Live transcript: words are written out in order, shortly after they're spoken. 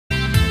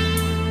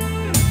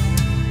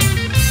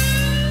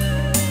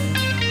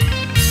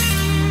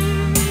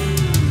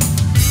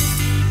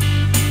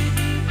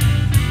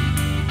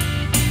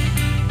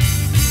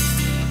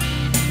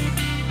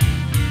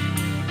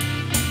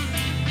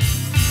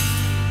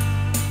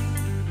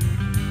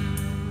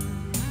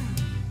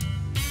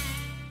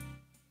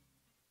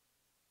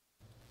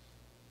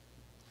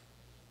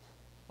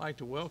like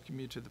to welcome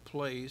you to the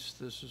place.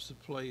 This is the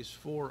place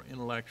for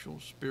intellectual,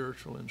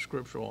 spiritual, and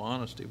scriptural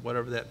honesty,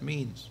 whatever that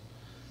means.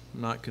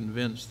 I'm not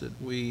convinced that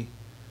we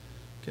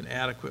can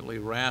adequately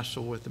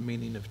wrestle with the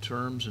meaning of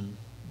terms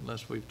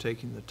unless we've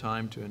taken the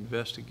time to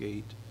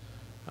investigate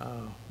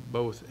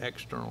both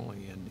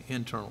externally and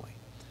internally.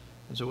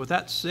 And so with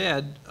that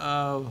said,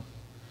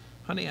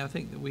 honey, I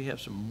think that we have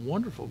some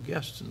wonderful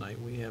guests tonight.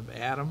 We have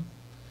Adam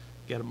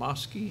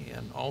Gadomski,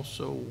 and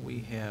also we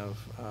have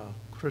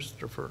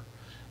Christopher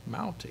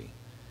Maute.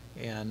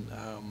 And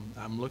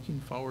I'm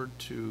looking forward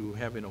to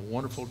having a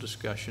wonderful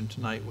discussion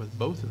tonight with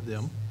both of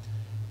them.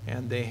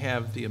 And they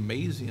have the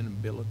amazing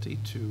ability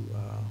to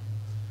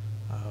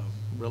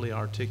really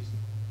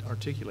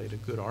articulate a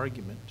good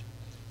argument.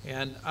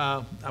 And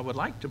I would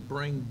like to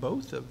bring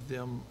both of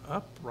them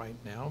up right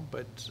now,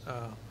 but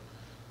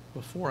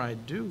before I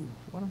do,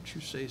 why don't you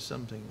say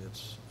something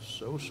that's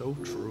so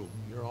true?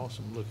 You're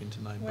awesome looking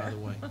tonight, by the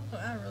way.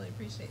 I really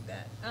appreciate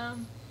that.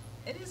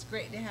 It is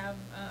great to have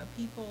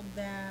people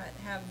that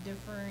have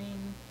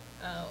differing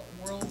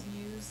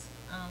worldviews,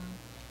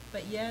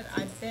 but yet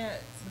I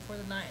bet before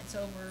the night's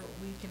over,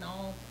 we can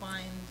all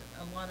find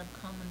a lot of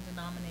common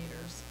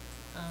denominators.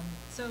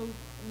 So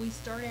we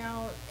start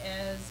out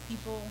as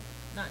people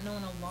not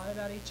knowing a lot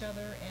about each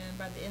other, and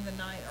by the end of the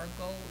night, our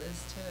goal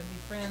is to be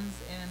friends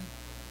and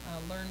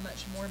learn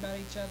much more about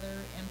each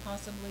other, and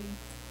possibly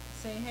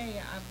say, hey,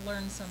 I've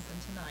learned something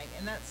tonight.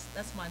 And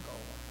that's my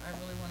goal. I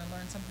really want to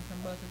learn something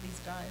from both of these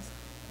guys,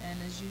 and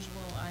as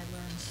usual, I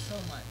learned so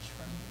much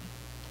from you.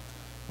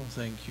 Well,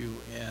 thank you,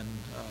 and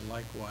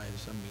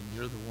likewise. I mean,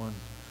 you're the one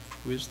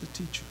who is the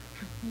teacher.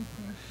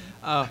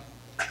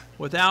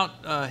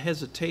 Without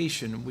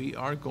hesitation, we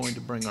are going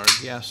to bring our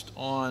guest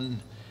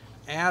on.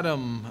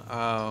 Adam,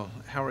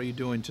 how are you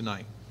doing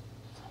tonight?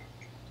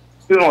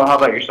 Doing well. How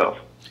about yourself?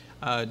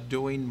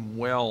 Doing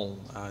well,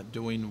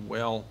 doing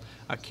well.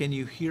 Can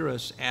you hear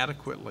us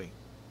adequately?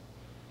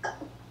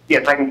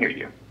 Yes, I can hear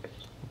you.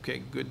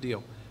 Okay, good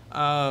deal.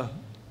 I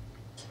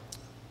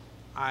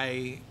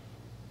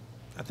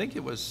think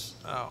it was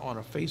on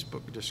a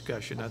Facebook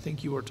discussion. I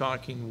think you were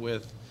talking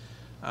with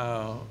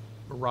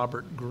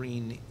Robert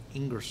Green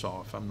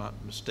Ingersoll, if I'm not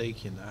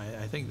mistaken.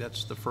 I think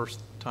that's the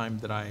first time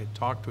that I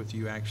talked with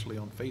you actually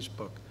on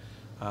Facebook.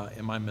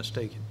 Am I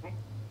mistaken?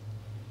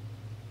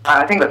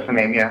 I think that's the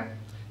name, yeah.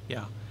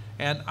 Yeah,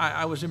 and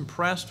I was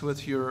impressed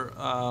with your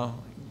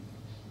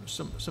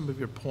some of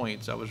your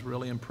points. I was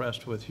really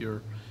impressed with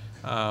your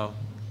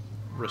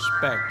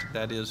respect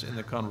that is in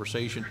the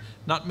conversation.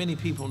 Not many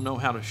people know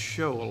how to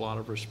show a lot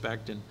of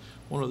respect, and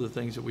one of the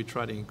things that we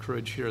try to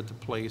encourage here at the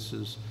place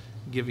is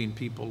giving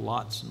people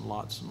lots and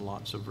lots and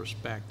lots of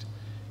respect.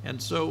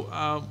 And so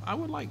I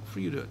would like for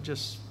you to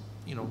just,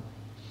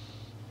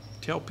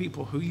 tell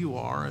people who you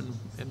are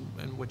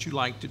and what you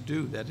like to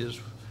do. That is,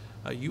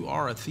 you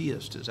are a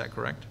theist, is that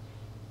correct?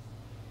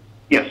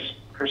 Yes,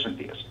 Christian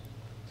theist.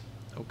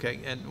 Okay,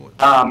 and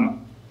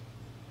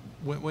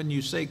when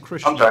you say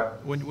Christian, I'm sorry.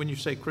 When you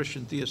say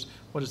Christian theist,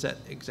 what does that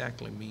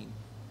exactly mean?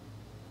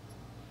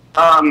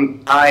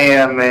 I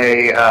am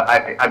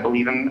I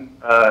believe in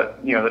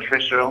the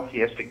traditional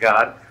theistic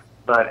God,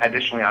 but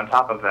additionally on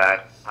top of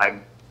that, I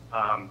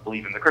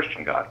believe in the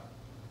Christian God.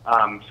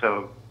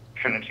 So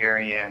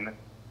Trinitarian,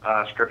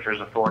 Scripture is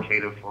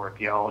authoritative for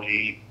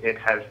theology. It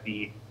has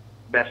the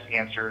best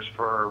answers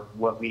for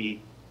the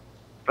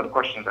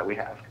questions that we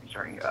have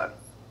concerning God.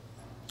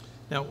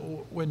 Now,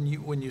 when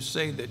you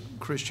say that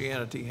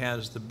Christianity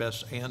has the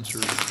best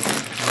answers,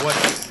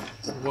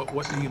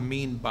 what do you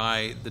mean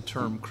by the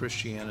term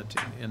Christianity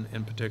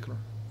in particular?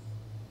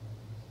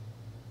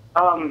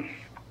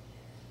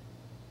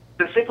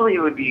 Specifically,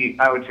 it would be,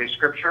 I would say,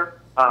 Scripture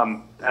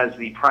as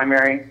the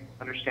primary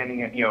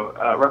understanding,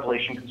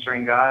 revelation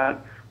concerning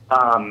God.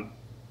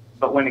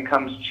 But when it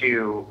comes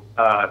to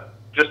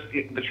just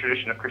the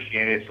tradition of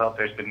Christianity itself,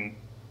 there's been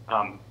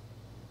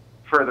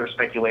further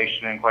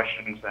speculation and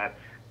questions that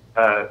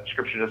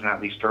Scripture doesn't at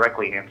least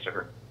directly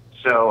answer.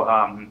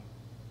 So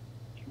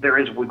there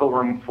is wiggle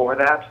room for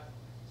that,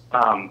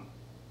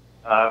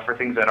 for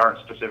things that aren't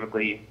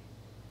specifically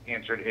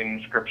answered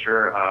in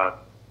Scripture.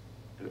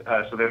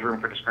 So there's room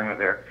for disagreement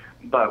there.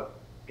 But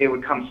it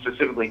would come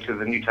specifically to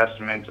the New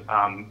Testament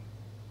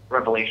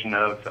revelation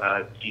of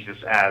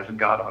Jesus as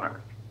God on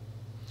earth.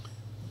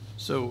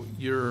 So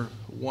you're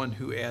one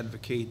who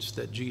advocates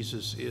that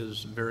Jesus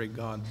is very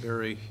God,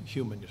 very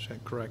human. Is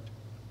that correct?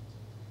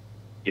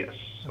 Yes.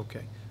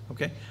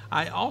 Okay.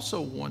 I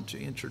also want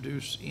to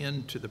introduce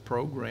into the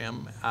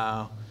program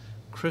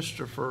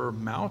Christopher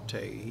Maute.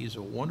 He's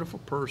a wonderful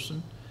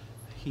person.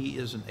 He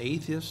is an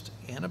atheist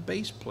and a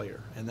bass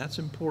player, and that's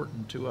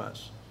important to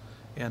us.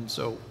 And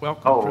so,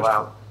 welcome, Christopher.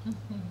 Wow.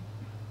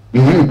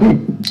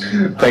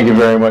 Thank you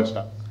very much.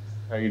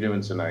 How are you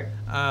doing tonight?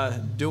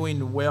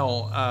 Doing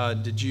well.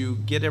 Did you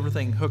get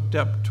everything hooked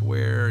up to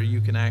where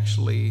you can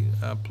actually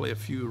play a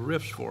few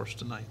riffs for us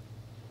tonight?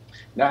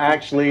 No,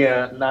 actually,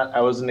 not.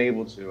 I wasn't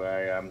able to.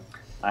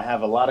 I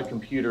have a lot of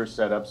computers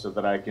set up so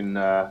that I can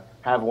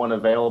have one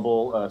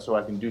available, so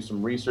I can do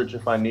some research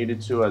if I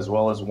needed to, as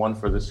well as one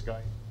for the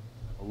Skype.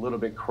 I've a little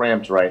bit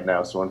cramped right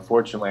now, so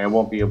unfortunately I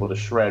won't be able to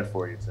shred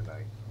for you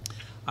tonight.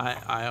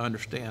 I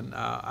understand.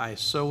 I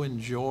so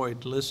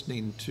enjoyed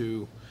listening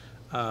to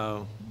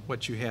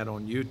what you had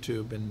on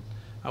YouTube, and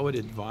I would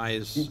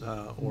advise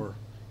or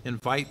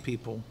invite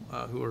people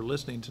who are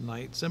listening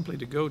tonight simply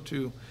to go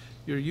to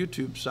your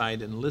YouTube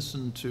site and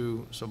listen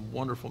to some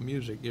wonderful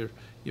music. You're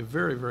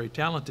very, very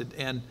talented.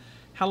 And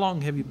how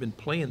long have you been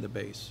playing the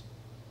bass?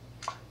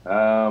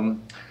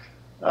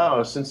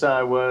 Since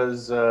I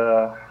was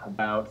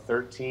about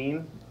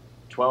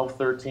 12,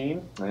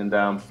 13, and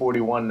I'm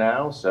 41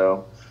 now,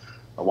 so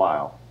a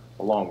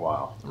long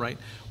while. Right.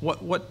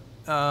 What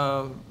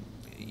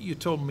you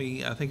told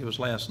me, I think it was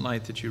last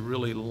night, that you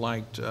really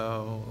liked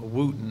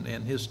Wooten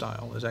and his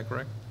style. Is that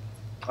correct?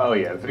 Oh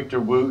yeah, Victor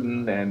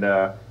Wooten, and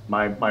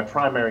my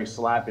primary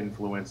slap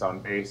influence on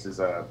bass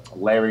is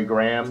Larry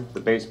Graham,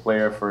 the bass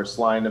player for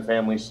Sly and the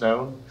Family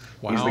Stone.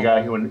 Wow. He's the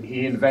guy who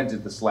he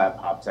invented the slap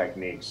hop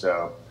technique,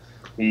 so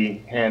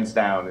he hands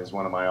down is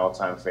one of my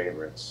all-time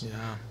favorites.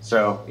 Yeah.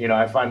 So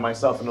I find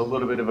myself in a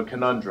little bit of a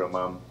conundrum.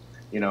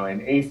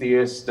 An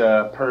atheist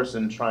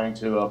person trying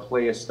to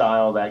play a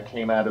style that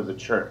came out of the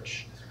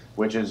church,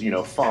 which is,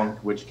 funk,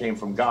 which came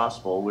from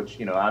gospel,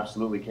 which,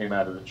 absolutely came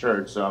out of the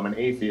church. So I'm an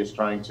atheist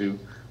trying to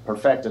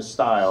perfect a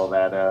style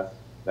that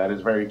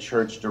is very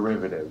church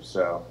derivative.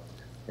 So,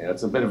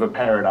 it's a bit of a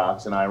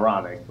paradox and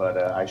ironic, but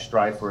I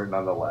strive for it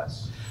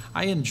nonetheless.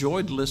 I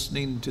enjoyed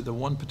listening to the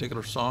one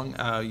particular song.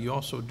 You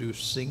also do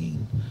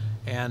singing,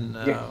 and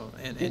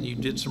you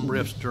did some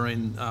riffs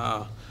during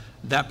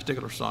that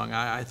particular song.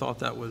 I thought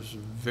that was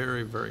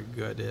very, very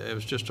good. It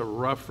was just a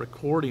rough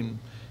recording.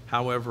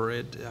 However,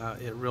 it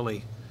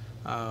really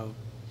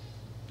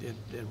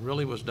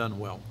was done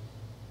well.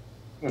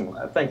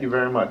 Thank you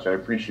very much. I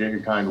appreciate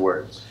your kind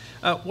words.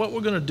 What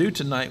we're going to do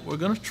tonight, we're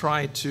going to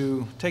try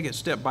to take it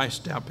step by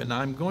step, and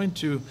I'm going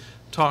to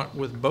talk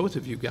with both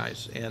of you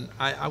guys. And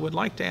I would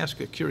like to ask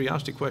a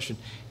curiosity question.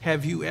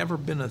 Have you ever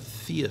been a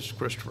theist,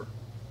 Christopher?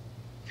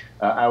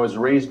 I was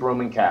raised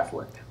Roman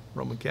Catholic.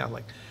 Roman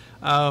Catholic.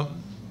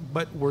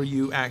 But were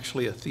you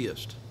actually a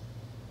theist?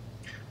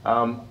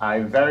 I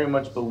very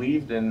much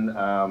believed in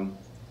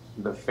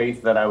the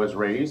faith that I was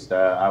raised.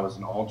 I was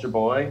an altar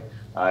boy.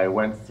 I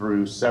went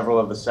through several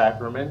of the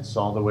sacraments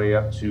all the way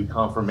up to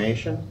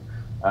confirmation.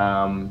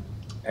 And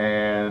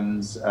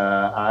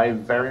I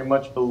very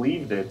much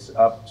believed it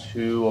up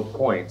to a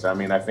point. I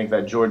mean, I think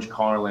that George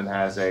Carlin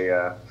has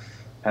a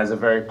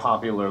very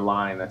popular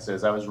line that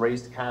says, "I was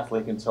raised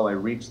Catholic until I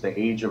reached the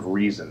age of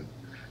reason."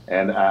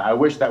 And I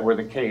wish that were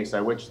the case.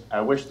 I wish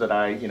that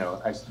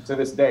to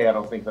this day, I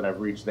don't think that I've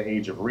reached the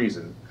age of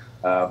reason,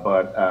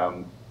 but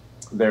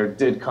there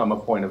did come a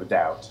point of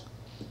doubt.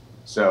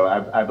 So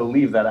I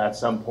believe that at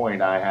some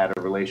point I had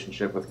a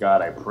relationship with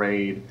God. I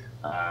prayed.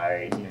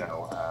 I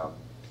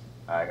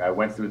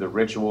went through the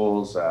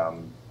rituals.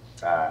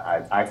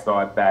 I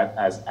thought that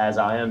as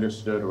I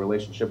understood a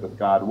relationship with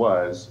God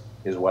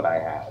is what I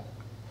had.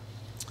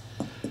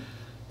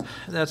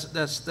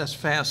 That's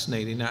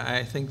fascinating.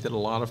 I think that a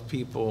lot of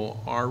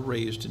people are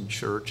raised in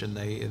church, and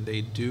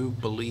they do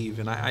believe,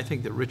 and I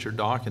think that Richard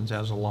Dawkins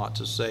has a lot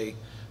to say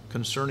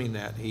concerning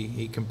that.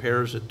 He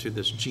compares it to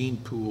this gene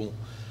pool,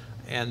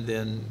 and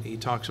then he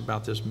talks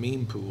about this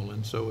meme pool.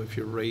 And so if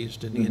you're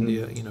raised in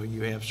India,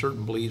 you have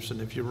certain beliefs,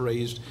 and if you're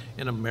raised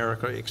in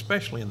America,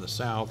 especially in the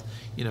South,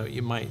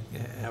 you might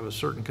have a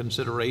certain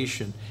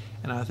consideration.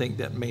 And I think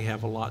that may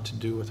have a lot to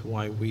do with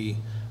why we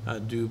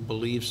do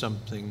believe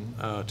something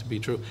to be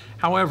true.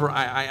 However,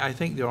 I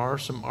think there are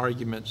some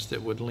arguments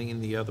that would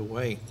lean the other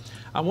way.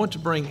 I want to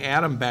bring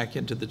Adam back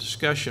into the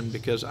discussion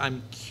because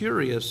I'm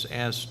curious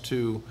as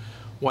to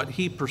what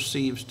he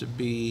perceives to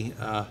be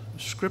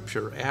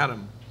Scripture.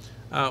 Adam,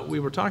 we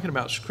were talking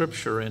about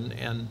Scripture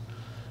and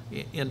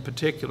in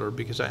particular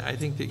because I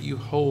think that you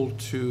hold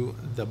to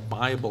the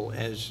Bible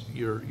as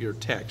your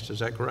text. Is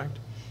that correct?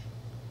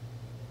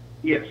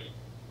 Yes.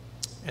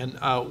 And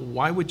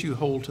why would you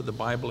hold to the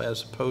Bible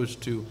as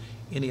opposed to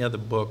any other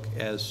book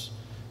as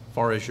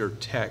far as your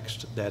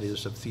text, that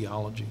is, of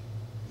theology?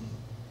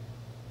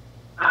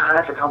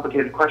 That's a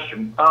complicated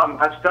question.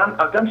 I've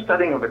done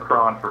studying of the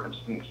Quran, for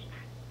instance,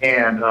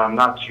 and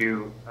not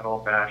to at all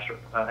bash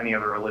any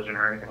other religion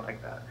or anything like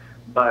that,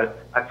 but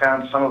I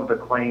found some of the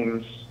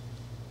claims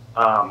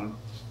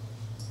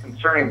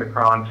concerning the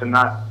Quran to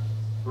not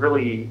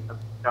really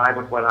jive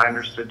with what I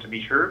understood to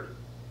be true.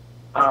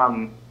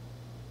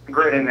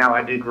 Granted, now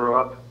I did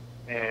grow up,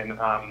 and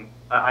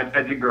I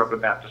did grow up a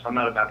Baptist. I'm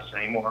not a Baptist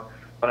anymore,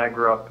 but I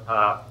grew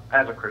up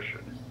as a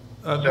Christian.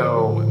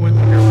 So we're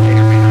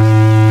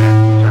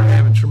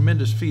having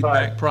tremendous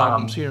feedback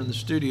problems here in the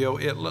studio.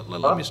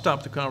 Let me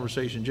stop the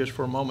conversation just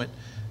for a moment.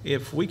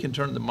 If we can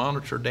turn the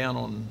monitor down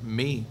on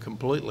me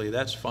completely,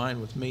 that's fine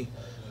with me.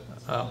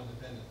 It's not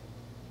independent.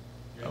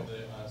 You have the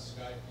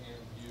Skype and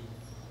view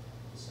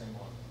the same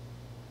one.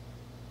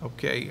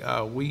 Okay,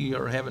 we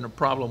are having a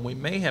problem. We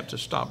may have to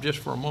stop just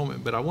for a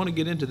moment, but I want to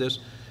get into this.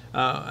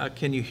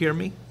 Can you hear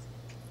me?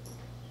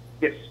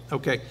 Yes.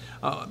 Okay.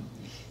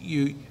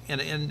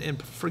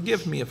 And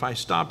forgive me if I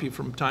stop you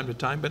from time to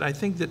time, but I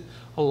think that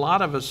a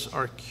lot of us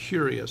are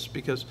curious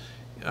because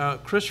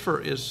Christopher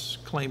is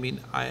claiming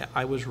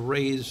I was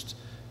raised,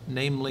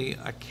 namely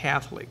a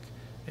Catholic,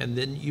 and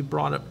then you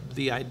brought up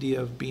the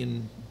idea of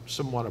being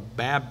somewhat a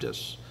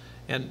Baptist,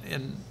 and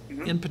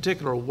in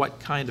particular,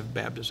 what kind of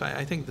Baptist?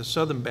 I think the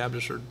Southern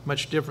Baptists are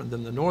much different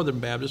than the Northern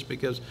Baptists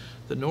because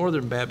the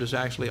Northern Baptists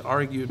actually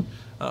argued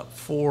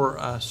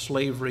for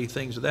slavery,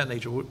 things of that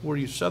nature. Were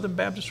you Southern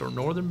Baptist or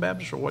Northern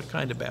Baptist, or what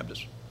kind of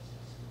Baptist?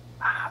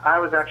 I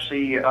was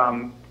actually,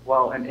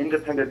 an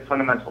independent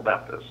fundamental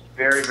Baptist.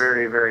 Very,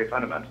 very, very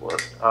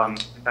fundamentalist.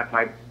 In fact,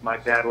 my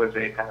dad was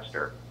a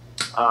pastor.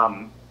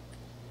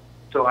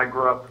 So I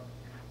grew up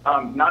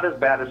not as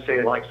bad as,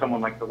 say, like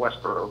someone like the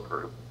Westboro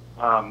group.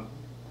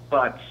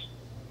 But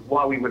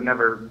while we would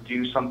never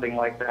do something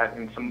like that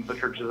in some of the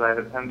churches I had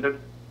attended,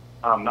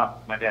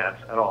 not my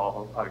dad's at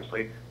all,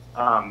 obviously,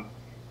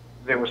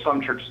 there were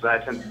some churches that I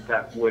attended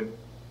that would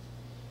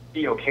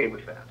be okay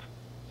with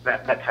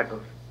that type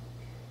of,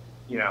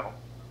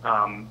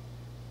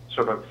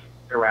 sort of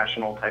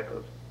irrational type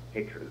of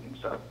hatred and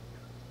stuff.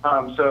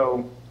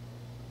 So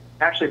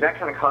actually that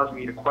kind of caused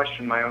me to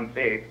question my own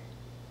faith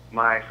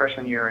my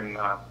freshman year in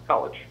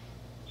college.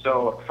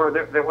 So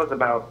there was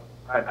about,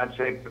 I'd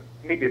say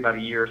maybe about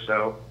a year or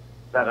so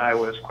that I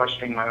was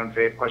questioning my own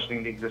faith,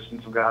 questioning the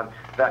existence of God,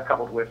 that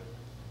coupled with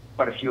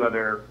quite a few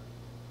other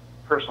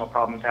personal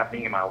problems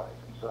happening in my life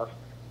and stuff.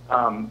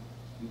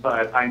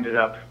 But I ended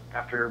up,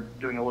 after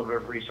doing a little bit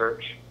of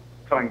research,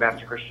 coming back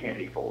to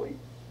Christianity fully.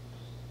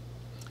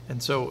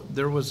 And so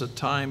there was a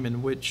time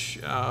in which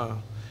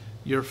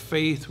your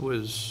faith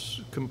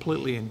was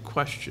completely in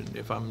question,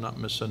 if I'm not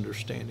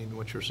misunderstanding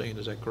what you're saying.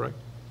 Is that correct?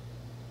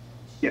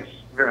 Yes,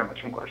 very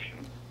much in question.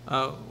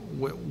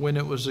 When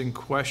it was in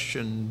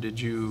question, did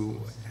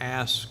you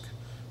ask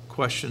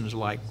questions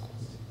like,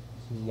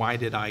 why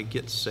did I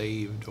get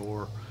saved?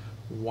 Or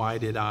why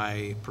did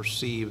I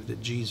perceive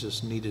that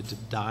Jesus needed to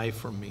die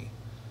for me?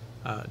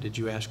 Did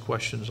you ask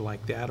questions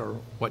like that,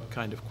 or what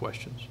kind of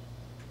questions?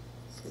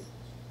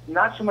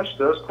 Not so much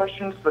those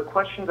questions. The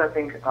questions, I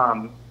think,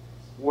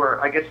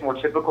 were, I guess, more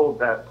typical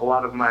that a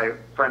lot of my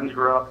friends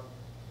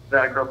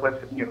that I grew up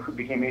with, who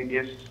became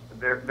atheists.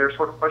 Their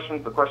sort of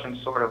questions. The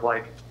questions sort of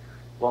like,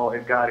 well,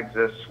 if God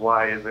exists,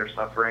 why is there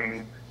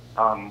suffering?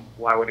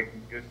 Why would a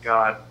good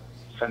God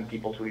send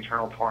people to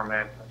eternal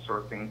torment? That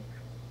sort of thing.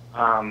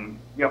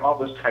 All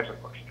those types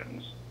of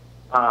questions.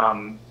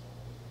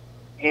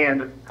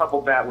 And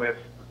coupled that with,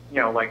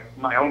 like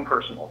my own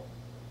personal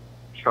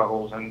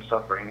struggles and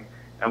suffering.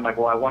 And I'm like,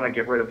 well, I want to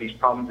get rid of these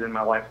problems in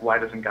my life. Why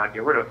doesn't God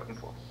get rid of them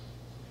for me?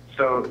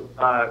 So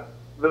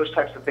those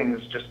types of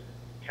things just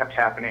kept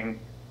happening.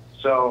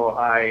 So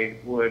I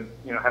would,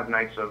 have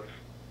nights of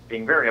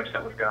being very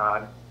upset with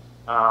God,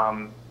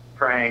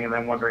 praying, and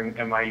then wondering,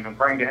 am I even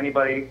praying to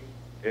anybody?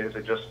 Is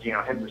it just,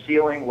 hitting the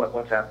ceiling?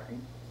 What's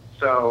happening?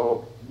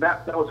 So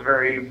that was a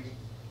very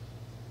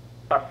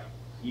tough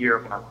year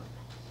of my life.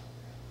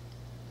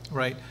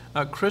 Right.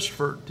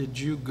 Christopher, did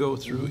you go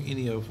through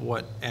any of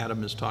what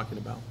Adam is talking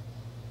about?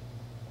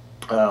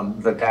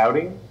 The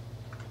doubting?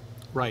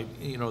 Right.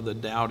 The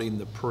doubting,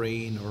 the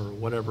praying, or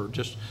whatever,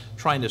 just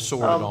trying to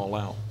sort it all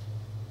out.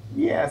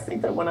 Yeah, I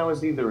think that when I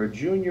was either a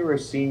junior or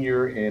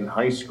senior in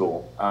high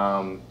school,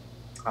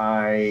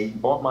 I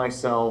bought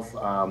myself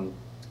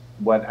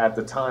what at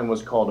the time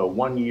was called a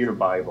one-year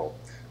Bible,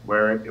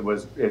 where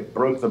it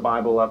broke the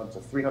Bible up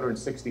into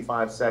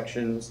 365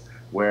 sections,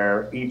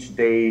 where each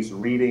day's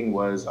reading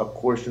was a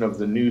portion of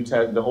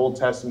the Old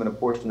Testament, a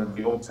portion of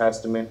the Old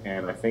Testament,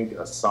 and I think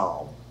a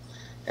psalm.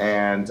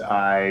 And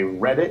I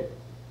read it,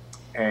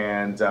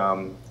 and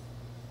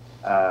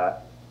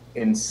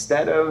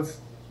instead of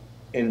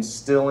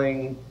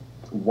instilling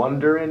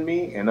wonder in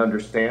me and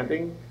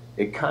understanding,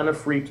 it kind of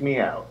freaked me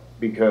out,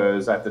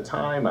 because at the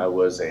time I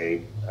was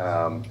a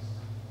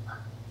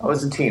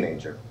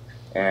teenager,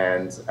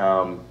 and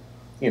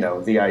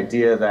the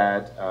idea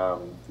that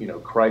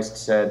Christ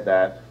said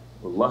that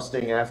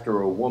lusting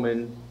after a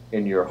woman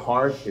in your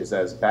heart is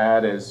as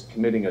bad as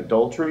committing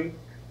adultery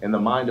in the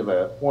mind of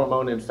a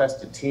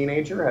hormone-infested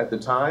teenager at the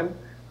time.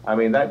 I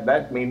mean,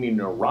 that made me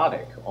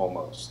neurotic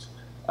almost.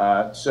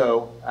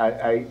 So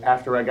I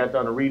after I got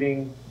done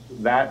reading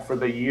that for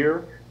the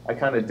year, I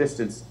kind of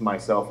distanced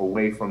myself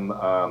away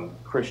from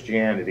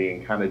Christianity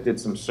and kind of did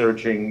some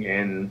searching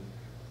in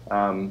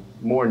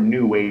more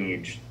New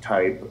Age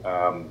type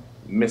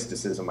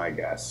mysticism, I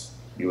guess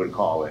you would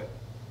call it.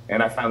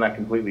 And I found that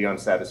completely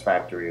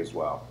unsatisfactory as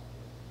well.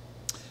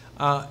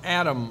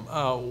 Adam,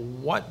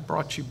 what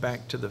brought you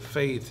back to the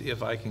faith,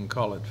 if I can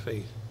call it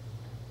faith?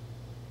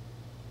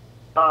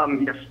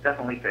 Yes,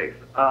 definitely faith.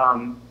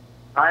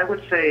 I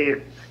would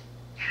say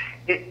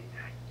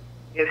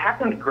it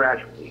happened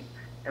gradually.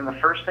 And the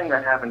first thing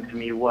that happened to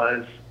me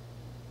was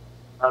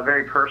a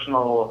very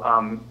personal,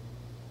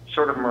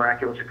 sort of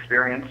miraculous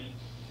experience,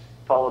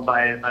 followed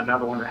by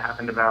another one that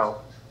happened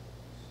about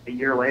a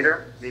year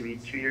later, maybe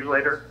 2 years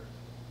later.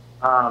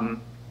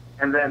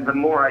 And then the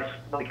more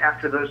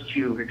after those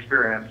two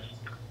experiences,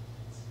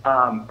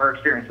 or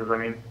experiences, I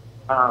mean.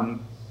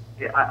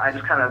 Yeah, I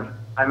just kind of,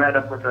 I met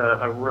up with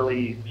a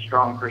really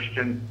strong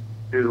Christian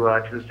who,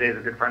 to this day, is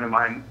a good friend of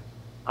mine,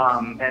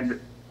 and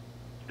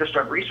just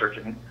started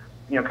researching,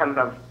 kind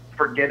of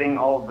forgetting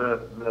all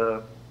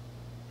the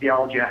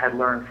theology I had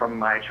learned from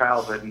my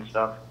childhood and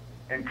stuff,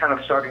 and kind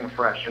of starting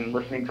afresh and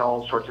listening to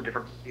all sorts of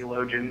different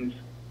theologians,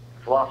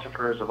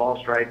 philosophers of all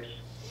stripes,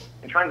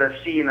 and trying to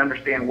see and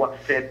understand what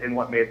fit and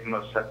what made the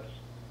most sense.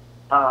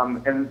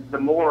 And the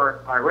more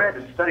I read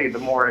and studied, the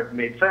more it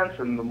made sense,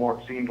 and the more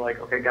it seemed like,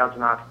 okay, God's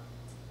not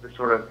this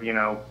sort of,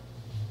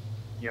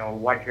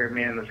 white-haired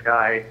man in the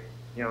sky,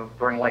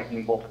 throwing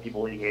lightning bolts at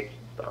people he hates and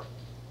stuff.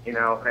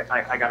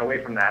 I got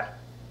away from that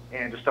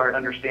and just started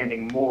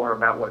understanding more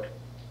about what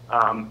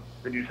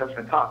the New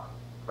Testament taught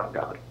about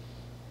God.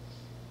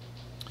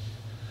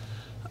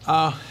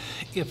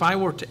 If I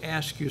were to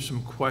ask you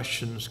some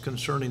questions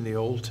concerning the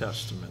Old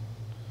Testament,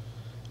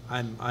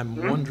 I'm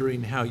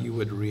wondering how you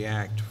would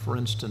react. For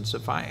instance,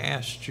 if I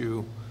asked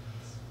you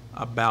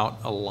about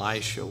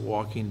Elisha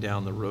walking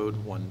down the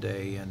road one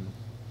day and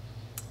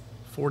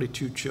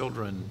 42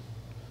 children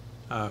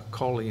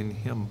calling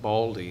him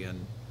Baldy,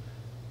 and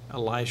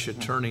Elisha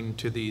turning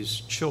to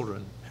these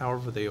children,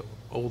 however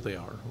old they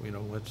are,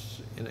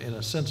 it's in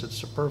a sense it's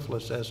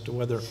superfluous as to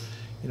whether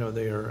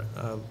they are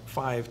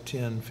 5,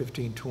 10,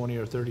 15, 20,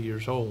 or 30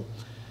 years old,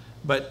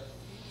 but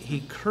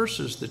he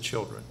curses the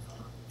children.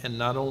 And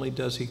not only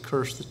does he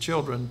curse the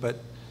children,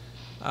 but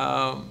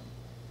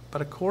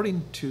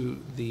according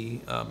to the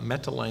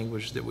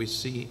meta-language that we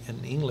see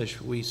in English,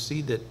 we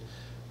see that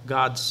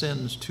God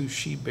sends 2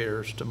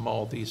 she-bears to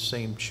maul these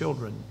same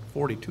children,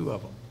 42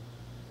 of them,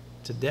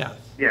 to death.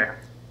 Yeah.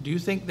 Do you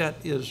think that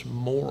is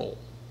moral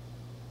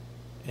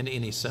in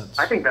any sense?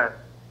 I think that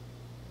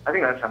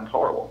sounds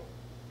horrible,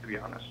 to be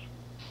honest.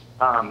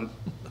 That's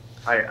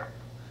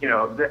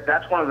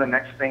one of the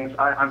next things.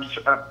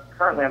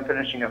 Currently I'm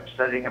finishing up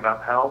studying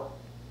about hell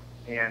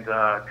and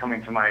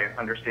coming to my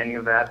understanding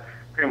of that.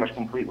 Pretty much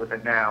complete with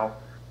it now.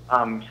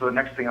 So the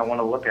next thing I want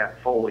to look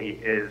at fully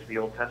is the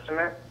Old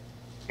Testament,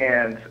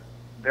 and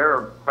there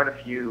are quite a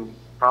few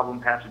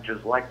problem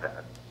passages like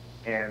that.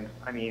 And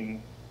I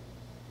mean,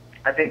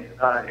 I think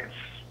it's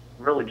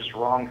really just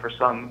wrong for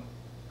some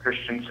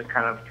Christians to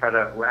kind of try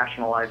to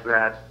rationalize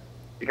that,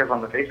 because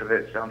on the face of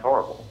it, it sounds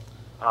horrible.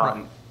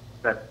 Right.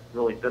 That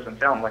really doesn't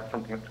sound like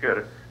something that's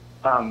good.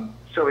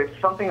 So it's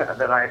something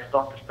that I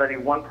thought to study.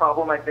 One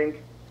problem, I think,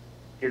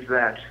 is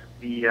that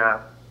the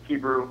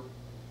Hebrew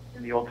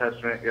in the Old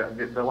Testament,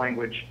 the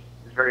language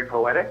is very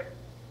poetic.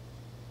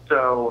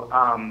 So,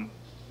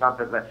 not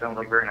that that sounds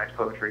like very nice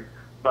poetry,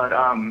 but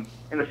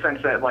in the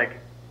sense that, like,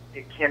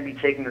 it can be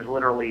taken as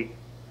literally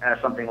as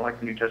something like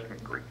the New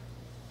Testament Greek.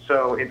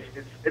 So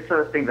it's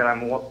a thing that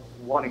I'm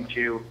wanting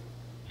to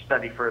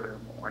study further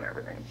more and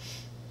everything.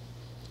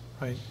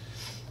 Right.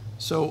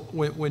 So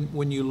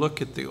when you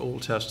look at the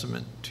Old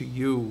Testament, to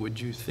you, would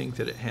you think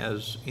that it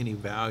has any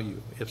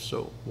value? If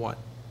so, what?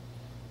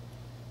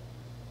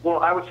 Well,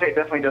 I would say it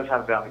definitely does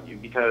have value,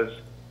 because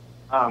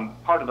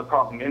part of the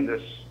problem in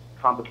this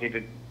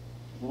complicated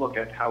look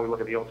at how we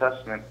look at the Old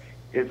Testament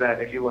is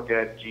that if you look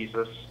at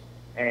Jesus,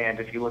 and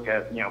if you look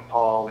at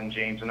Paul and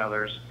James and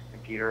others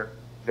and Peter,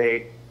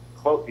 they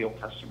quote the Old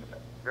Testament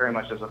very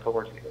much as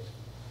authoritative.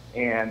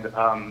 And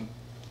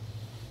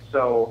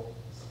so,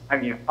 I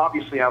mean,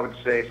 obviously I would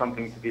say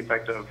something to the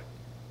effect of,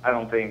 I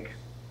don't think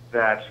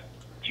that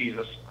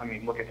Jesus, I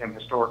mean, look at him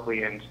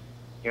historically and,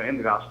 in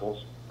the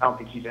Gospels, I don't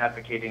think he's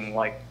advocating,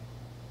 like,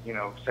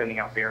 sending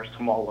out bears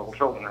to maul little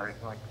children or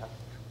anything like that.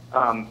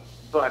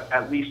 But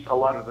at least a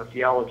lot of the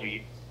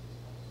theology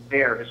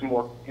there is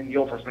more, in the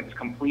Old Testament, is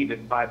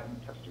completed by the New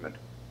Testament.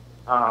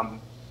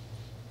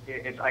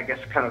 It's, I guess,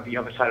 kind of the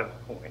other side of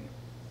the coin,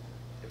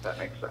 if that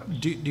makes sense.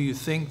 Do you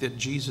think that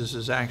Jesus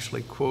is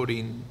actually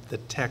quoting the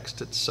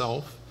text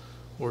itself,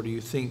 or do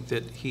you think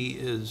that he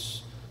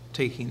is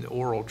taking the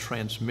oral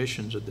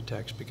transmissions of the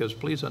text? Because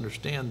please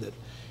understand that,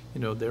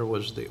 there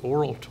was the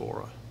oral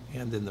Torah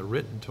and then the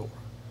written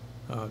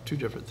Torah, 2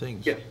 different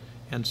things. Yes.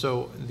 And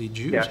so the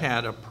Jews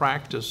had a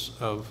practice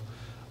of,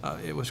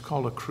 it was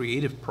called a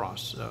creative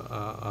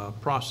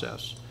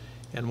process.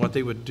 And what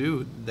they would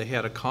do, they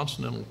had a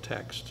consonantal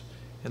text,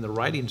 and the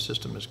writing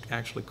system is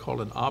actually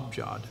called an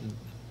abjad. And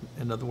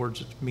in other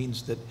words, it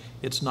means that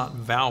it's not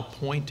vowel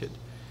pointed.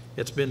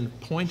 It's been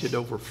pointed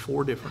over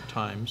 4 different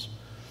times.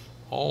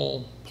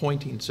 All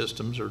pointing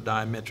systems are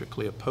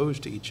diametrically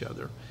opposed to each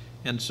other.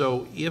 And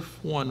so if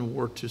one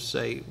were to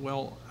say,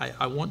 well,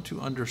 I want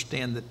to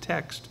understand the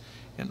text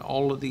and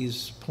all of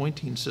these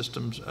pointing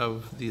systems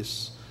of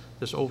this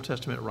Old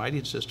Testament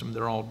writing system,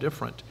 they're all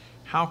different.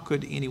 How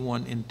could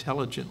anyone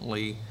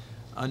intelligently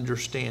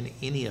understand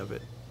any of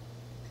it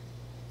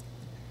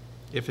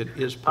if it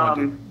is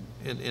pointed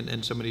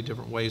in so many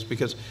different ways?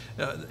 Because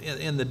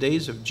in the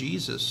days of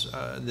Jesus,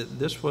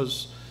 this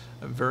was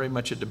very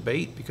much a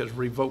debate, because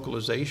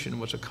revocalization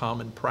was a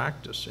common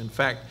practice. In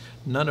fact,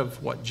 none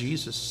of what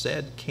Jesus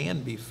said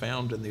can be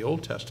found in the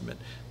Old Testament.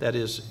 That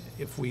is,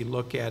 if we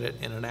look at it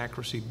in an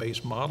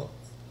accuracy-based model.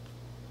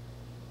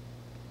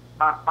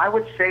 I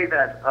would say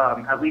that,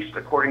 at least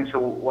according to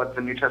what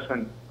the New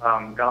Testament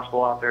gospel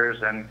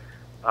authors and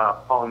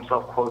Paul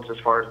himself quotes as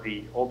far as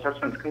the Old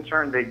Testament is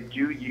concerned, they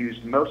do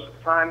use, most of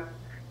the time,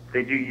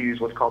 they do use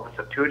what's called the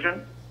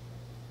Septuagint.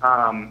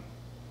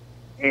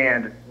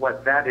 And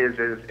what that is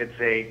it's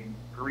a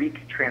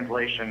Greek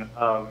translation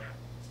of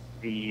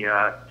the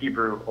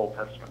Hebrew Old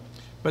Testament.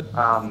 But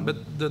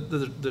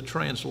the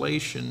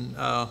translation,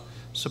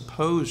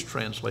 supposed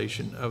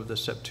translation of the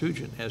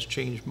Septuagint has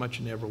changed much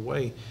in every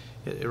way.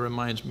 It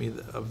reminds me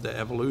of the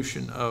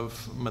evolution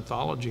of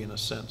mythology in a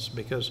sense,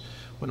 because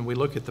when we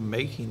look at the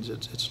makings,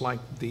 it's like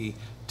the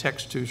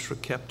Textus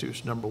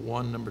Receptus number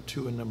 1, number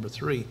 2, and number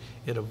 3.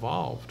 It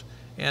evolved.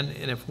 And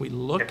if we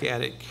look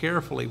at it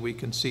carefully, we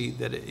can see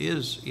that it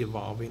is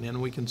evolving,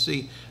 and we can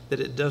see that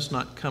it does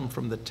not come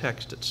from the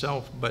text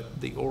itself,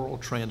 but the oral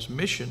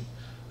transmission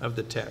of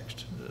the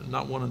text,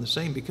 not one and the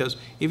same. Because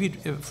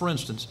if for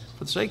instance,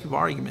 for the sake of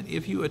argument,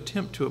 if you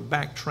attempt to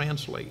back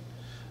translate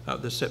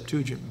the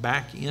Septuagint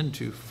back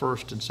into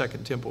First and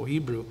Second Temple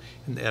Hebrew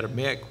in the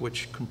Aramaic,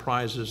 which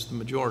comprises the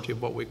majority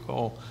of what we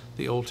call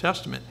the Old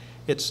Testament,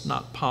 it's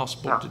not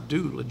possible to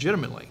do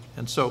legitimately.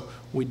 And so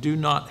we do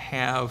not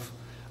have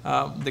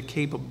the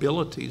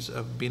capabilities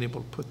of being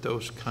able to put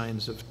those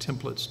kinds of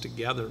templates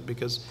together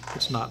because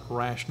it's not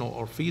rational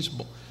or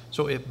feasible.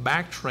 So if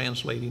back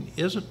translating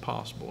isn't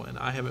possible, and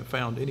I haven't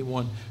found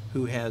anyone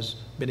who has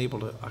been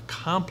able to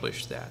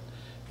accomplish that,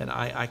 and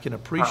I can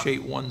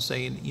appreciate one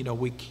saying, you know,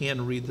 we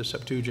can read the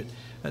Septuagint.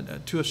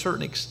 And to a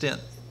certain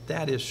extent,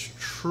 that is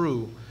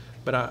true,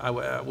 but I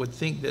would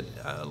think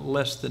that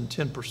less than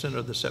 10%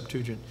 of the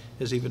Septuagint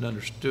is even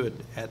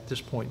understood at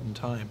this point in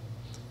time.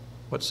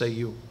 What say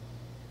you?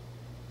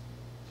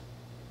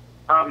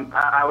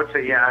 I would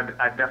say, yeah,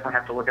 I'd definitely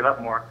have to look it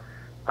up more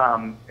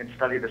and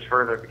study this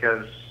further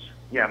because,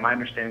 yeah, my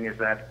understanding is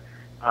that,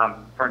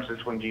 for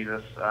instance, when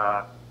Jesus,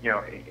 you know,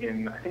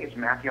 I think it's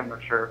Matthew, I'm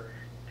not sure,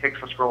 takes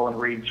a scroll and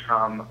reads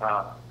from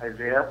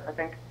Isaiah, I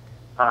think.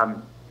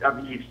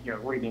 He's, you know,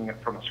 reading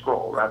it from a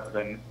scroll rather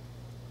than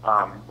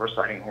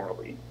reciting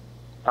orally.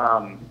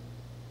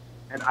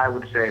 And I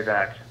would say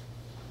that,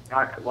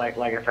 like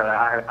I said,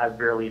 I've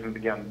barely even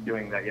begun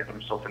doing that yet.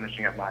 I'm still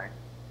finishing up my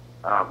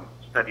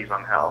studies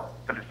on hell,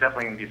 but it's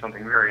definitely going to be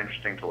something very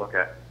interesting to look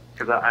at.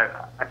 Because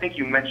I think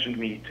you mentioned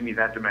to me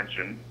that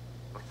dimension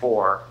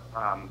before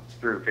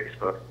through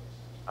Facebook.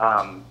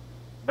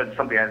 But it's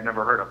something I've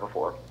never heard of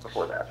before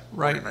that.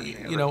 Right.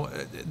 You know,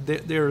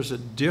 there's a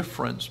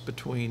difference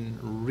between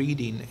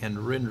reading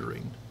and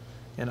rendering.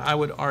 And I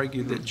would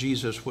argue that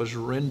Jesus was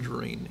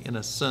rendering, in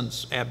a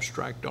sense,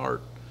 abstract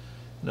art.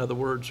 In other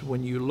words,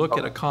 when you look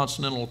at a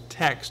consonantal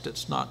text,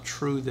 it's not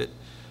true that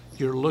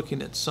you're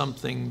looking at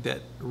something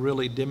that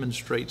really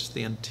demonstrates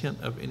the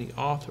intent of any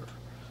author.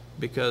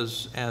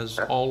 Because as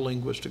all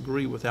linguists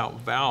agree, without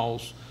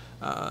vowels,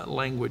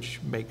 language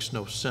makes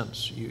no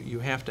sense. You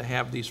have to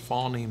have these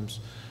phonemes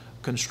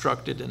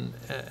constructed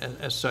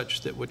as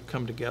such that would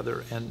come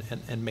together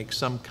and make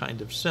some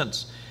kind of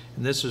sense.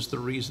 And this is the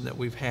reason that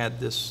we've had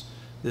this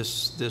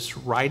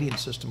writing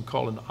system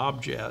called an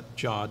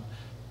abjad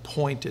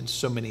pointed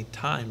so many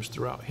times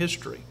throughout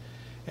history.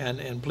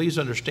 And please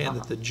understand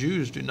that the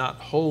Jews do not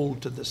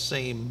hold to the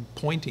same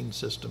pointing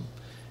system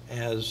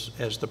as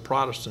the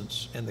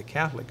Protestants and the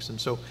Catholics. And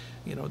so,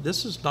 you know,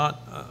 this is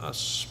not a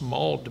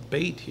small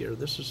debate here.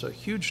 This is a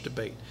huge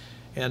debate.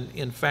 And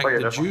in fact,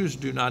 the Jews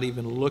do not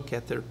even look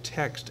at their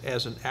text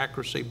as an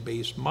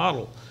accuracy-based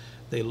model.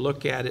 They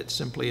look at it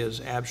simply as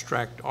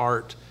abstract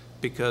art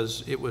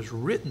because it was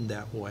written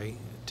that way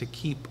to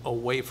keep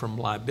away from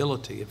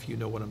liability, if you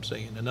know what I'm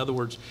saying. In other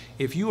words,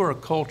 if you are a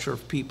culture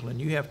of people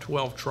and you have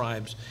 12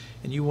 tribes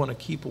and you want to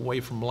keep away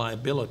from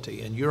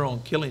liability and you're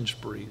on killing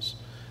sprees,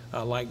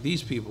 like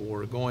these people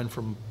were, going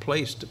from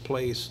place to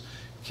place,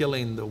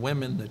 killing the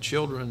women, the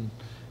children,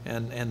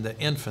 and the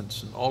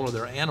infants and all of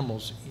their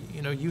animals,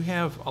 you know, you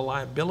have a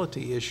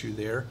liability issue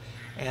there.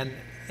 And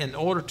in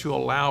order to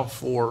allow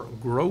for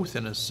growth,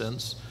 in a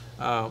sense,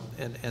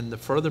 and the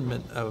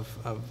furtherment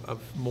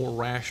of more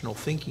rational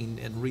thinking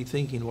and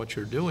rethinking what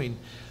you're doing,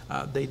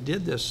 they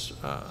did this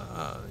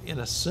in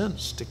a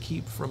sense to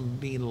keep from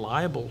being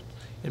liable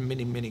in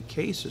many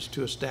cases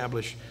to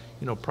establish,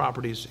 you know,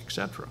 properties,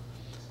 etc.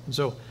 And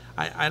so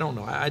I don't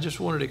know. I just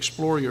wanted to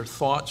explore your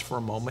thoughts for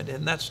a moment,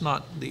 and that's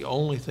not the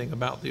only thing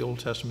about the Old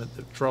Testament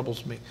that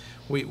troubles me.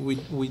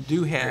 We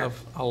do have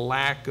a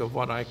lack of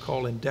what I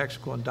call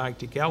indexical and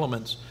deictic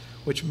elements,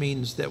 which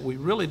means that we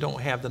really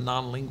don't have the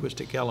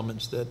non-linguistic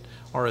elements that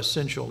are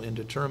essential in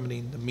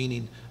determining the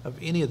meaning of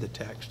any of the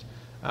text.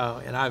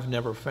 And I've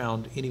never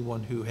found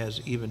anyone who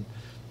has even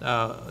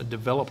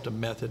developed a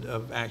method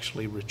of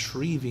actually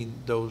retrieving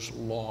those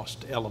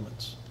lost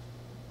elements.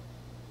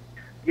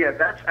 Yeah,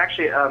 that's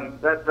actually,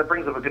 that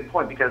brings up a good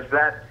point, because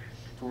that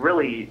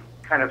really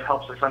kind of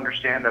helps us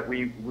understand that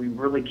we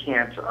really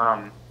can't,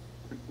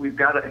 we've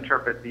got to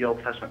interpret the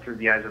Old Testament through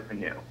the eyes of the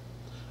New.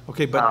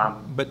 Okay,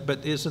 but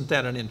isn't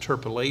that an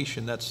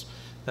interpolation? That's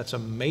a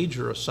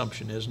major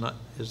assumption, is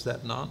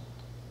that not?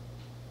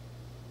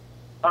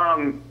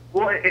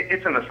 Well,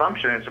 it's an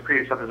assumption. It's a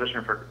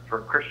presupposition for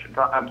Christians.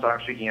 I'm sorry,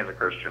 I'm speaking as a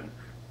Christian.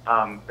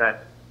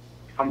 That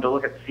if I'm to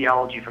look at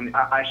theology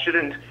I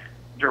shouldn't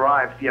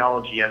derive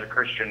theology as a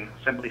Christian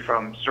simply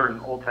from certain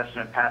Old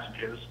Testament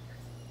passages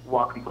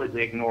while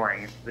completely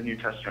ignoring the New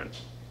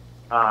Testament.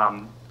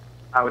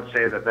 I would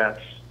say that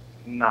that's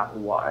not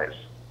wise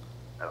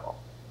at all.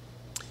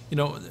 You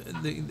know,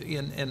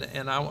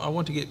 I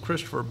want to get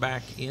Christopher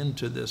back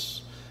into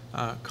this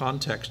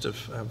context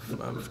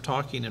of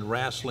talking and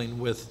wrestling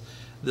with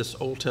this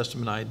Old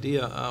Testament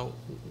idea.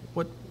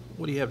 What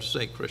do you have to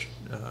say,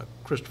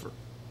 Christopher?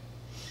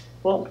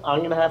 Well, I'm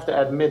going to have to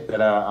admit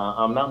that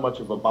I'm not much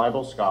of a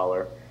Bible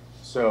scholar.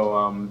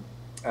 So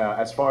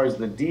as far as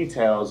the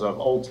details of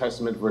Old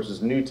Testament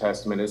versus New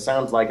Testament, it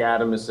sounds like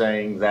Adam is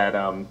saying that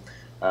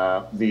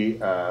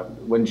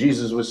when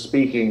Jesus was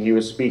speaking, he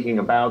was speaking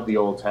about the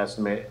Old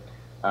Testament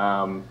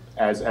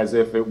as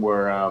if it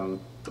were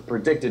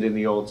predicted in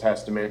the Old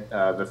Testament,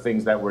 the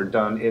things that were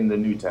done in the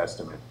New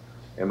Testament.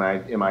 Am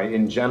I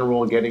in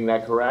general getting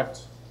that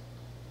correct?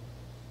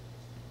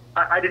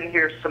 I didn't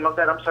hear some of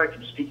that. I'm sorry.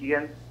 Could you speak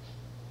again?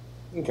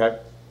 Okay.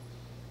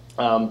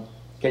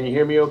 Can you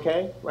hear me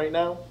okay right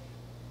now?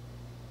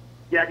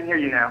 Yeah, I can hear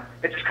you now.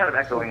 It's just kind of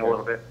echoing a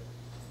little bit.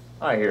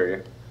 I hear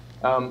you.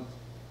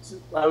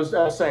 I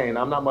was saying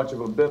I'm not much of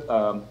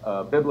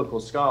a biblical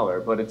scholar,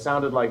 but it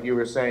sounded like you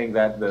were saying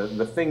that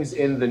the things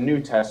in the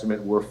New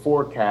Testament were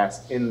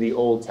forecast in the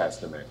Old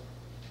Testament.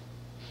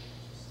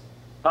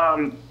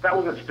 That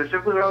wasn't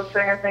specifically what I was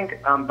saying, I think,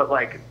 but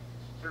like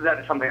that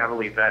is something I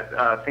believe,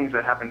 that things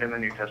that happened in the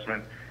New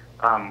Testament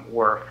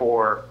were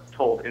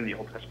foretold in the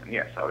Old Testament.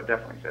 Yes, I would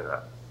definitely say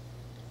that.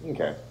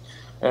 Okay,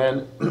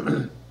 and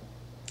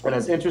and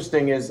as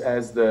interesting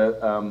as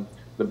the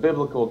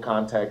biblical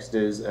context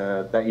is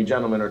that you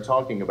gentlemen are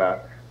talking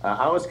about,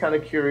 I was kind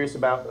of curious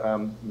about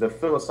the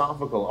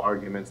philosophical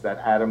arguments that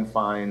Adam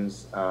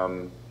finds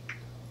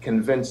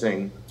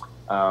convincing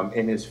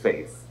in his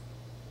faith.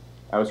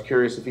 I was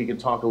curious if he could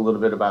talk a little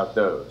bit about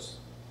those.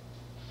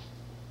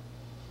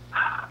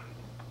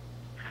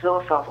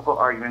 Philosophical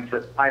arguments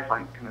that I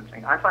find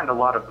convincing. I find a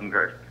lot of them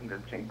very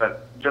convincing,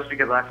 but just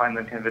because I find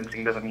them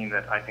convincing doesn't mean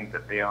that I think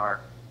that they are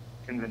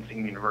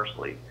convincing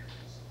universally.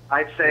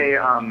 I'd say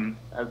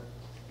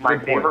my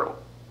favorite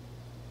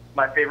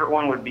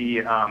one would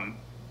be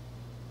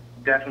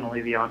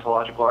definitely the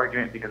ontological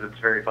argument, because it's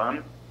very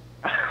fun.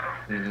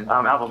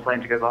 Alvin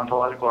Plantinga's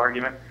ontological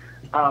argument.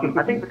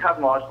 I think the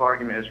cosmological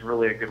argument is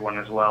really a good one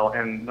as well,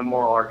 and the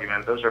moral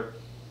argument. Those are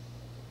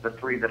the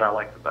three that I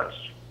like the best.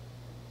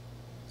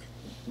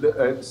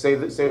 Say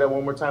that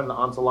one more time. The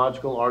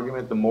ontological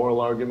argument, the moral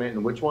argument,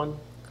 and which one?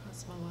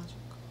 Cosmological.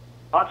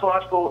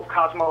 Ontological,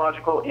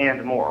 cosmological,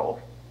 and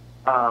moral.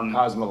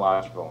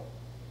 Cosmological.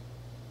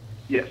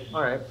 Yes.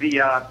 All right.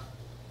 Yeah.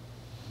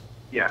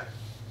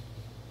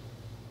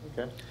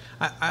 Okay.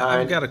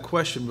 I've got a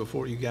question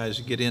before you guys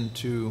get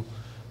into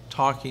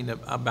talking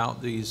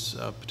about these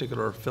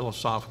particular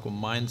philosophical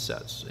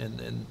mindsets,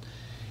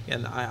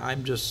 and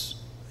I'm just,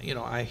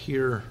 I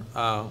hear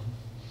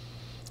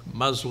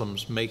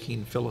Muslims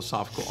making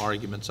philosophical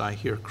arguments. I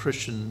hear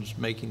Christians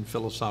making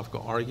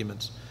philosophical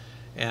arguments,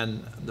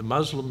 and the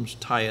Muslims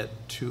tie it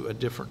to a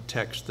different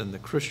text than the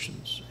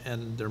Christians,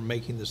 and they're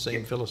making the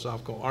same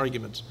philosophical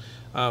arguments.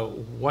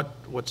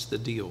 What's the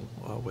deal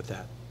with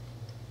that?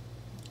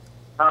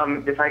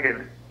 If I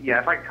could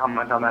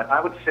comment on that,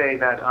 I would say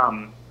that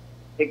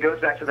it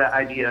goes back to that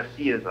idea of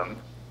theism,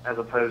 as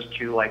opposed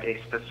to like a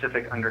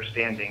specific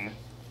understanding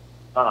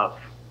of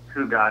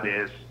who God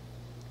is,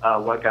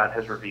 what God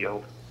has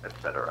revealed,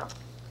 etc.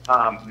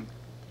 I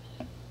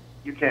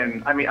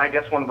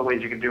guess one of the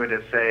ways you can do it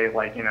is say,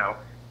 like,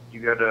 you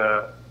go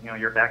to,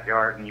 your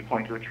backyard and you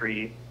point to a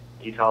tree,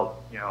 you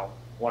tell,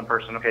 one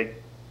person, okay,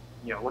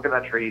 look at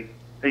that tree.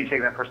 Then you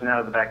take that person out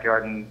of the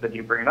backyard, and then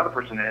you bring another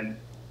person in,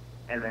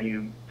 and then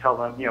you tell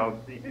them,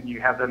 and you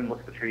have them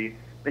look at the tree.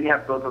 Then you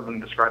have both of them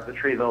describe the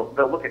tree. They'll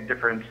look at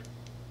different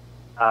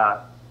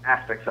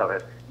aspects of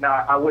it.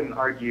 Now, I wouldn't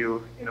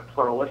argue in a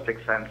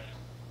pluralistic sense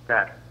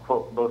that,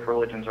 quote, both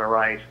religions are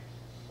right,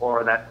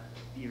 or that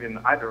even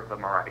either of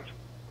them are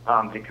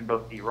right. They could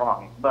both be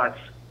wrong. But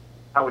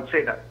I would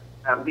say that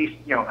at least,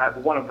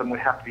 one of them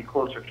would have to be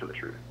closer to the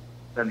truth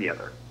than the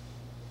other.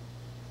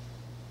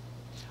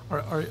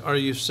 Are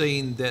you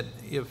saying that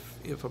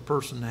if a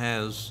person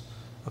has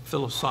a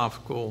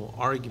philosophical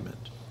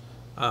argument,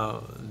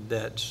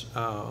 that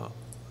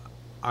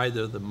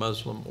either the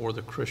Muslim or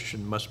the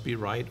Christian must be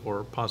right,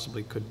 or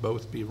possibly could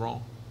both be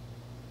wrong?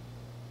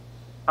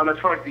 As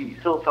far as the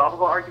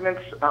philosophical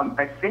arguments,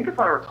 I think if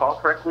I recall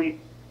correctly,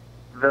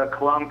 the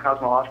Kalam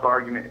cosmological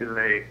argument is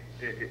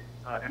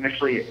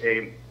initially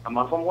a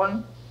Muslim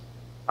one,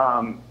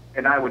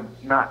 and I would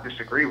not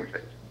disagree with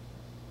it.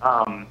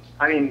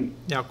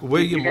 Now,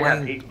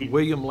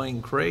 William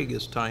Lane Craig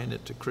is tying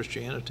it to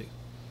Christianity.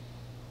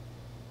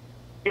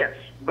 Yes,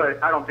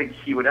 but I don't think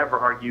he would ever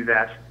argue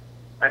that.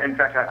 In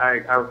fact,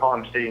 I recall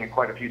him stating it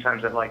quite a few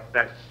times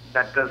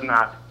that does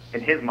not,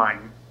 in his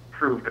mind,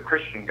 prove the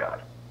Christian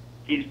God.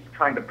 He's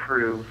trying to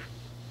prove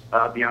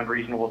beyond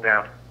reasonable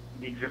doubt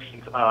the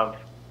existence of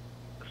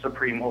a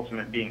supreme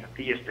ultimate being, a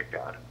theistic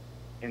God,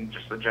 in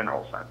just the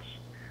general sense.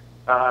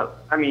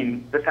 I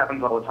mean, this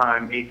happens all the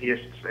time.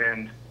 Atheists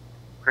and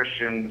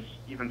Christians,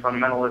 even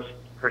fundamentalist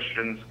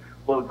Christians,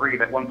 will agree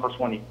that 1 +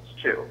 1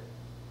 = 2.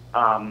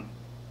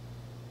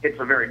 It's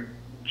a very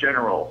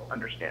general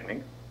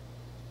understanding.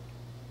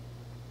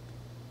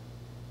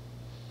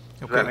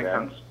 Does that make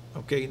sense?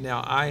 Okay,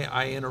 now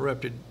I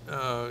interrupted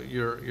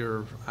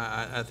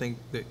I think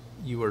that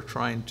you were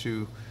trying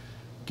to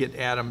get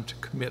Adam to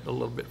commit a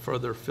little bit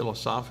further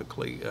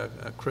philosophically.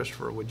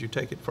 Christopher, would you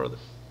take it further?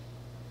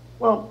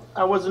 Well,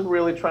 I wasn't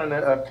really trying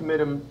to commit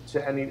him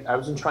to any. I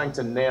wasn't trying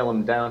to nail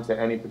him down to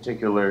any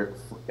particular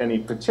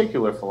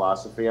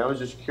philosophy. I was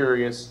just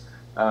curious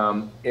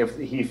if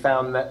he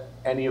found that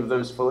any of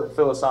those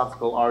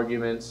philosophical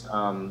arguments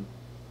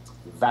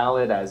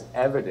valid as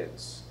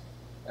evidence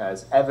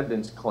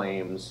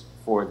claims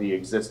for the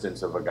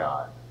existence of a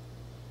God.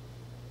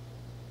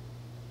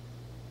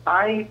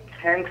 I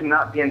tend to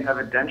not be an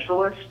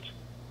evidentialist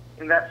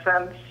in that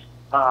sense.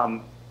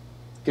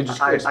 Could you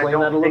explain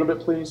that a little bit,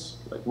 please?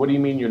 Like, what do you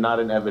mean you're not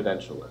an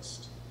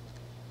evidentialist?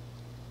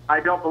 I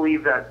don't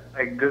believe that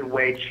a good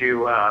way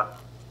to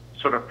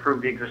sort of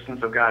prove the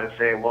existence of God is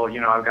say, well,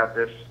 I've got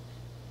this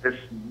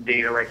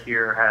data right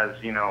here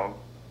has,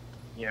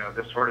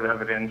 this sort of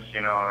evidence,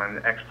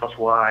 and X +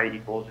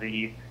 Y =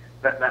 Z,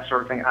 that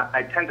sort of thing.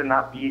 I tend to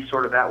not be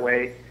sort of that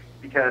way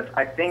because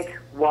I think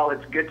while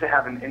it's good to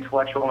have an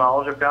intellectual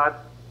knowledge of God,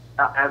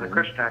 as a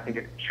Christian, I think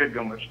it should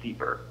go much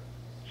deeper.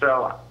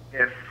 So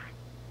if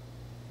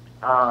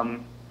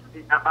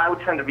I would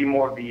tend to be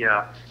more of the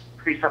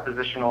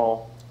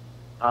presuppositional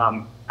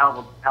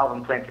Alvin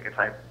Plantinga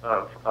type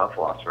of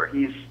philosopher.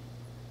 He's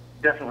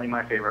definitely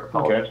my favorite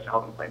apologist,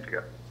 Alvin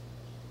Plantinga.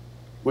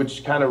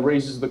 Which kind of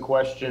raises the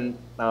question,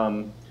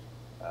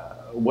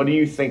 what do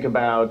you think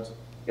about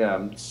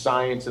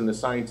science and the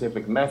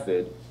scientific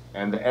method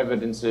and the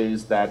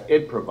evidences that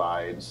it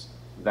provides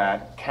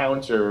that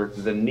counter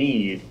the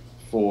need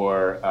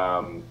for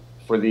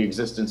the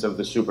existence of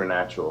the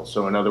supernatural?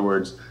 So in other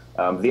words,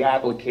 the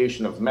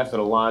application of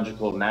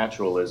methodological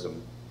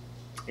naturalism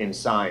in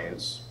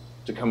science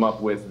to come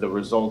up with the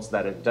results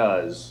that it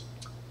does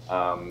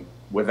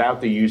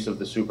without the use of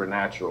the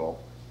supernatural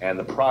and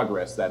the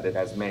progress that it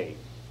has made.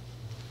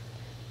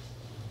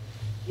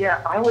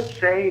 Yeah, I would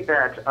say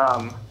that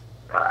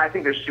I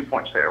think there's 2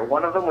 points there.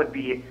 One of them would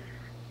be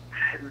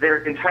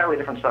they're entirely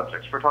different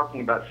subjects. We're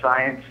talking about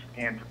science,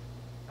 and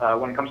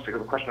when it comes to the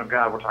question of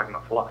God, we're talking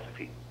about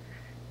philosophy.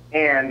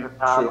 And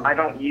I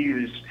don't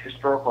use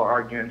historical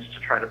arguments to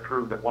try to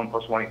prove that 1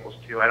 + 1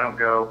 = 2. I don't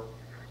go,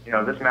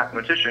 this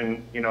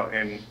mathematician, in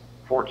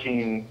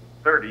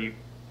 1430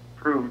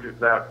 proved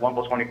that 1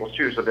 + 1 =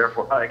 2, so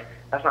therefore,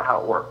 that's not how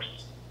it works.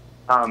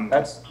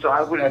 That's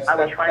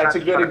a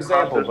good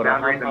example, but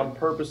I'm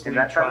purposely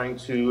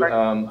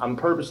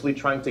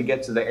trying to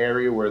get to the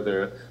area where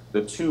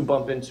the two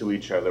bump into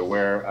each other,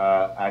 where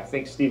I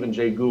think Stephen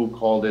Jay Gould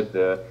called it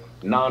the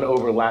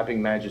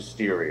non-overlapping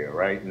magisteria,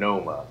 right?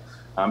 NOMA.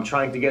 I'm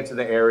trying to get to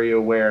the area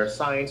where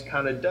science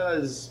kind of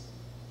does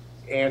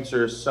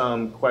answer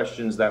some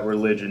questions that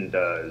religion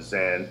does,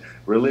 and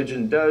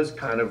religion does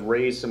kind of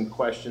raise some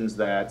questions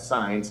that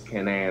science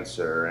can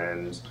answer.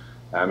 And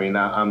I mean,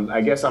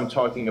 I guess I'm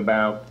talking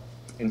about,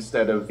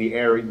 instead of the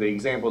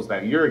examples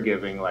that you're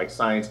giving, like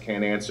science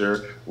can't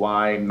answer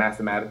why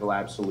mathematical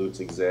absolutes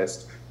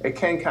exist, it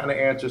can kind of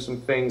answer some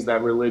things that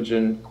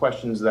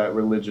questions that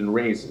religion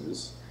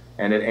raises,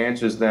 and it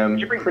answers them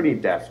pretty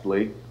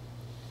deftly.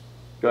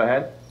 Go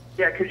ahead.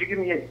 Yeah, could you give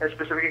me a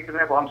specific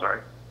example? I'm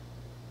sorry.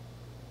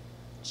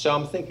 So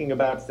I'm thinking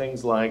about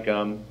things like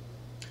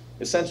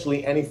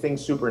essentially anything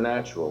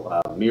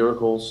supernatural,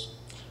 miracles,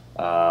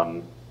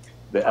 the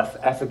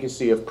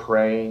efficacy of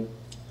praying,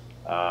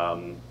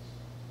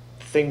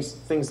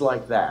 things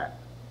like that,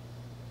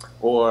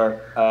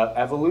 or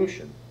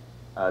evolution,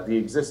 the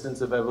existence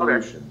of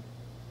evolution,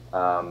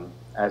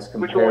 as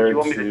compared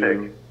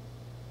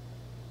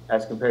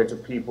to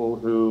people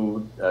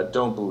who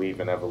don't believe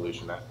in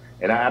evolution.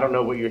 And I don't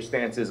know what your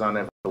stance is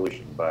on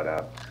evolution,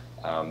 but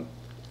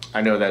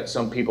I know that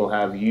some people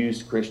have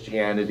used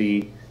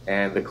Christianity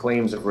and the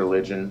claims of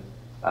religion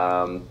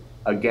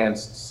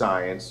against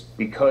science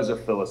because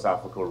of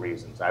philosophical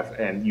reasons.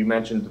 And you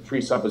mentioned the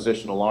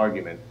presuppositional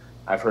argument.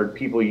 I've heard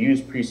people use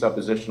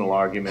presuppositional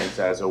arguments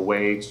as a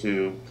way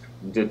to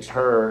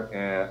deter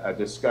a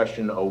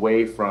discussion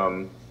away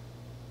from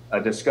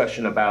a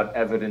discussion about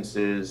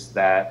evidences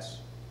that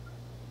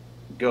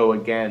go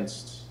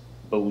against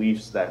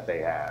beliefs that they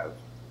have.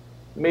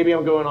 Maybe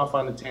I'm going off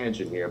on a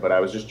tangent here, but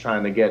I was just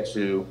trying to get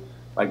to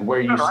like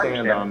where you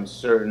stand on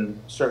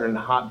certain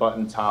hot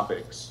button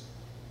topics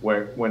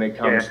when it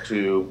comes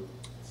to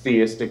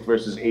theistic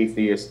versus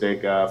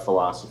atheistic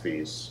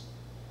philosophies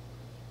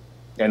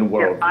and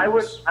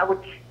worldviews. I would.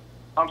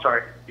 I'm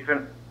sorry. You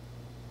can.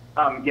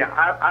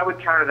 I would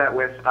counter that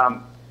with.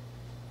 To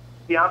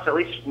be honest, at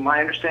least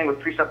my understanding with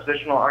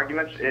presuppositional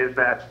arguments is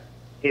that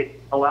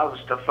it allows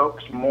us to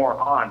focus more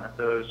on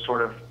those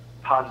sort of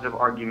positive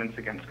arguments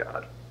against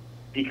God.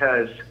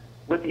 Because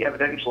with the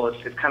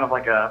evidentialist, it's kind of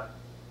like a,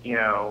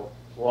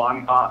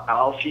 well,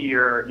 I'll see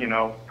your,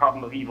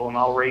 problem of evil and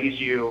I'll raise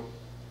you,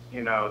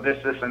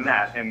 this, and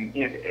that. And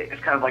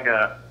it's kind of like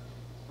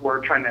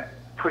we're trying to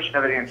push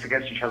evidence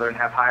against each other and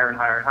have higher and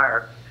higher and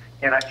higher.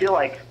 And I feel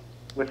like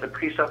with the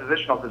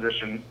presuppositional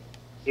position,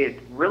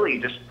 it really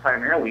just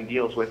primarily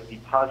deals with the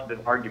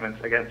positive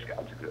arguments against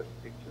God's existence.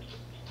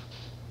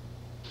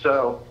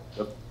 So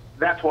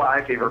that's why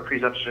I favor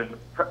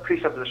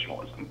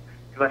presuppositionalism,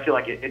 because I feel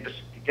like it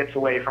gets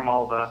away from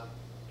all the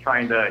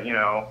trying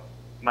to,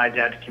 my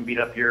dad can beat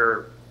up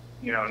your,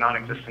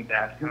 non-existent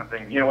dad kind of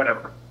thing,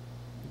 whatever,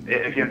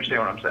 if you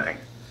understand what I'm saying.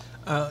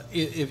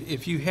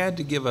 If you had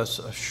to give us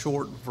a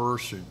short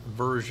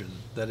version,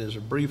 that is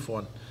a brief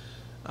one,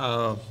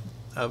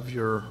 of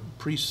your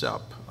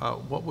precept,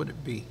 what would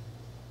it be?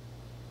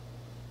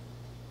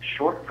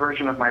 Short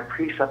version of my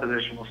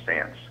presuppositional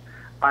stance.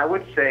 I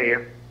would say,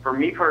 for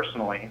me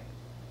personally,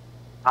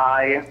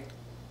 I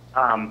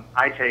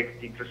take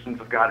the existence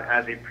of God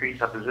as a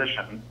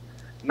presupposition,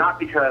 not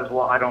because,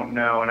 well, I don't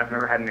know and I've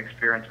never had an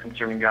experience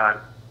concerning God,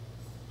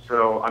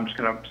 so I'm just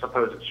going to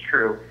suppose it's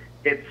true.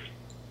 It's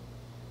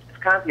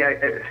kind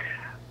of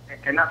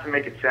and not to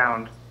make it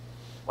sound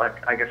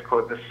like, I guess,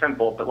 quote, this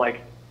simple, but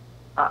like,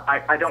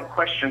 I don't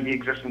question the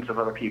existence of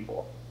other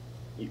people,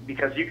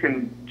 because you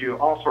can do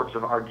all sorts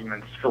of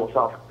arguments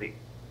philosophically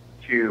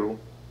to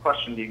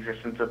question the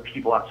existence of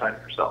people outside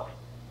of yourself.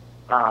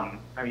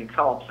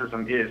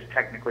 Solipsism is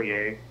technically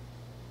a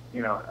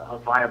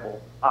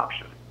viable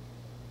option.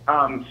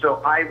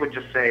 So I would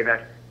just say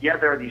that, yeah,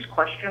 there are these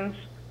questions,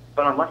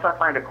 but unless I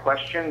find a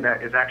question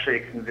that is actually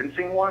a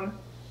convincing one,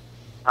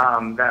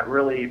 that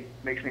really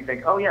makes me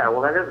think, oh yeah,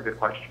 well, that is a good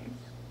question,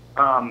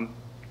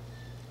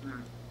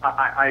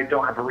 I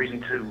don't have a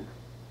reason to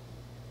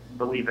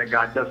believe that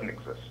God doesn't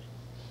exist.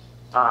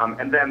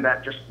 And then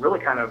that just really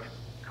kind of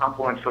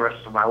complements the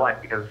rest of my life,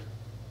 because,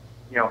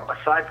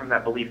 aside from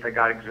that belief that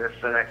God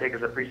exists that I take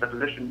as a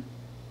presupposition,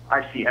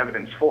 I see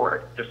evidence for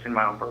it just in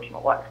my own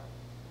personal life.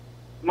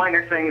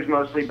 Minor things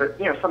mostly, but,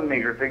 some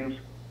major things,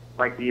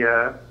 like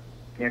the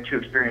two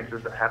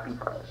experiences that happened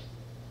prior.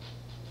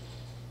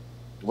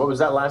 What was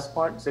that last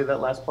part? Say that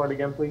last part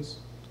again, please.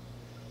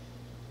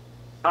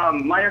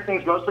 Minor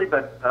things mostly,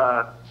 but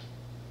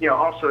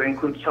also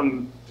include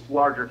some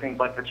larger things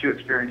like the two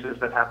experiences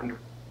that happened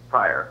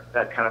prior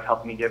that kind of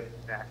helped me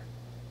get back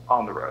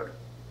on the road.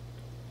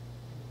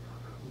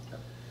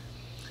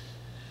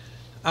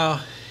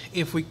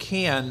 If we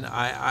can,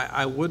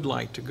 I would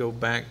like to go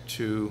back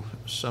to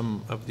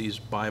some of these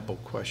Bible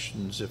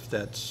questions, if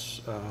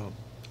that's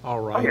all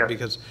right, Oh, yeah.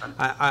 because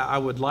I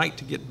would like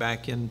to get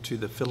back into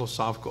the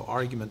philosophical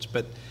arguments,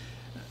 but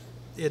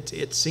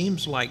it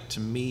seems like to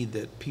me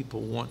that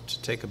people want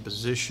to take a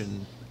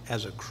position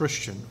as a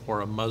Christian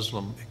or a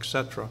Muslim,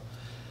 etc.,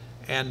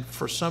 and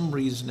for some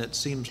reason it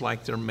seems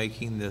like they're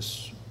making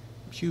this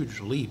huge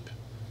leap,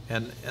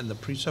 and the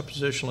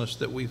presuppositionalists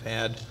that we've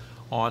had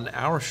on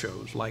our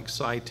shows, like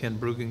Cy Ten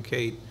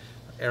Bruggencate,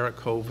 Eric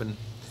Hovind,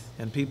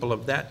 and people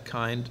of that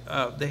kind,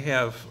 they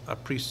have a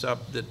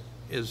precept that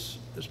is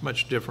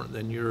much different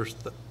than yours,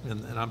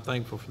 and I'm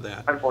thankful for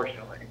that.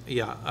 Unfortunately.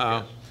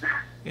 Yeah,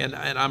 and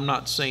I'm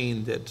not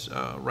saying that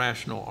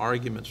rational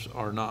arguments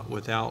are not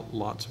without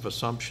lots of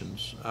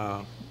assumptions,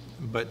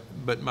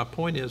 but my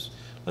point is,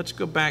 let's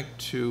go back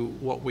to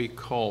what we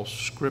call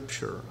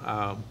Scripture,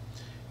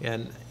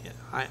 and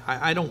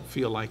I don't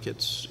feel like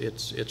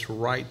it's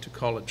right to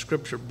call it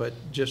Scripture, but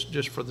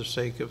just for the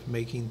sake of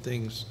making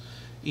things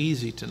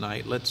easy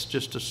tonight, let's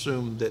just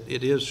assume that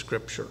it is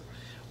Scripture.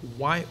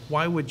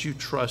 Why would you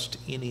trust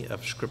any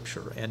of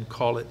Scripture and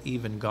call it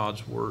even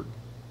God's Word?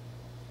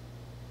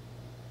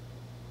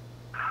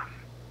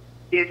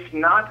 It's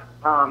not.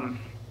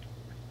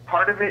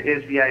 Part of it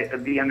is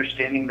the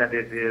understanding that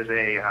it is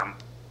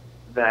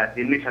that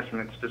the New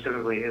Testament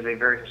specifically is a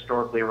very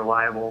historically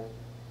reliable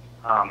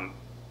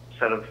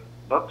set of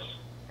books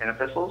and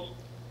epistles.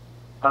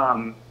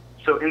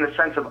 So in the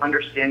sense of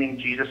understanding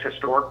Jesus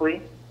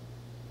historically,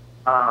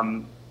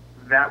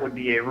 that would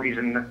be a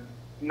reason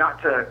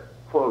not to,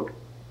 quote,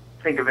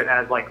 think of it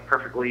as like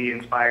perfectly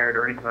inspired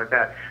or anything like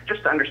that,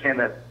 just to understand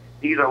that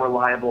these are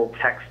reliable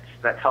texts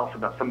that tell us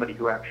about somebody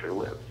who actually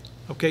lived.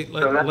 Okay,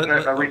 So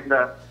that's a reason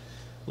to...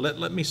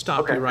 Let me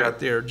stop Okay, you right good.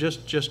 there,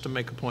 just to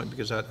make a point,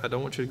 because I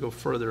don't want you to go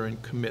further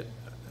and commit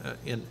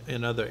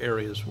in other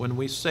areas. When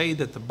we say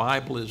that the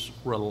Bible is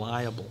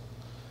reliable,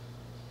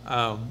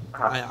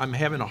 I'm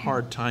having a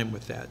hard time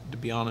with that, to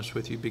be honest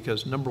with you,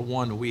 because number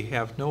one, we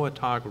have no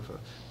autographer,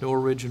 no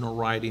original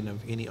writing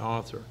of any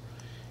author,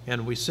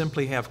 and we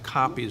simply have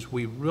copies.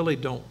 We really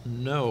don't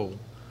know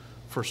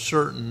for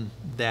certain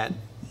that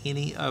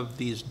any of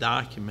these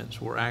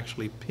documents were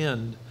actually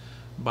penned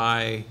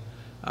by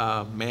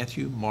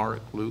Matthew,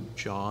 Mark, Luke,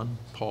 John,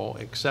 Paul,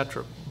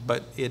 etc.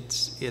 But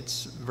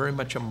it's very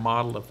much a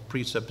model of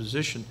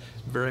presupposition,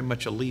 very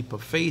much a leap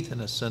of faith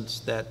in a sense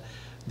that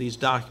these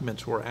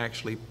documents were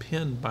actually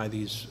penned by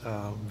these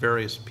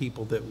various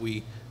people that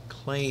we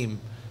claim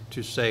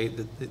to say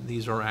that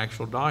these are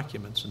actual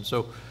documents. And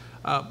so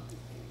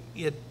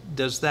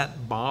does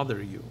that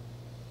bother you?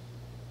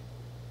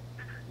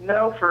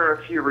 No, for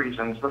a few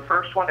reasons. The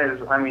first one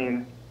is, I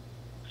mean,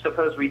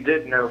 suppose we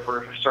did know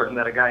for certain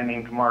that a guy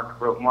named Mark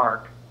wrote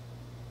Mark.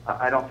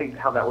 I don't think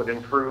how that would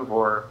improve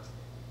or,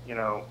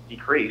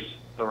 decrease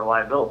the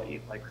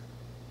reliability. Like,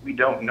 we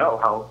don't know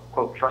how,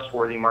 quote,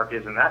 trustworthy Mark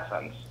is in that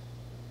sense.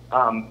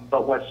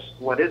 But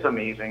what is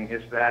amazing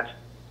is that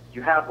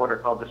you have what are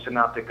called the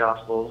Synoptic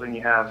Gospels, and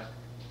you have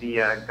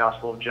the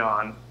Gospel of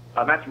John.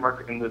 Matthew,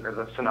 Mark, and Luke are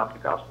the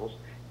Synoptic Gospels.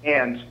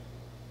 And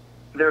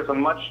there's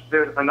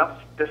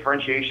enough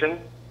differentiation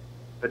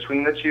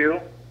between the two,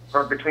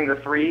 or between the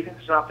three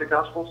Synoptic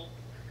Gospels,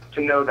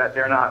 to know that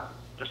they're not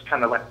just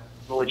kind of like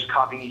really just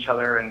copying each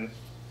other and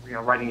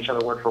writing each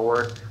other word for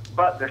word,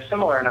 but they're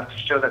similar enough to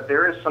show that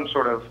there is some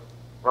sort of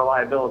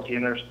reliability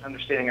in their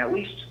understanding at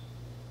least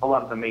a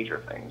lot of the major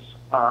things.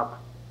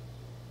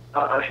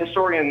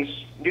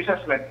 New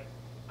Testament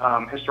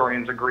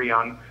historians agree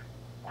on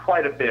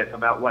quite a bit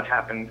about what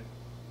happened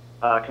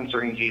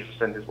concerning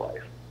Jesus and his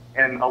life.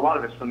 And a lot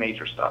of it's the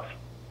major stuff.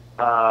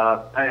 And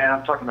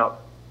I'm talking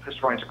about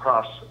historians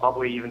across, all the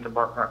way even to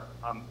Bart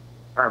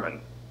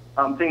Ehrman.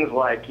 Things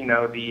like,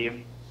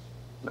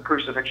 the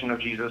crucifixion of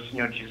Jesus,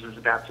 Jesus'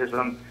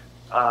 baptism.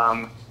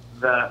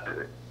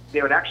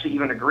 They would actually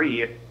even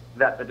agree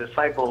that the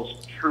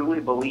disciples truly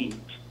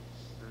believed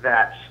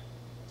that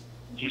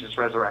Jesus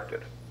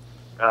resurrected,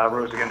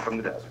 rose again from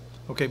the dead.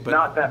 Okay, but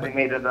not that they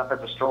made it up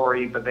as a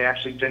story, but they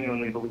actually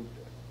genuinely believed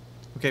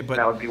it. Okay, but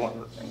that would be one of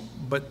the things.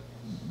 But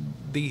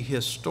the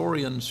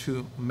historians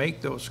who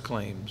make those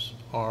claims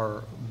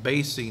are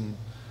basing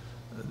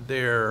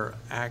their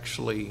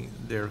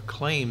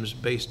claims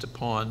based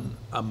upon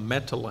a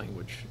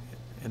meta-language,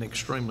 an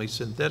extremely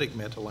synthetic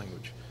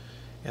meta-language.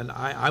 And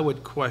I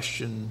would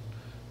question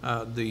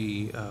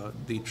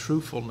the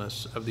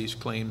truthfulness of these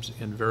claims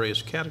in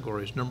various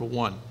categories. Number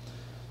one,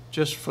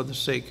 just for the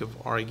sake of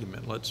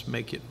argument, let's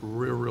make it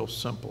real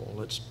simple.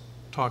 Let's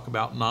talk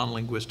about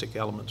non-linguistic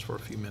elements for a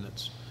few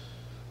minutes.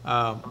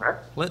 Okay.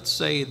 Let's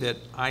say that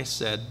I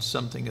said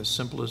something as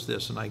simple as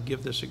this, and I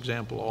give this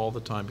example all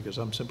the time because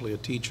I'm simply a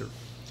teacher.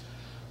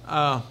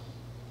 I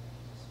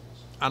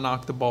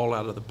knocked the ball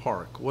out of the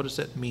park. What does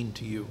that mean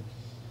to you?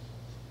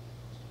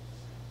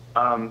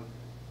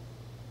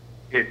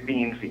 It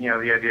means, the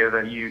idea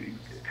that you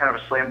kind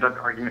of a slam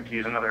dunk argument, to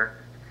use another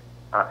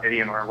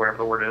idiom or whatever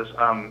the word is.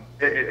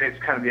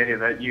 It's kind of the idea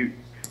that you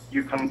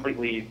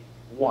completely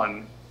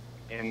won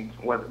in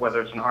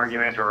whether it's an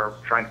argument or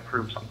trying to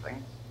prove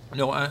something.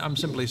 No, I'm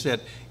simply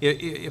said,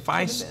 if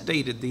I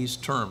stated these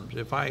terms,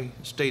 if I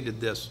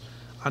stated this,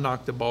 I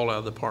knocked the ball out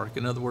of the park.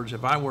 In other words,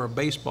 if I were a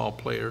baseball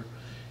player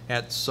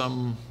at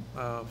some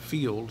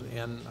field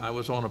and I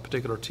was on a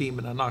particular team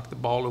and I knocked the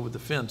ball over the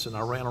fence and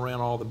I ran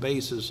around all the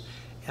bases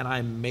and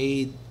I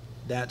made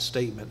that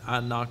statement, I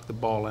knocked the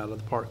ball out of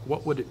the park,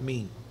 what would it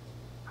mean?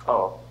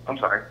 Oh, I'm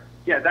sorry.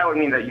 Yeah, that would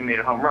mean that you made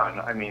a home run.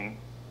 I mean,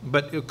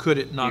 but could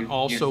it not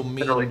also mean?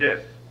 Literally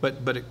did.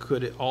 But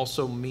could it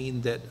also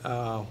mean that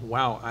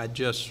wow, I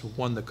just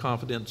won the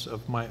confidence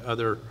of my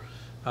other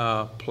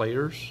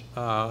players?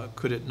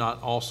 Could it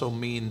not also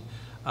mean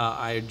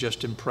I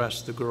just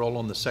impressed the girl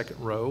on the second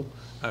row?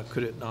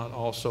 Could it not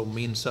also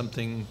mean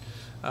something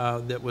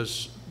that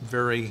was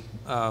very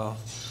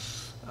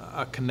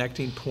a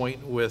connecting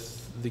point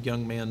with the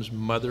young man's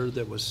mother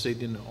that was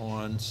sitting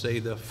on, say,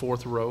 the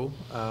fourth row?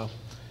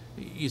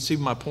 You see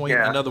my point?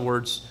 Yeah. In other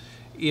words,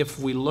 if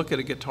we look at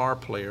a guitar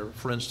player,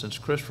 for instance,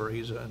 Christopher,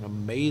 he's an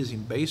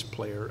amazing bass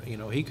player.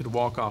 He could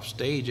walk off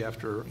stage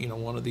after,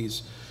 one of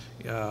these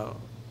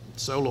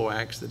solo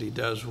acts that he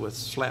does with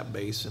slap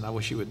bass, and I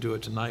wish he would do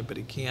it tonight, but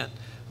he can't.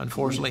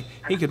 Unfortunately,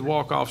 he could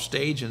walk off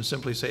stage and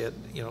simply say it,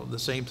 the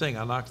same thing.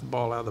 I knocked the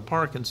ball out of the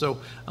park. And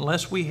so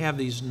unless we have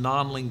these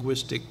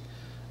non-linguistic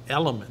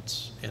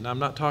elements, and I'm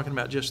not talking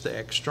about just the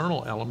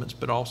external elements,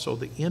 but also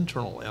the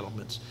internal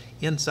elements,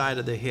 inside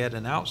of the head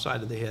and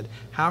outside of the head,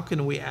 how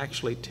can we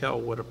actually tell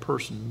what a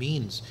person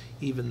means,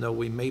 even though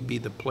we may be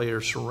the player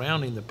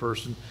surrounding the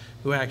person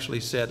who actually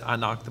said, I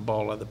knocked the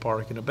ball out of the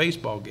park in a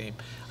baseball game?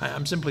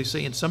 I'm simply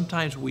saying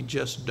sometimes we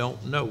just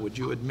don't know. Would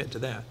you admit to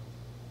that?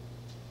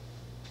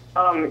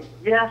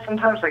 Yeah,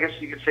 sometimes I guess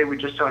you could say we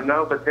just don't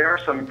know, but there are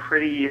some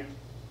pretty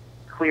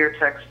clear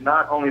texts,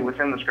 not only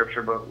within the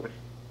scripture, but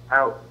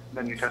without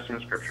the New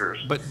Testament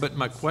scriptures. But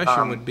my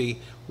question would be,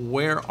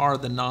 where are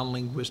the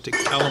non-linguistic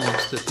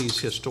elements that these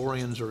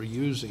historians are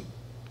using?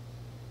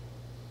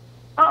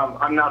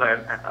 I'm not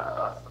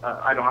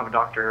I don't have a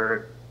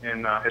doctorate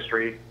in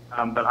history,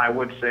 but I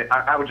would say,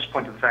 I would just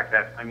point to the fact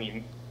that,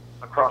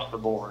 across the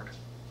board,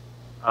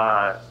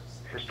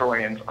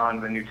 historians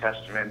on the New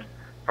Testament,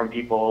 from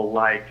people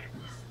like,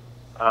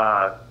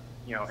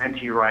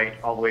 N.T. Wright,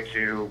 all the way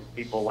to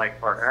people like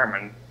Bart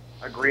Ehrman,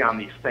 agree on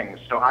these things.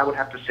 So I would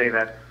have to say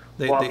that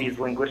while these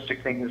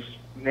linguistic things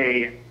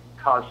may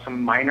cause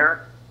some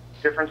minor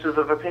differences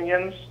of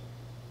opinions,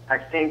 I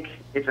think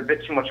it's a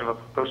bit too much of a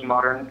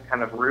postmodern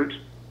kind of route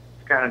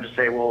to kind of just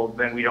say, well,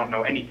 then we don't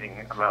know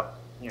anything about,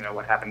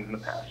 what happened in the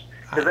past.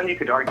 Because then you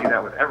could argue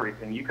that with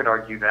everything. You could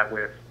argue that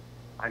with,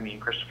 I mean,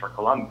 Christopher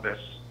Columbus.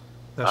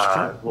 That's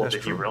true. Well, That's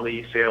did true. he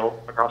really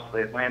sail across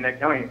the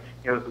Atlantic? I mean,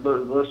 you know,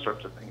 those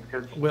sorts of things.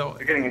 Because Well,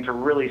 you're getting into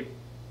really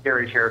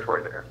scary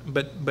territory there.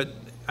 But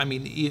I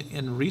mean,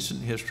 in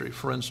recent history,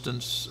 for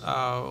instance,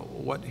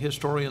 what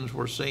historians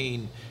were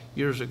saying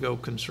years ago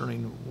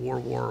concerning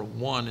World War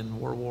I and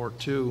World War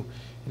II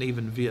and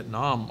even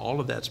Vietnam,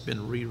 all of that's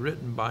been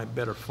rewritten by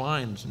better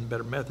finds and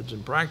better methods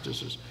and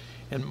practices.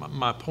 And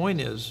my point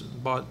is,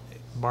 Bart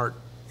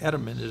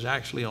Edelman is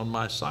actually on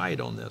my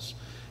side on this.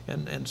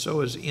 And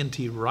so is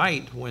N.T.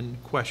 Wright when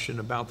questioned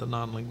about the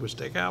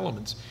non-linguistic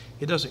elements.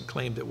 He doesn't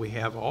claim that we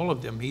have all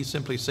of them. He's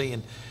simply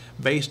saying,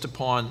 based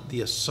upon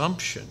the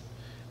assumption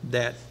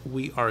that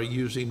we are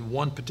using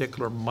one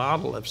particular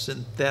model of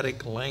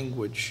synthetic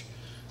language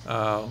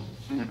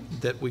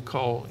that we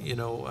call,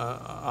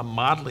 a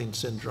modeling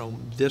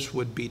syndrome, this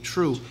would be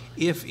true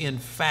if in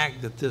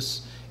fact that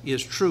this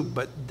is true.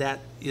 But that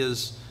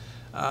is,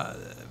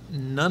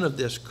 none of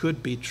this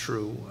could be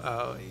true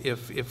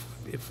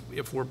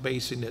if we're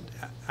basing it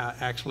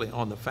actually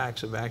on the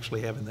facts of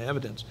actually having the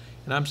evidence.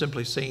 And I'm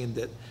simply saying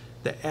that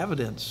the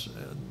evidence,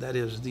 that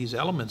is, these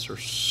elements are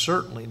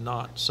certainly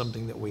not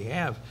something that we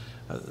have.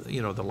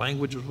 The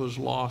language was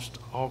lost,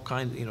 all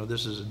kinds,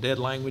 this is a dead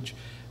language.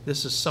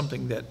 This is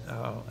something that,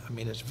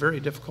 it's very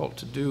difficult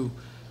to do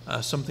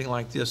something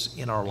like this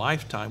in our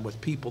lifetime with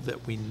people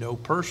that we know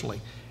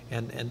personally.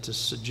 And to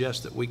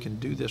suggest that we can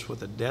do this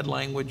with a dead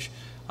language,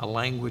 a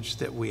language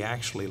that we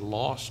actually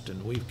lost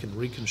and we can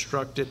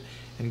reconstruct it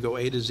and go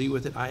A to Z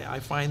with it, I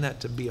find that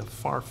to be a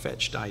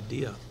far-fetched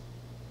idea.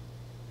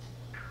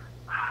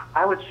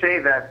 I would say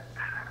that,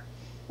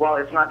 while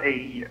it's not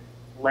a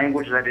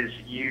language that is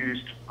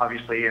used,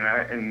 obviously,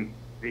 in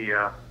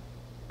the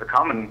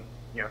common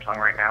tongue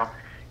right now,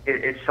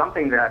 it's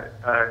something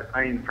that,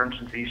 for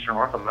instance, the Eastern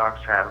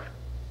Orthodox have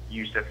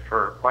used it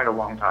for quite a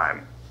long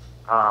time.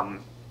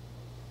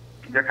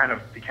 They're kind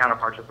of the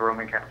counterparts of the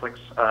Roman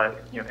Catholics,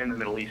 in the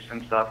Middle East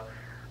and stuff.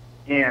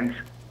 And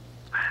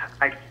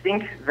I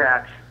think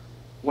that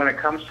when it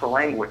comes to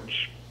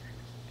language,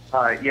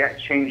 it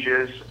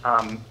changes.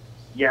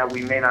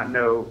 We may not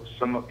know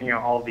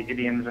all the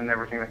idioms and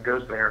everything that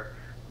goes there,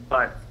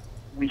 but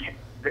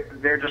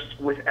they're just,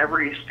 with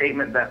every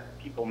statement that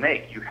people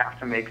make, you have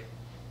to make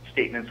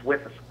statements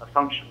with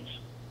assumptions.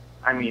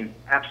 I mean,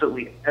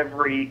 absolutely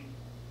every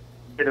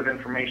bit of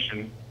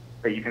information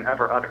that you can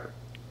ever utter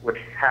would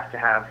have to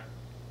have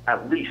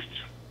at least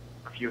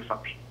a few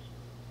assumptions.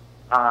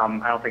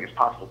 I don't think it's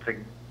possible to,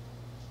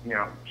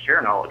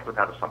 share knowledge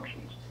without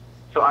assumptions.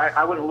 So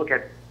I wouldn't look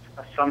at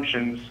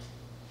assumptions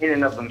in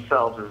and of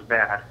themselves as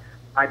bad.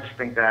 I just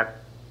think that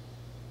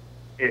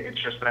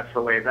it's just, that's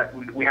the way that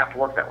we have to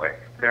work that way.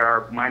 There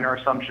are minor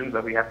assumptions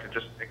that we have to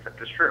just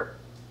accept as true.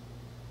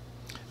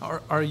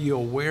 Are you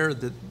aware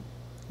that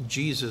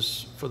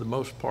Jesus, for the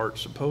most part,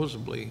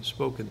 supposedly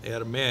spoke in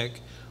Aramaic?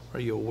 Are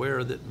you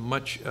aware that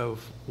much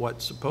of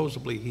what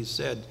supposedly he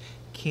said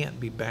can't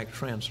be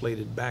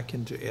translated back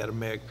into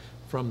Aramaic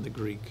from the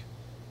Greek?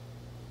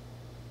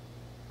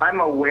 I'm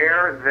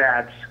aware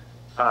that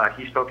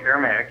he spoke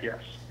Aramaic,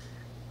 yes,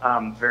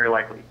 very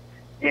likely.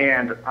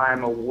 And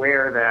I'm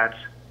aware that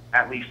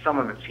at least some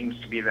of it seems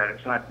to be that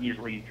it's not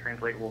easily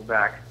translatable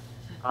back.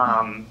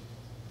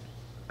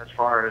 As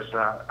far as,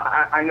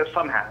 I know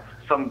some have,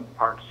 some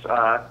parts,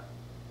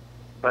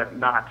 but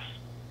not,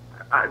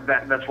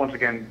 that's once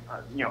again,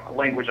 a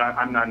language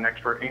I'm not an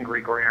expert in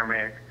Greek or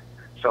Aramaic,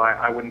 so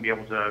I wouldn't be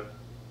able to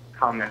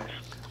comment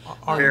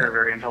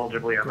very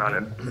intelligibly about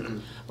it.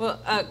 Well,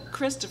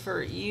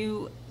 Christopher,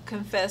 you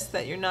confess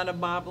that you're not a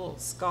Bible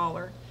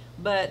scholar,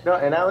 but No,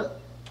 and I was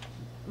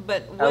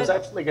what,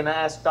 actually going to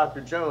ask Dr.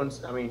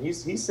 Jones. I mean,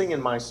 he's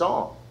singing my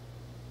song,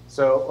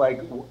 so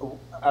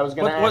I was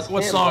going to ask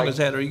what him, song is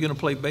that? Are you going to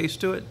play bass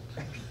to it?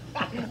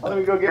 Let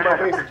me go get my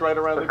bass. It's right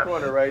around the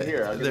corner, right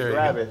here. I'm going to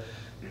grab it.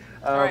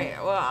 all right,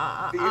 well,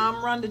 I'm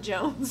Rhonda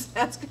Jones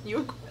asking you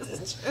a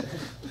question.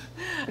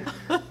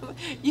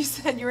 You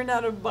said you're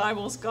not a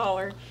Bible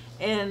scholar,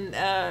 and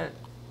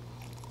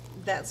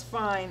that's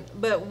fine,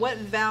 but what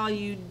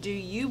value do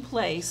you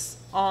place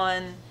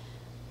on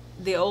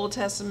the Old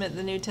Testament,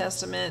 the New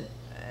Testament?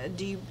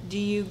 Do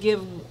you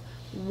give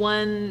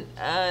one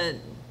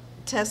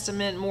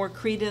testament more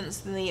credence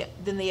than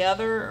the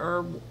other,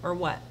 or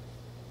what?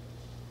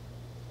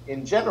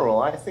 In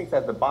general, I think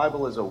that the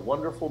Bible is a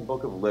wonderful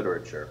book of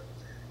literature,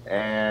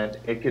 and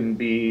it can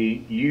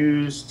be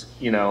used,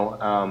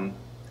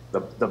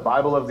 the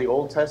Bible of the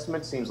Old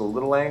Testament seems a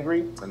little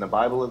angry, and the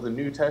Bible of the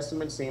New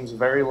Testament seems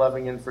very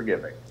loving and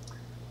forgiving,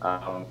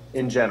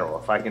 in general,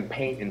 if I can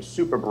paint in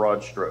super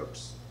broad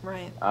strokes.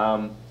 Right.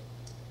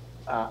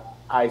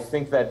 I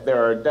think that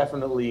there are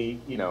definitely,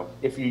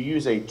 if you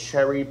use a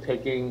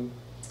cherry-picking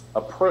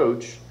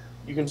approach,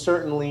 you can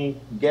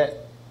certainly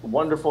get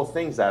wonderful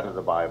things out of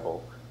the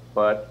Bible.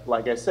 But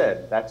like I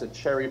said, that's a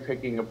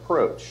cherry-picking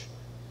approach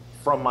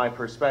from my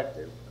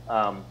perspective.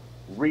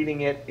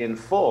 Reading it in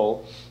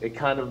full, it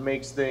kind of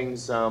makes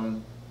things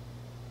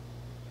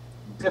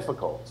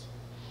difficult.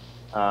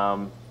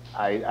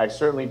 I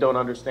certainly don't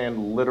understand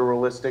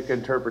literalistic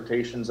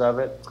interpretations of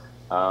it.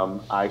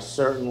 I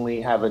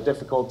certainly have a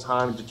difficult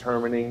time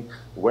determining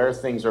where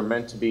things are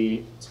meant to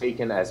be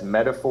taken as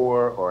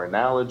metaphor or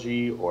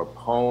analogy or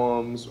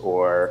poems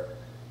or,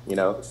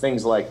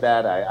 things like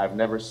that. I've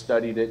never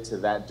studied it to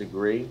that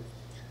degree.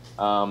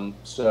 In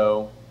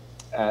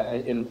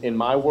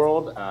my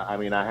world, I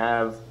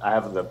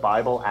have the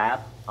Bible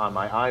app on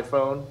my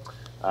iPhone,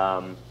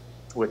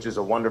 which is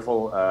a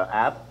wonderful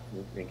app.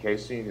 In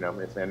case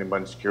if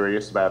anyone's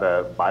curious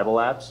about Bible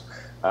apps,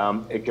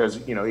 it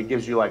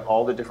gives you like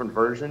all the different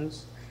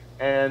versions.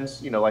 And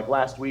like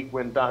last week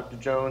when Dr.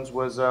 Jones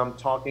was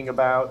talking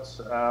about,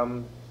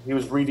 he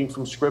was reading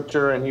from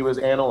Scripture and he was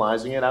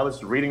analyzing it. I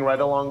was reading right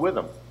along with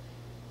him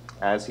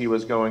as he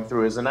was going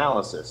through his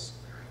analysis.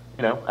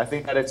 I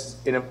think that it's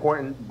an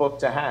important book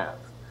to have.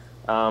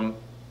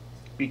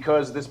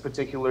 Because this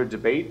particular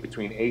debate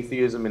between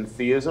atheism and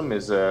theism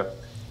is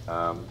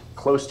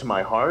close to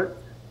my heart,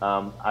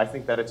 I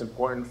think that it's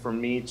important for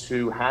me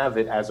to have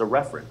it as a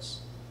reference.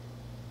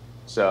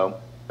 So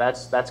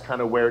that's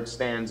kind of where it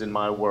stands in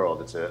my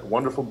world. It's a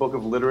wonderful book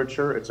of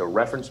literature. It's a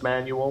reference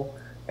manual.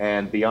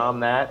 And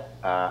beyond that,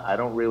 I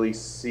don't really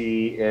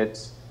see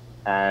it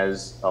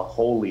as a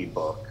holy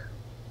book.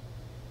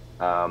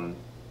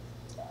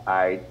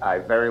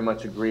 I very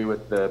much agree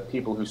with the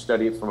people who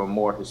study it from a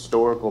more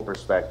historical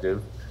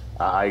perspective.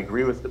 I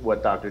agree with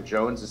what Dr.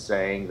 Jones is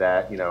saying,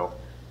 that,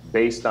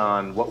 based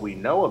on what we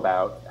know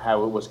about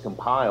how it was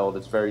compiled,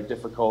 it's very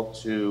difficult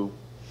to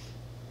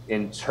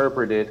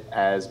interpret it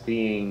as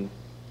being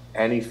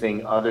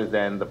anything other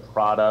than the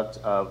product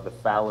of the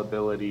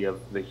fallibility of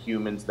the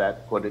humans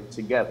that put it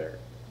together.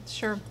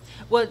 Sure.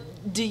 Well,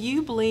 do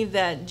you believe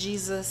that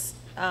Jesus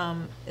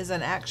is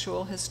an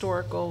actual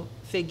historical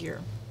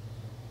figure?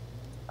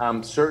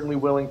 I'm certainly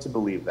willing to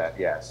believe that,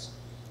 yes.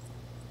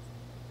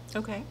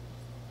 Okay.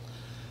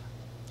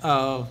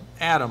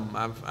 Adam,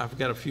 I've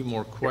got a few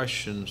more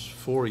questions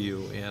for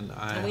you, and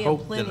We have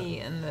plenty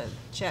in the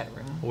chat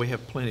room. We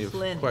have plenty of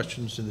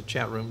questions in the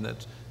chat room.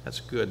 That's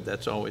good.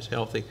 That's always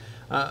healthy.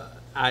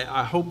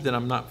 I hope that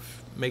I'm not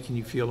making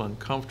you feel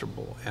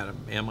uncomfortable, Adam.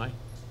 Am I?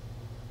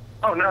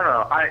 Oh,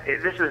 no.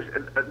 This is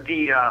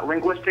the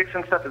linguistics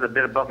and stuff is a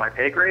bit above my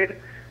pay grade,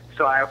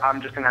 so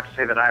I'm just going to have to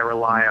say that I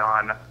rely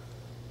on,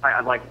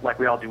 like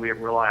we all do, we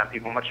rely on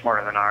people much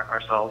smarter than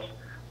ourselves.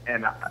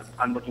 And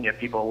I'm looking at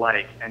people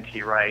like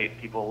N.T. Wright,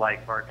 people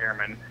like Bart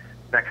Ehrman.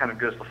 That kind of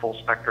goes the full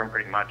spectrum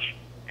pretty much,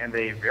 and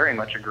they very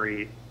much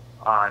agree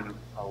on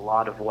a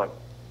lot of what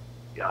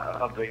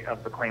of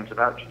the claims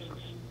about Jesus.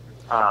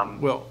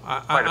 Well,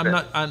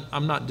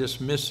 I'm not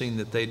dismissing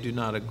that they do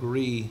not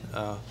agree,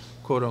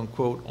 quote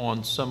unquote,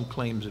 on some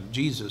claims of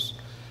Jesus.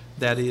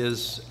 That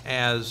is,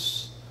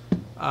 as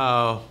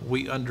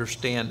we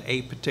understand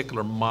a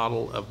particular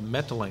model of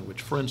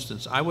meta-language. For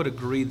instance, I would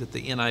agree that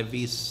the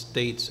NIV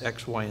states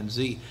X, Y, and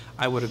Z.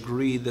 I would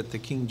agree that the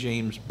King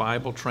James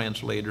Bible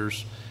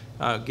translators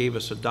gave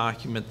us a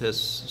document that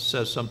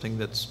says something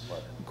that's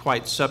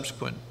quite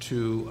subsequent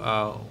to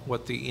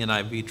what the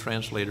NIV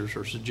translators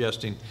are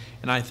suggesting.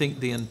 And I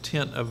think the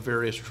intent of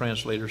various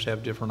translators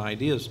have different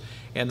ideas.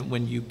 And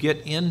when you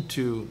get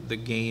into the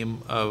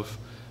game of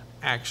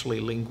actually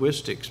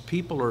linguistics,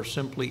 people are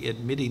simply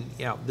admitting,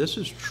 yeah, this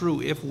is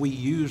true if we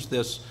use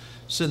this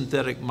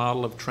synthetic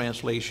model of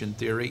translation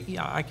theory.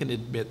 Yeah, I can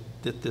admit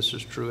that this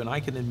is true, and I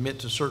can admit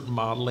to certain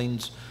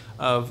modelings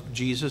of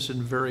Jesus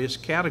in various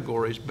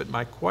categories. But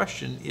my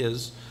question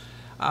is,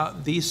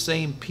 these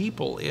same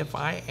people, if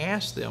I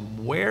ask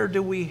them, where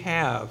do we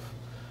have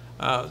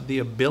the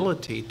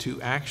ability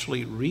to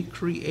actually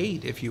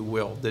recreate, if you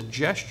will, the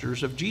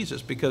gestures of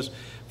Jesus? Because,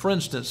 for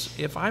instance,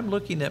 if I'm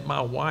looking at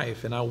my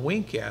wife and I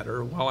wink at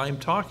her while I'm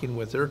talking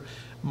with her,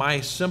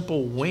 my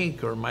simple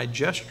wink or my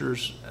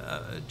gestures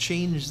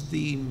change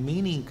the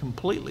meaning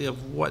completely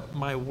of what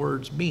my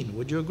words mean.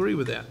 Would you agree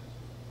with that?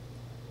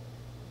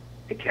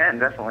 It can,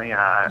 definitely,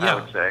 I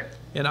would say.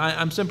 And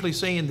I'm simply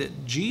saying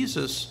that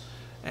Jesus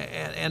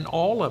and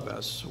all of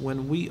us,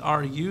 when we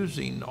are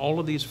using all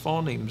of these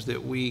phonemes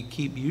that we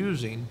keep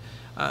using,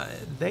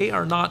 they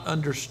are not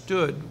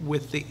understood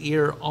with the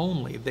ear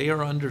only. They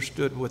are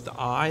understood with the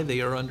eye. They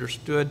are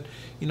understood,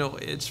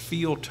 it's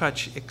feel,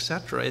 touch,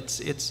 etc.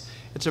 It's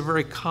a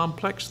very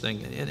complex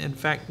thing. And in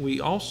fact, we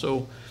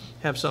also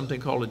have something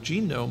called a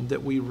genome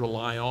that we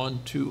rely on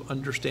to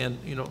understand,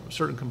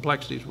 certain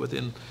complexities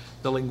within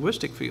the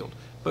linguistic field.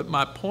 But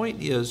my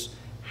point is,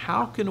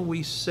 how can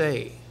we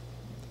say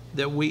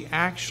that we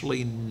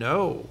actually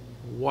know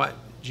what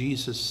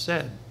Jesus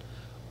said,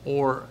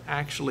 or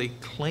actually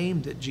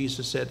claim that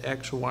Jesus said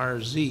X, Y,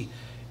 or Z?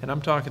 And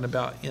I'm talking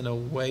about in a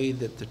way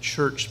that the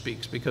church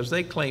speaks, because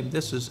they claim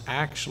this is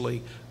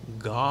actually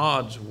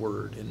God's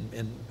word.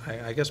 And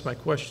I guess my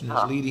question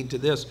is leading to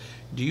this.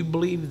 Do you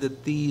believe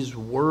that these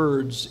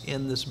words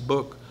in this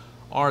book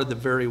are the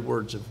very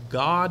words of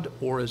God,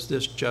 or is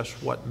this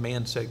just what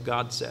man said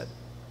God said?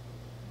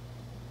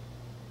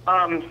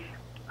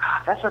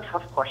 That's a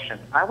tough question.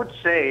 I would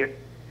say,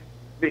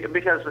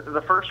 because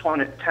the first one,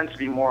 it tends to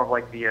be more of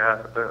like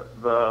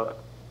the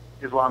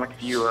Islamic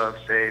view of,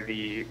 say,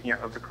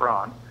 of the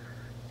Quran.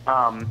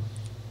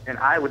 And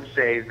I would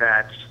say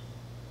that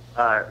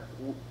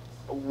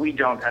we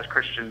don't, as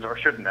Christians, or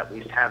shouldn't at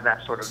least, have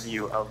that sort of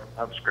view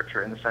of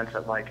Scripture, in the sense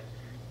that, like,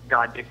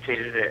 God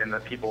dictated it and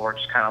the people were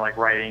just kind of like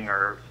writing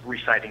or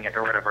reciting it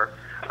or whatever.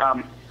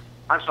 I'm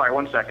sorry,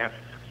 one second.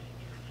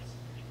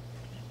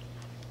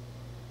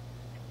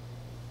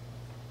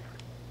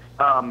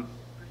 I'm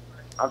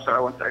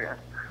sorry, one second.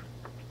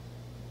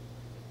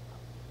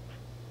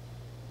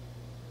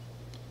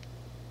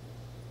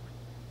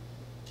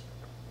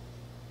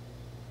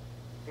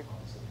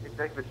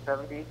 Executive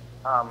 70.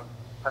 I've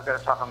got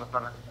to talk on the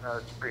phone.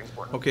 It's pretty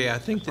important. Okay, I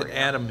think that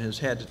Adam has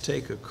had to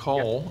take a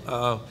call.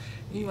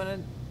 You want to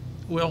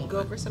Well, go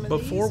over some of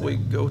before these, we or-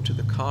 go to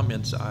the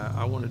comments,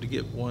 I wanted to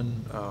get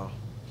one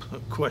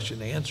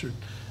question answered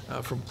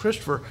from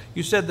Christopher.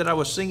 You said that I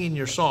was singing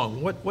your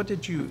song. What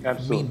did you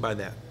Absolutely. mean by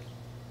that?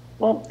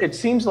 Well, it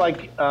seems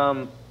like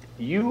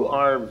you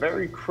are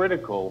very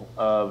critical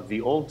of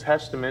the Old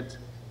Testament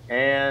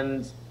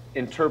and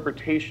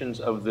interpretations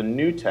of the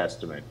New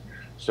Testament.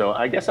 So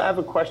I guess I have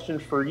a question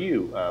for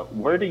you.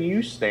 Where do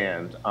you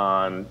stand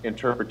on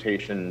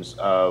interpretations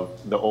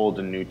of the Old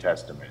and New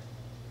Testament?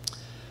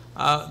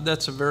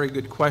 That's a very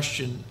good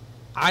question.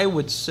 I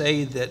would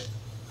say that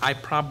I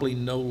probably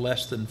know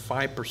less than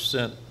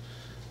 5%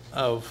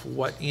 of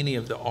what any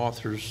of the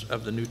authors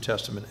of the New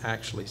Testament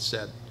actually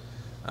said.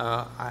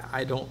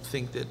 I don't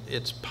think that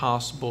it's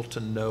possible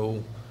to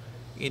know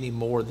any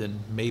more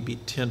than maybe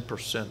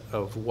 10%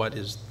 of what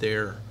is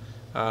there.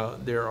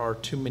 There are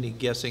too many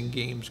guessing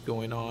games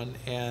going on,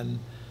 and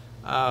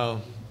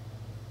I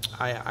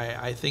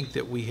think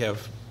that we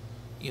have,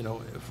 you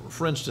know,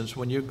 for instance,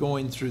 when you're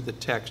going through the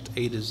text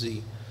A to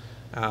Z,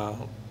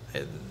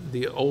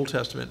 the Old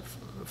Testament,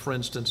 for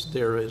instance,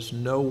 there is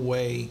no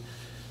way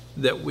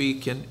that we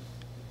can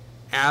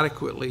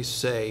adequately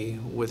say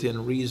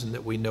within reason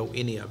that we know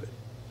any of it.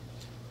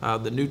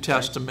 The New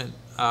Testament,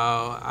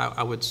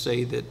 I would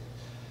say that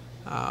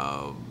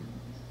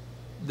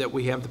that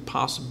we have the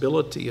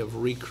possibility of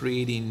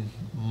recreating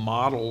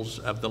models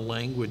of the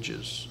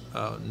languages,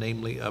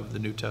 namely of the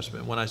New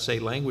Testament. When I say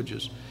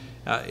languages,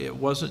 it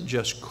wasn't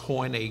just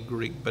Koine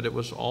Greek, but it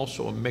was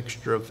also a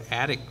mixture of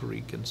Attic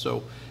Greek, and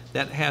so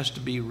that has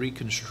to be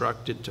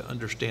reconstructed to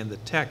understand the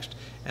text.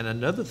 And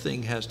another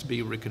thing has to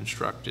be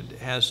reconstructed, it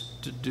has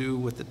to do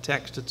with the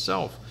text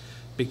itself,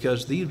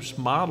 because these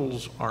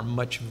models are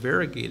much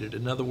variegated.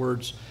 In other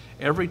words,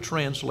 every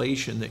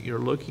translation that you're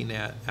looking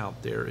at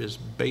out there is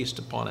based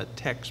upon a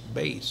text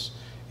base,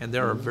 and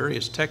there are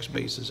various text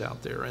bases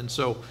out there. And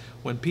so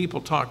when people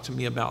talk to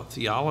me about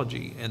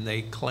theology and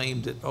they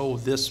claim that, oh,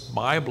 this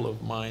Bible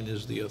of mine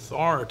is the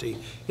authority,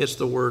 it's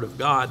the Word of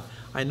God,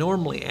 I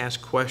normally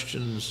ask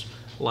questions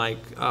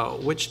like,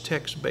 which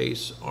text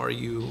base are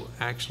you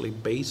actually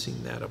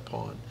basing that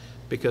upon?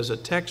 Because a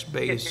text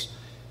base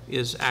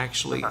is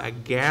actually a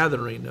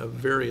gathering of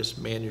various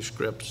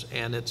manuscripts,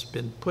 and it's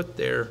been put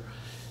there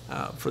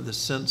for the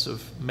sense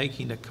of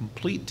making a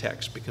complete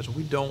text, because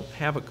we don't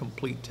have a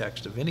complete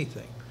text of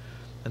anything.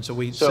 And so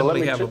we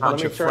simply have a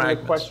bunch of fragments. Let me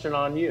turn the question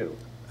on you.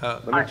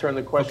 Let me turn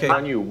the question okay.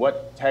 on you.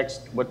 What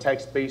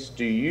text base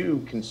do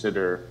you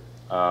consider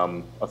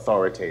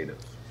authoritative?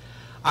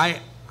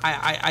 I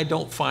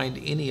don't find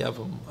any of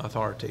them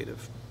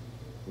authoritative.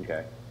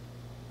 Okay.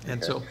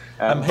 And Okay. so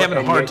I'm having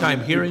a hard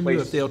time hearing you.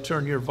 place- If they'll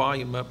turn your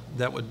volume up,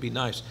 that would be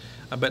nice.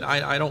 But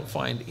I don't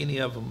find any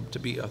of them to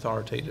be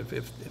authoritative,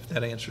 if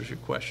that answers your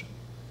question.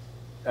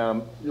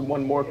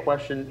 One more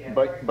question,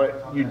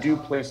 but you do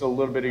place a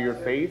little bit of your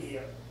faith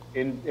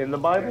in the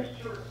Bible,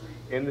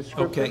 in the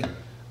Scripture?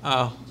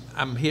 Okay.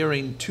 I'm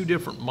hearing two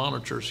different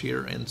monitors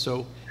here, and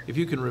so if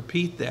you can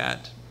repeat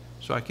that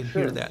so I can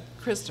hear Sure. that.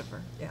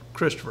 Christopher, yeah.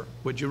 Christopher,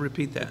 would you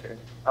repeat that?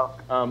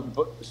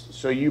 Okay.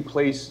 So you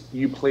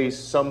place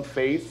some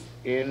faith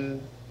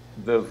in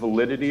the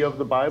validity of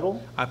the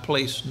Bible? I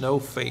place no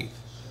faith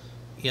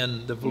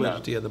in the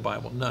validity of the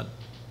Bible, none.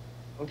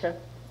 Okay.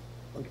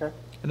 Okay.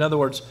 In other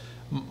words,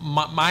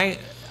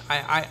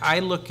 I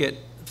look at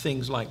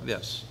things like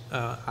this.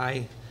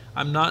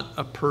 I'm not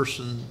a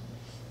person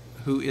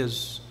who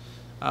is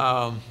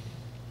a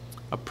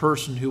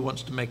person who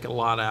wants to make a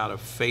lot out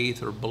of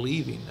faith or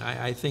believing.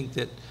 I think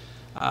that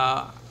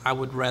I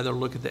would rather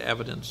look at the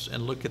evidence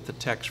and look at the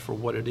text for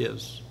what it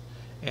is.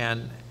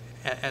 And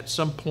at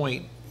some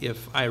point,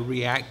 if I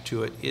react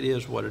to it, it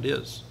is what it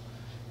is.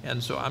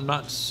 And so I'm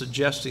not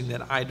suggesting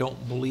that I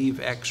don't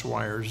believe X,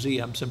 Y, or Z.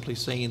 I'm simply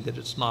saying that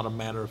it's not a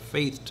matter of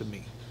faith to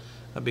me.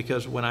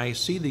 Because when I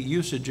see the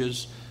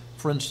usages,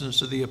 for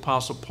instance, of the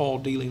Apostle Paul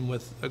dealing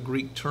with a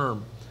Greek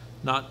term,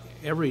 not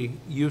every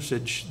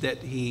usage that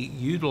he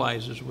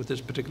utilizes with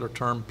this particular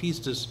term,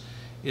 pistis,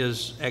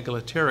 is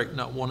egalitaric,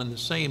 not one and the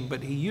same,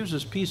 but he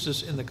uses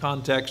pistis in the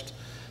context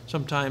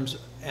sometimes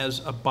as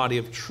a body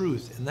of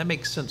truth, and that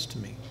makes sense to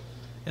me.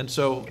 And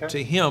so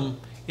to him,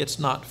 it's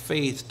not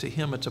faith, to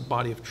him it's a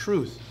body of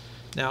truth.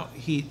 Now,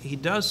 he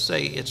does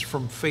say it's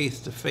from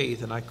faith to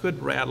faith, and I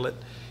could rattle it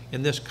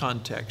in this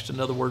context. In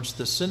other words,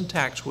 the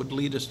syntax would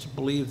lead us to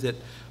believe that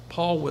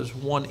Paul was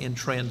one in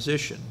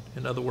transition.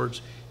 In other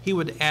words, he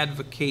would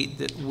advocate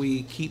that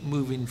we keep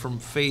moving from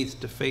faith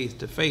to faith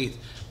to faith,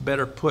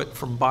 better put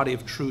from body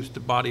of truth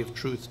to body of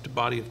truth to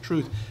body of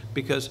truth,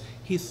 because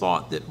he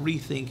thought that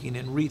rethinking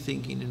and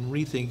rethinking and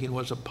rethinking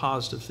was a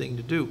positive thing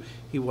to do.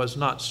 He was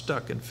not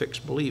stuck in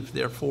fixed belief.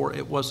 Therefore,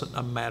 it wasn't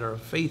a matter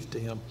of faith to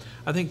him.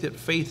 I think that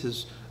faith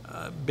has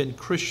been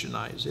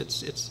Christianized.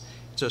 It's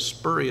a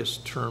spurious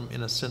term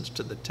in a sense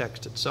to the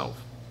text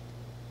itself.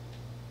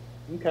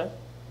 Okay.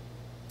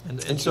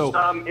 And so,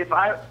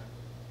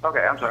 Okay,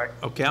 I'm sorry.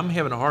 okay, I'm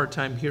having a hard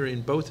time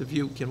hearing both of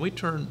you. Can we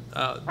turn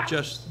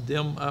just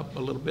them up a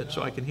little bit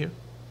so I can hear?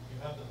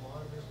 You have the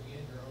monitors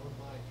and your own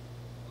mic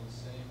on the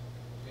same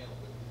channel,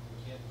 but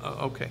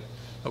we can't.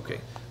 Okay.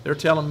 They're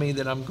telling me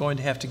that I'm going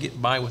to have to get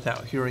by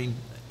without hearing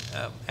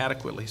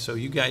adequately. So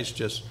you guys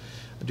just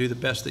do the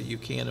best that you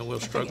can, and we'll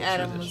struggle through this.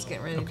 Adam was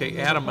getting ready to Okay, make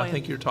a Adam, I point.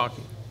 think you're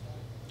talking.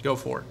 Go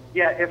for it.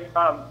 Yeah, if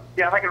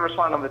I can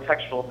respond on the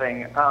textual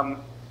thing,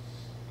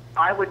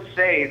 I would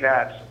say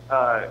that,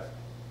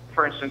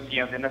 for instance,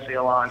 the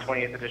Nessa Law in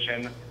 28th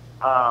edition,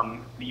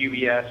 the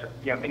UBS,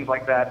 things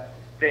like that,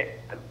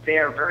 they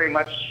are very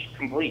much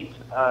complete.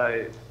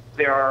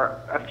 There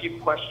are a few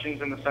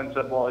questions in the sense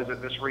of, well, is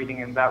it this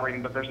reading and that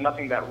reading? But there's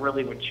nothing that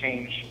really would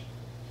change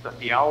the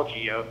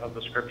theology of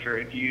the scripture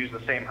if you use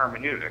the same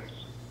hermeneutics.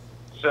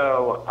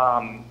 So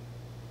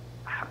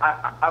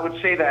I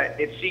would say that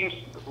it seems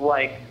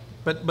like.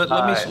 But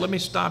let me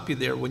stop you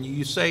there. When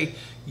you say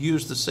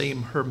use the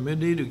same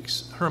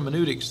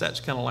hermeneutics, that's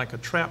kind of like a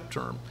trap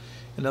term.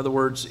 In other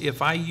words,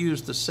 if I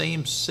use the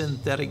same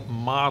synthetic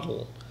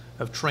model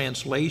of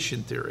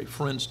translation theory,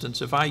 for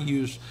instance, if I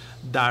use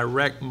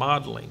direct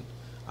modeling,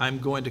 I'm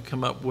going to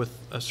come up with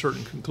a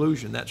certain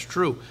conclusion. That's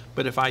true.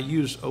 But if I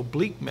use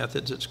oblique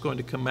methods, it's going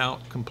to come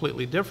out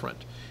completely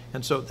different.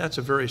 And so that's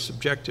a very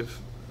subjective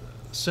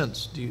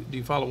sense. Do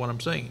you follow what I'm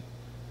saying?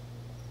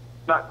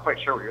 Not quite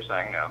sure what you're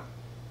saying now.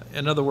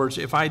 In other words,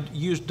 if I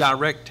use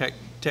direct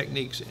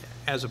techniques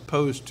as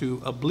opposed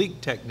to oblique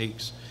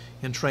techniques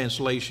in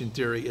translation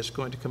theory, it's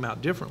going to come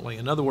out differently.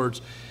 In other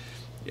words,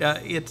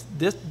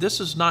 this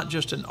is not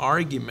just an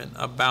argument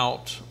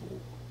about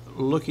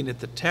looking at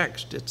the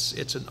text.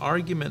 It's an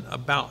argument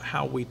about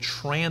how we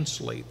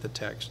translate the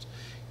text.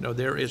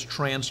 There is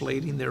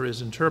translating, there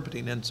is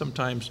interpreting, and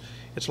sometimes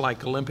it's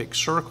like Olympic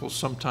circles.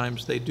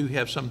 Sometimes they do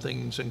have some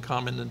things in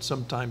common and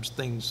sometimes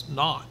things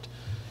not.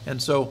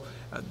 And so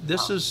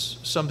this is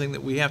something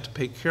that we have to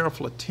pay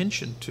careful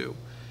attention to.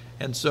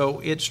 And so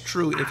it's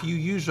true, if you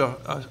use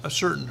a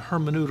certain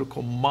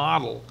hermeneutical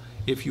model,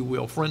 if you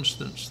will. For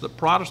instance, the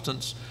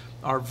Protestants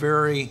are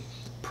very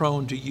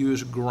prone to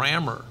use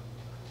grammar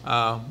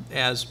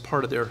as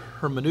part of their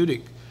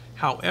hermeneutic.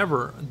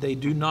 However, they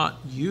do not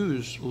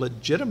use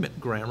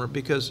legitimate grammar,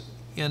 because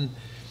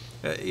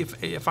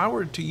if I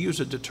were to use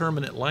a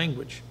determinate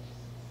language,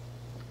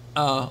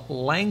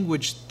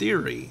 language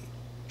theory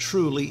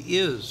truly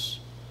is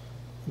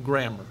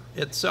grammar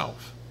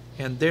itself.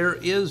 And there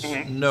is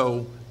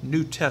no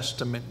New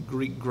Testament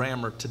Greek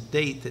grammar to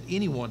date that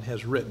anyone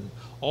has written.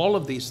 All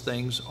of these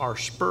things are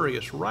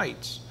spurious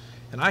rights.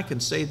 And I can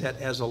say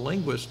that as a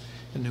linguist,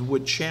 and who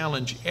would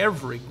challenge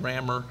every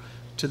grammar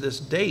to this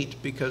date,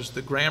 because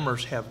the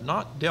grammars have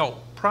not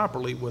dealt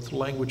properly with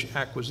language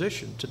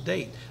acquisition to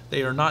date.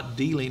 They are not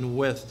dealing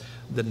with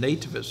the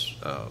nativist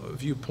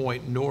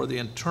viewpoint, nor the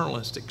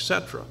internalist,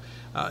 etc.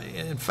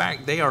 In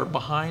fact, they are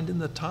behind in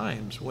the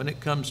times when it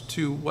comes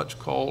to what's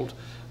called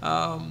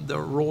the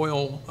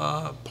royal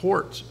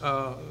port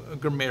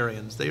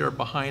grammarians. They are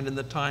behind in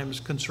the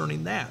times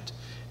concerning that.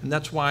 And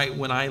that's why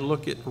when I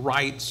look at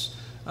rights,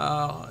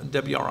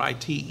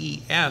 W-R-I-T-E-S,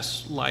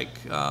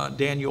 like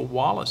Daniel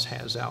Wallace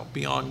has out,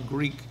 Beyond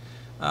Greek,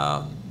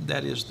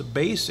 that is the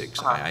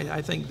basics,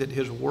 I think that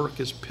his work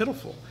is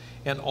pitiful.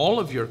 And all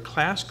of your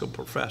classical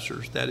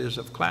professors, that is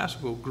of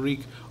classical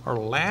Greek, are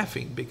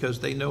laughing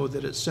because they know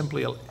that it's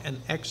simply an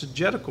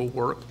exegetical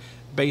work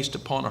based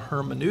upon a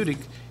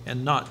hermeneutic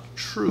and not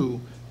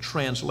true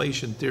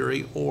translation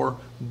theory or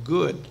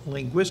good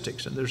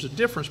linguistics. And there's a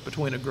difference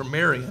between a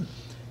grammarian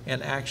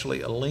and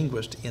actually a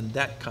linguist in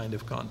that kind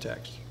of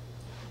context.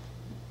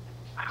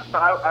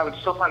 But I would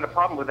still find a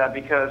problem with that,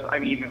 because,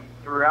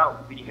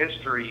 throughout the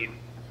history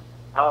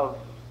of,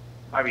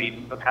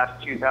 the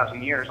past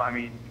 2,000 years,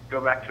 go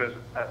back to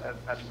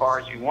as far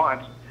as you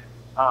want,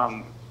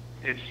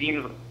 it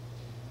seems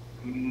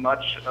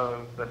much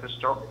of the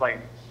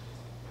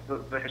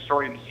the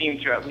historians seem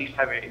to at least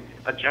have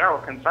a general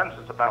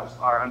consensus about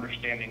our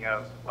understanding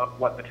of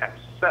what the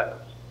text says.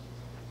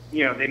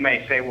 They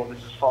may say, well,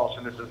 this is false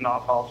and this is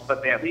not false,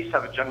 but they at least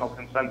have a general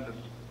consensus.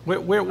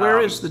 Where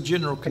is the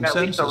general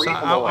consensus?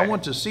 I way.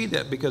 want to see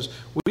that, because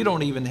we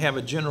don't even have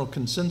a general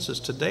consensus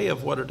today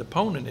of what a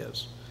deponent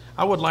is.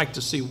 I would like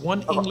to see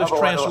one English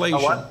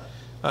translation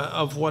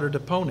of what a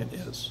deponent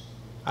is.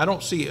 I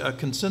don't see a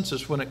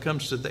consensus when it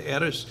comes to the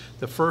eris,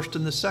 the first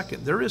and the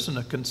second. There isn't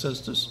a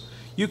consensus.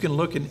 You can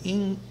look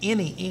in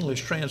any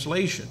English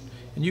translation,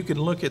 and you can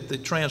look at the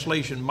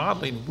translation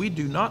modeling. We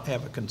do not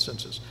have a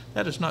consensus.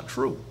 That is not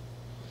true.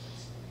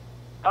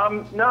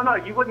 No,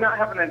 you would not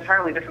have an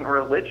entirely different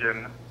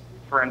religion.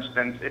 For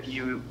instance, if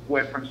you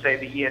went from, say,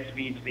 the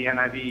ESV to the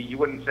NIV, you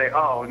wouldn't say,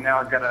 oh, now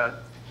I've got to,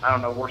 I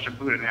don't know, worship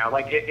Buddha now.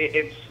 Like,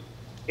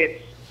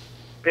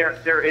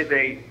 there is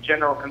a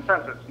general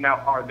consensus. Now,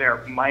 are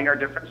there minor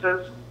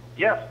differences?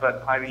 Yes,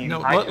 but I mean, No,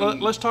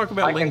 let's talk I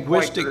about can point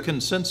linguistic to-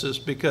 consensus,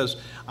 because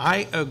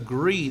I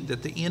agree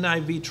that the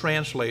NIV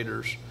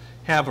translators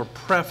have a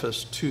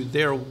preface to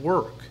their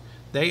work.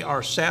 They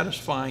are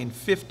satisfying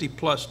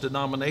 50-plus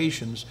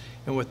denominations,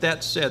 and with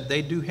that said,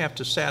 they do have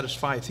to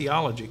satisfy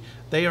theology.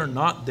 They are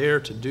not there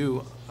to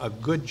do a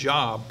good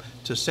job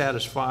to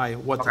satisfy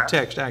what the Okay.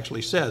 text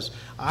actually says.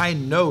 I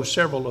know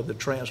several of the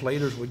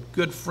translators, with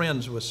good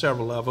friends with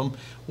several of them.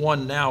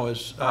 One now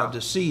is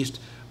deceased,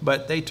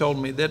 but they told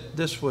me that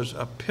this was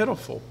a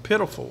pitiful,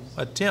 pitiful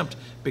attempt,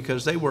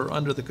 because they were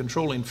under the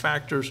controlling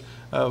factors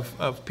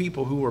of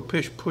people who were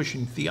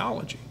pushing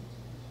theology.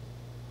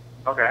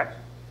 Okay.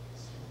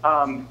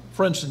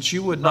 For instance,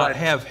 you would not But-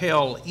 have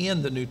hell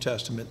in the New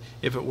Testament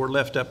if it were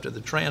left up to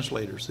the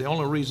translators. The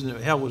only reason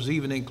that hell was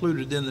even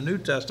included in the New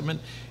Testament,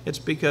 it's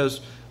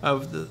because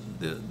of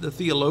the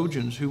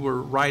theologians who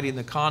were writing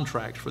the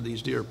contracts for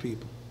these dear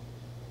people.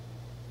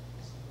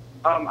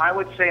 I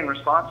would say in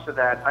response to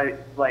that,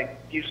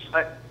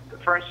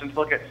 for instance,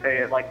 look at,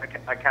 say, like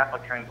a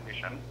Catholic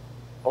translation,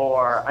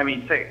 or, I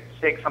mean,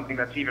 take something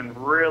that's even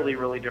really,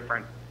 really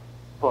different,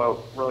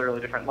 quote, really,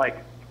 really different. Like,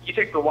 you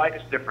take the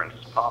widest difference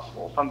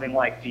possible, something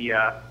like the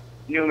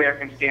New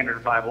American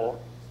Standard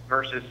Bible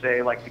versus,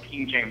 say, like the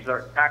King James.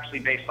 They're actually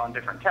based on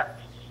different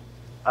texts.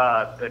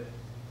 The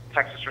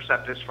Textus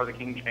Receptus for the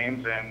King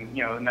James, and,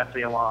 you know, the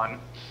Netzialon,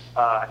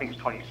 I think it's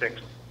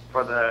 26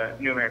 for the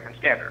New American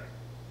Standard.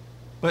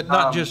 But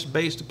not just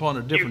based upon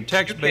a different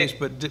text base,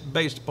 can't- but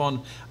based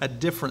upon a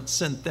different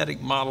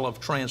synthetic model of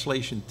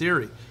translation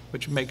theory,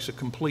 which makes a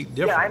complete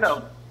difference. Yeah, I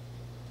know.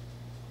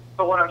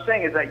 But what I'm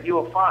saying is that you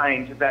will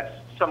find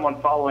that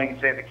someone following,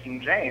 say, the King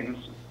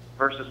James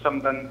versus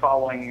someone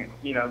following,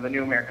 you know, the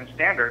New American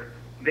Standard,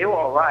 they will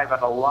arrive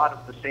at a lot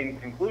of the same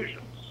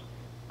conclusions.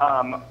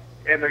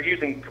 And they're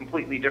using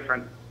completely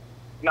different,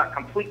 not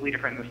completely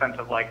different in the sense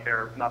of, like,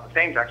 they're not the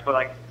same text, but,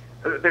 like,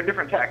 they're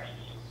different texts,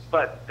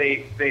 but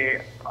they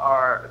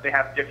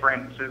have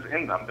differences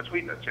in them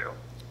between the two.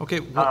 Okay,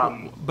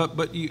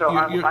 but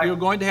so you're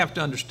going to have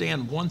to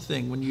understand one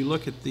thing. When you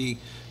look at the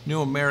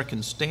New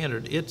American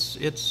Standard,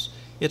 it's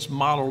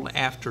modeled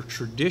after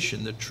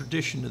tradition, the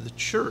tradition of the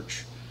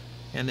church,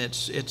 and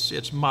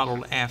it's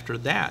modeled after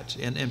that.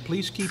 And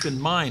please keep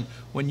in mind,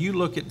 when you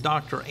look at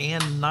Dr.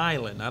 Ann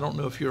Nyland, I don't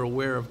know if you're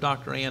aware of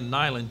Dr. Ann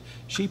Nyland,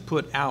 she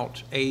put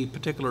out a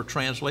particular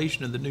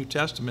translation of the New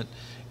Testament,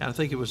 and I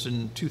think it was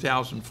in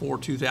 2004,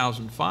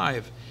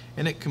 2005,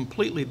 and it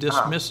completely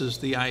dismisses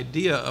the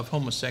idea of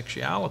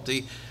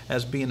homosexuality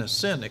as being a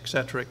sin, et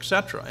cetera, et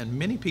cetera. And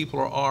many people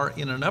are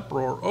in an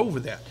uproar over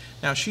that.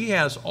 Now, she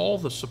has all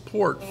the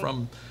support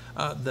from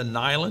the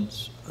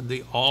Nylands,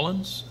 the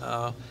Allens,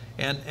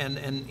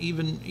 and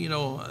even,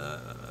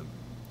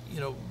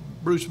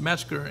 Bruce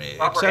Metzger,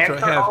 et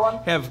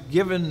cetera, have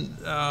given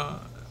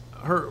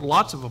her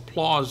lots of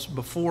applause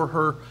before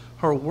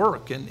her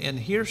work. And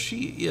here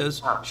she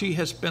is. She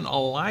has spent a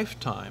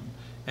lifetime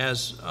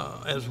as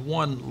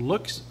one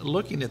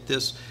looking at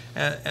this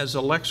as a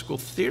lexical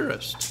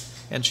theorist.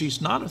 And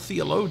she's not a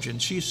theologian.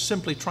 She's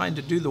simply trying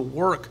to do the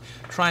work,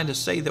 trying to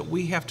say that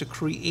we have to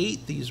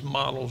create these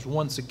models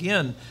once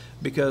again,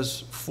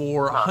 because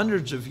for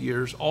hundreds of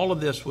years, all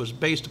of this was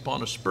based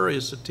upon a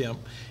spurious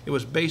attempt. It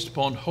was based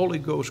upon Holy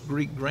Ghost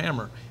Greek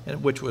grammar,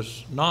 which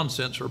was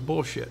nonsense or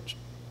bullshit.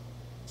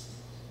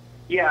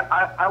 Yeah,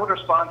 I would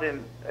respond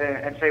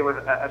and say, with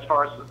as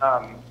far as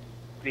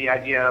the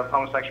idea of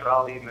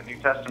homosexuality in the New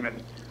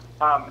Testament,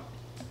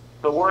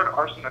 the word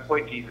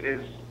arsenokoites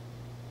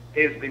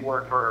is the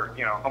word for,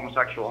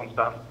 homosexual and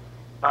stuff.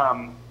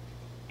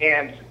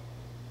 And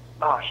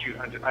oh shoot,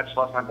 I just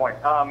lost my point.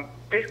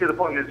 Basically, the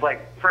point is,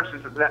 like, for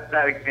instance,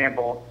 that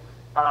example.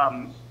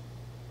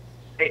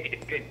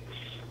 It's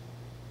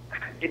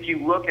if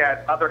you look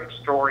at other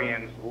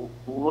historians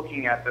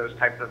looking at those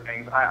types of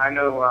things, I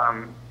know.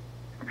 I'm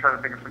trying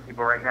to think of some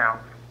people right now,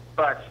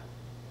 but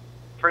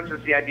for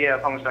instance, the idea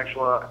of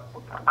homosexual.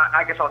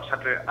 I guess I'll just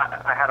have to.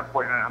 I had a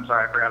point, and I'm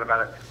sorry, I forgot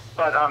about it.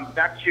 But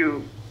back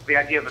to the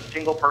idea of a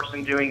single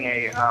person doing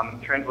a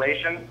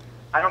translation,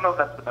 I don't know if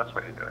that's the best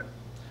way to do it.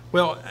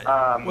 Well,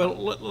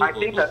 I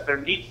think that there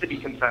needs to be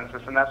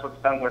consensus, and that's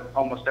what's done with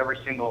almost every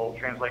single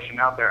translation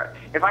out there.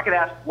 If I could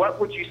ask, what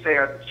would you say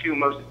are the two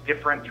most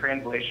different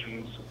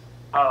translations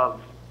of,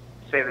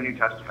 say, the New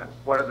Testament?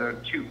 What are the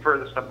two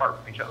furthest apart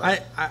from each other?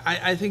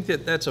 I think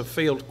that's a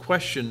failed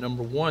question,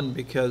 number one,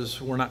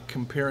 because we're not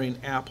comparing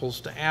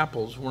apples to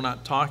apples. We're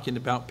not talking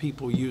about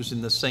people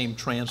using the same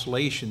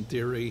translation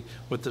theory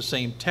with the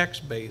same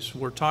text base.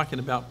 We're talking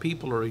about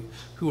people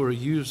who are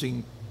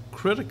using,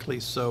 critically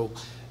so,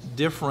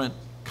 different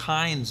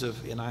kinds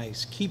of, and I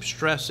keep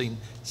stressing,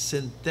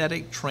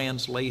 synthetic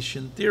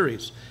translation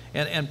theories.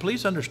 And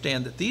please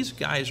understand that these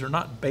guys are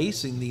not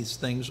basing these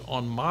things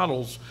on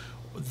models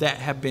that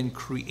have been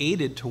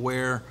created to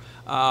where,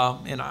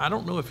 and I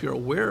don't know if you're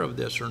aware of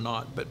this or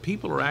not, but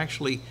people are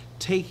actually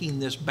taking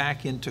this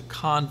back into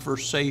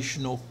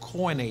conversational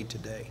koine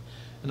today.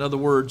 In other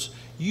words,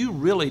 you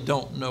really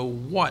don't know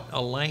what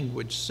a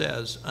language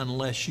says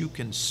unless you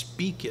can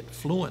speak it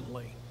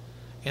fluently.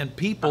 And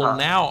people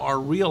now are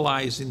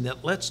realizing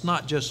that let's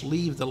not just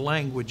leave the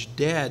language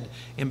dead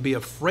and be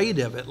afraid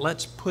of it.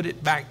 Let's put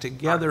it back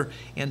together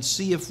and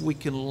see if we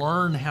can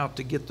learn how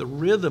to get the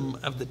rhythm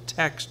of the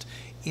text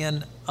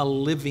in a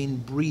living,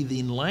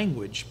 breathing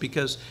language,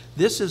 because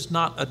this is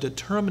not a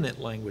determinate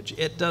language.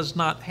 It does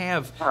not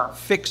have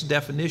fixed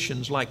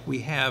definitions like we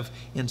have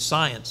in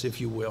science, if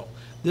you will.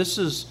 This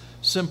is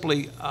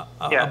simply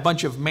a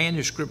bunch of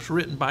manuscripts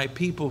written by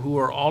people who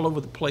are all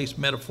over the place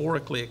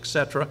metaphorically,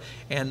 etc.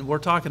 And we're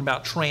talking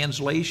about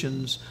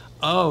translations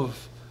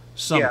of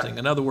something.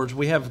 In other words,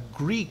 we have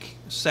Greek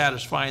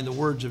satisfying the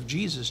words of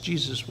Jesus.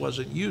 Jesus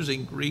wasn't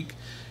using Greek,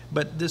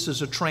 but this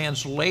is a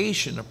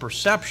translation, a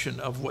perception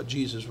of what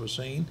Jesus was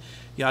saying,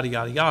 yada,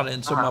 yada, yada.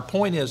 And so my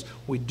point is,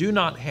 we do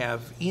not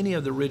have any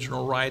of the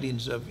original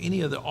writings of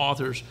any of the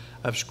authors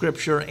of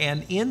Scripture.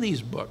 And in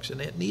these books, and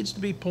it needs to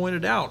be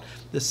pointed out,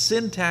 the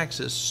syntax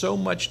is so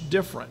much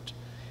different,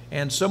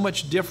 and so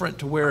much different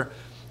to where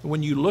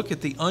when you look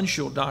at the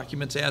uncial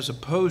documents as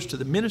opposed to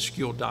the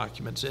minuscule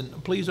documents,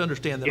 and please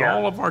understand that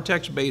all of our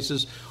text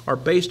bases are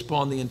based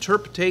upon the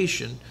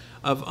interpretation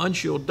of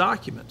uncial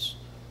documents.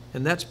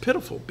 And that's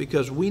pitiful,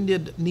 because we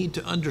need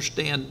to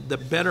understand the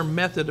better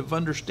method of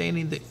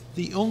understanding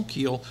the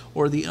uncial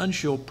or the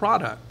uncial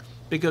product,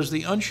 because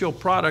the uncial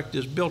product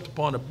is built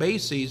upon a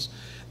basis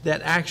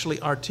that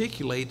actually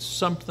articulates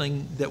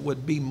something that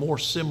would be more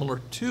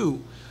similar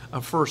to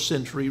a first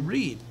century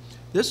read.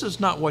 This is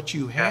not what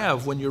you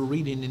have when you're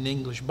reading an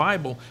English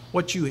Bible.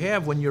 What you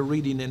have when you're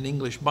reading an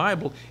English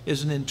Bible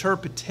is an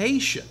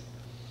interpretation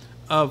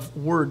of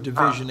word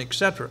division,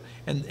 etc.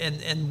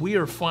 And we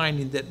are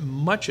finding that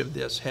much of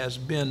this has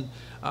been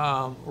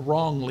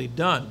wrongly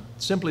done,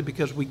 simply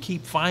because we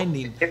keep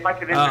finding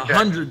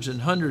hundreds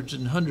and hundreds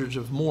and hundreds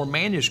of more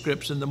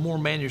manuscripts, and the more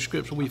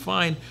manuscripts we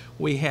find,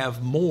 we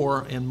have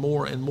more and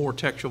more and more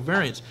textual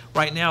variants.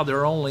 Right now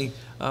there are only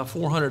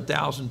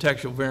 400,000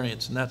 textual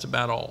variants, and that's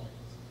about all.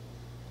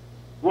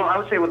 Well, I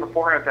would say with the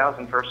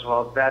 400,000, first of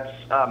all,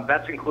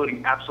 that's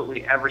including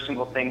absolutely every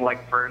single thing.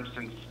 Like, for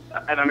instance,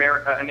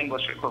 an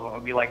English equivalent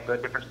would be like the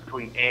difference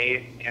between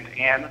a and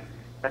an.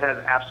 That has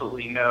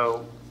absolutely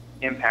no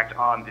impact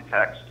on the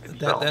text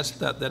itself.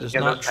 That is those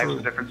not types true.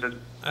 of differences.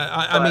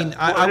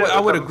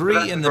 I would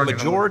agree in the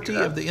majority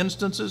of the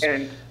instances,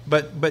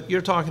 but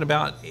you're talking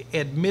about,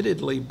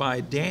 admittedly,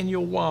 by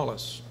Daniel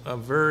Wallace, a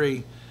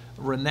very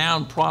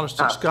renowned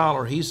Protestant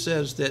scholar. He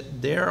says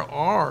that there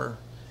are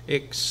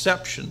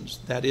exceptions,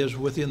 that is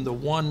within the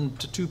 1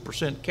 to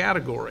 2%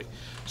 category.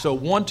 So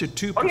 1 to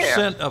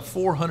 2% of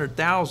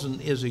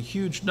 400,000 is a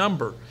huge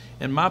number.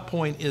 And my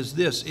point is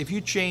this: if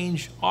you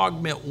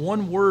augment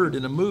one word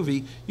in a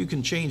movie, you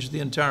can change the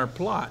entire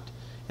plot.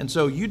 And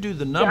so you do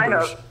the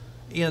numbers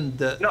in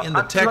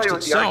the text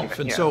itself.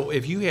 And so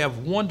if you have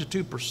 1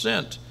 to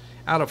 2%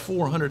 out of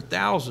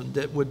 400,000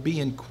 that would be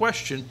in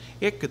question,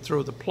 it could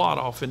throw the plot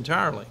off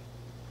entirely.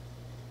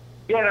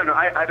 Yeah, no,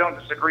 I don't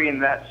disagree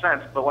in that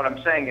sense, but what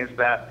I'm saying is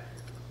that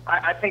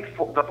I think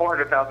the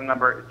 400,000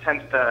 number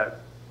tends to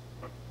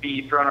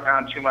be thrown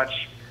around too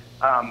much.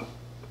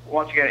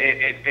 Once again,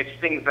 it's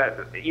things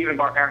that even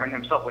Mark Ehrman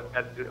himself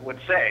would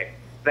say,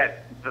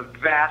 that the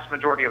vast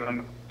majority of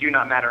them do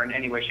not matter in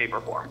any way, shape,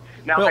 or form.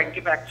 Now, if I can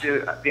get back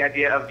to the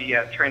idea of the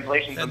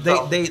translations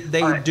themselves.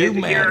 They do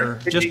matter.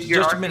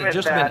 Just a minute.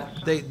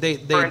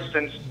 For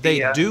instance,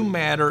 they do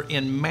matter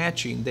in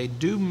matching. They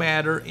do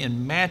matter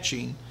in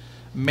matching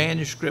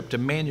manuscript to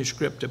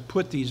manuscript to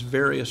put these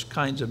various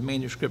kinds of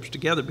manuscripts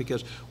together,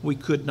 because we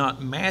could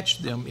not match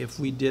them if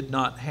we did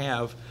not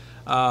have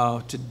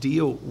to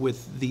deal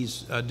with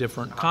these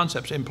different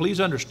concepts. And please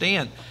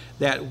understand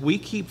that we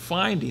keep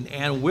finding,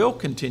 and will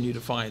continue to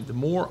find, the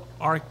more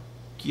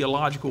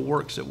archaeological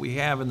works that we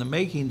have in the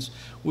makings,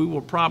 we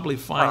will probably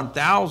find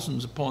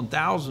thousands upon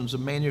thousands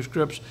of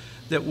manuscripts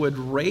that would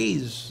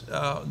raise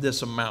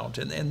this amount.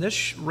 And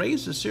this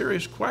raises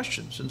serious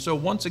questions. And so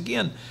once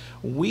again,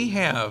 we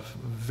have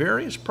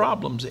various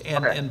problems.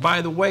 And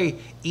by the way,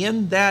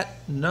 in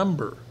that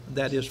number,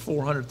 that is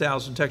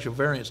 400,000 textual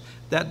variants,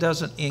 that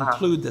doesn't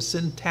include the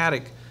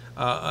syntactic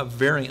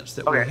variants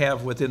that we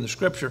have within the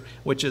Scripture,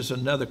 which is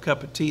another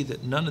cup of tea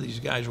that none of these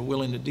guys are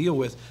willing to deal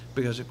with,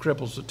 because it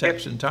cripples the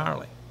text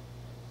entirely.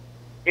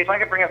 If I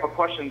could bring up a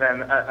question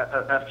then,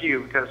 a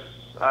few, because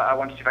I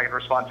want to see if I can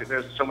respond to.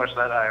 There's so much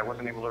that I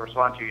wasn't able to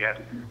respond to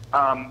yet.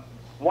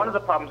 One of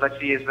the problems I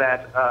see is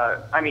that,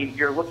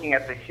 you're looking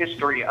at the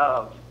history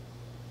of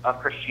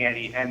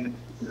Christianity, and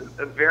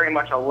very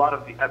much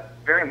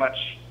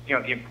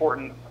the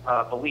important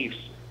beliefs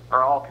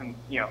are all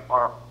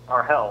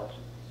are held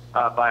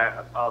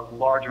by a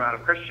large amount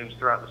of Christians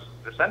throughout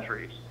the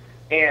centuries.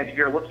 And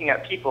you're looking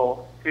at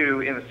people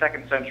who, in the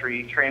 2nd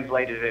century,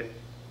 translated it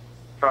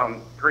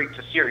from Greek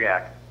to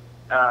Syriac.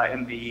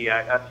 in the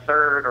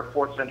 3rd or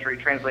 4th century,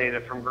 translated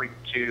it from Greek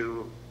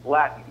to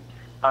Latin.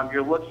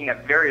 You're looking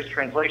at various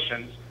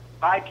translations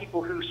by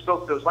people who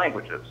spoke those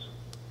languages.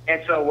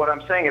 And so what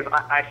I'm saying is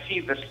I see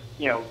this,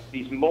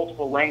 these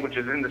multiple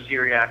languages in the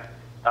Syriac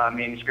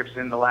manuscripts,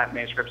 in the Latin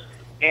manuscripts,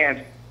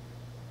 and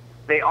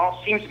they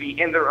all seem to be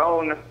in their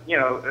own,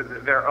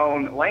 their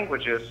own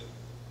languages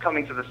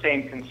coming to the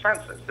same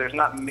consensus. There's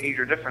not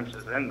major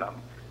differences in them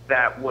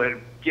that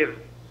would give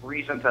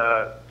reason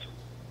to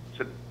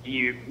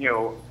be,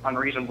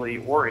 unreasonably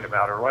worried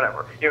about or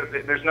whatever.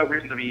 There's no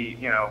reason to be,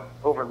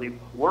 overly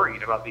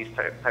worried about these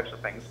types of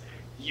things.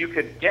 You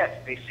could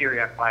get a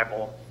Syriac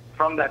Bible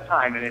from that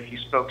time, and if you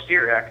spoke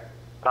Syriac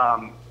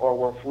or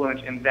were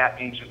fluent in that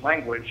ancient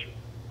language,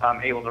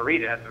 able to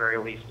read it at the very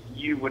least,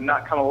 you would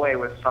not come away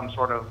with some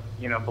sort of,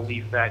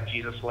 belief that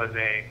Jesus was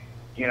a,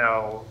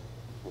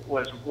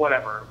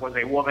 was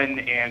a woman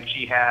and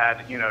she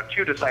had,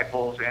 2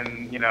 disciples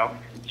and,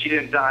 she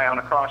didn't die on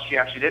a cross. She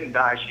actually didn't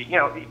die. She,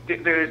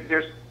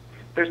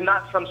 there's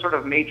not some sort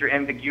of major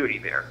ambiguity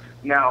there.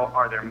 Now,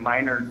 are there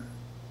minor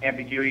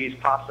ambiguities?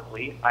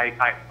 Possibly.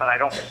 But I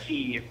don't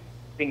see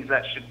things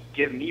that should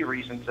give me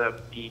reason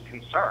to be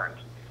concerned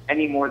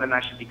any more than I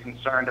should be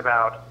concerned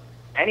about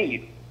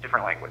any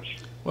different language.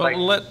 Well,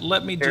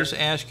 let me just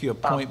ask you a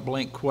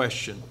point-blank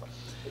question.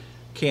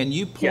 Can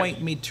you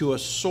point me to a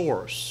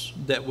source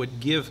that would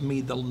give me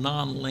the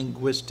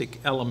non-linguistic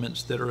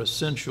elements that are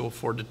essential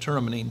for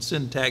determining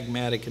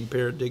syntagmatic and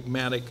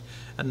paradigmatic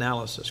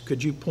analysis?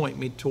 Could you point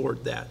me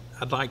toward that?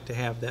 I'd like to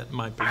have that in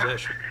my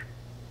possession.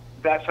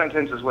 That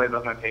sentence is way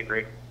above my pay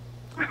grade.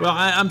 Well,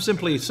 I'm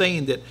simply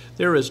saying that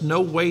there is no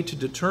way to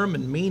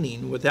determine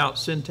meaning without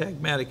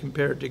syntagmatic and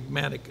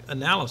paradigmatic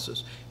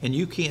analysis, and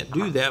you can't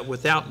do that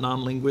without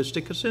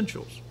non-linguistic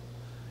essentials.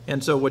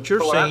 And so what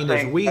you're saying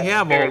is we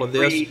have all of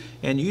this,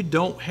 and you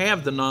don't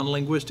have the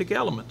non-linguistic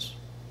elements.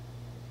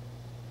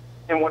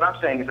 And what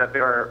I'm saying is that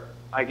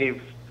I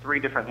gave 3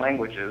 different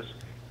languages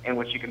in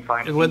which you can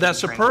find. Well, that's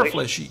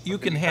superfluous. You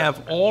can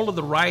have all of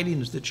the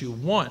writings that you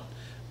want,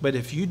 but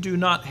if you do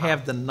not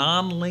have the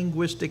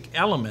non-linguistic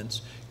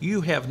elements,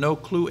 you have no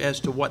clue as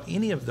to what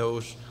any of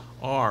those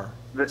are.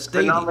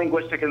 The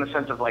non-linguistic in the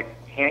sense of like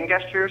hand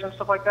gestures and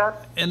stuff like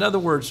that? In other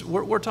words,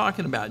 we're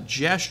talking about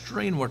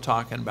gesturing, we're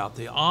talking about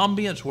the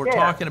ambience, we're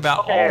talking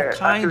about all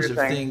kinds of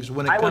things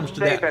when it comes to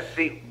that. I would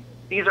say that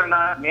these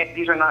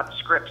are not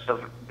scripts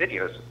of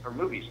videos or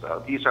movies,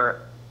 though. These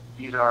are.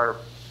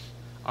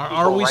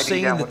 Are we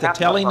saying that the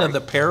telling of the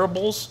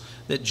parables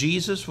that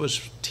Jesus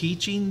was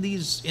teaching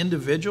these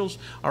individuals,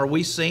 are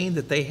we saying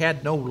that they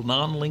had no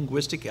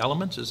non-linguistic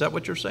elements? Is that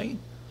what you're saying?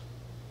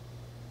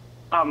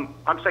 I'm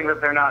saying that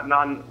they're not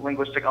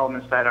non-linguistic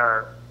elements that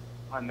are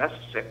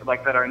unnecessary,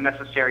 that are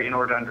necessary in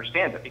order to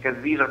understand it,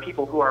 because these are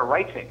people who are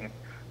writing.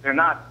 They're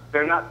not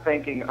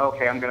thinking,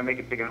 okay, I'm going to make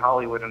it big in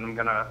Hollywood and I'm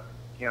going to,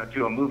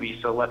 do a movie.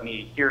 So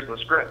here's the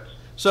script.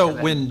 So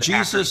when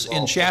Jesus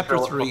in chapter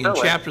 3 of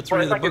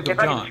the book of John, if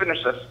I can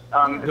finish this,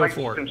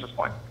 finish this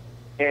point.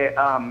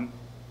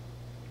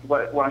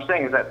 What I'm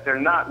saying is that they're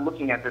not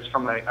looking at this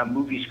from a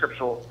movie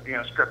scriptural,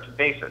 script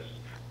basis.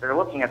 They're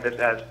looking at this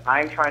as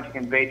I'm trying to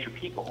convey to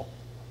people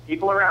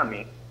around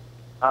me,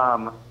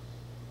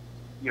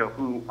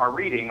 who are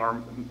reading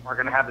or are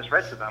going to have this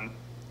read to them,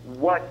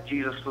 what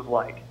Jesus was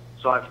like.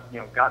 So I've,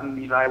 gotten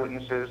these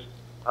eyewitnesses,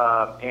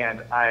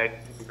 and thank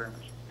you very much.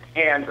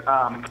 And,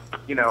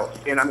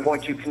 and I'm going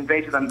to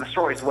convey to them the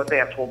stories of what they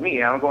have told me.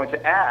 And I'm going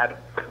to add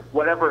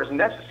whatever is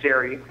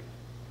necessary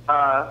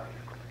for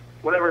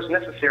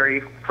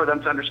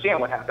them to understand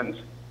what happens.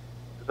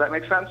 Does that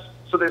make sense?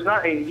 So there's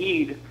not a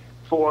need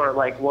for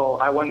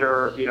I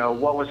wonder,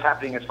 what was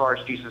happening as far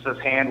as Jesus'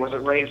 hand. Was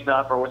it raised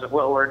up or was it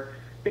lowered?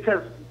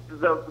 Because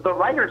the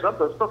writers of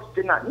those books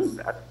did not need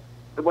that.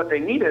 What they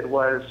needed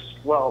was,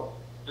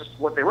 just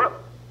what they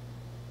wrote.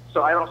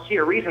 So I don't see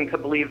a reason to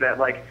believe that,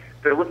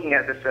 they're looking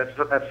at this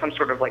as some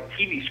sort of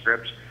TV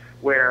script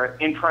where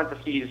in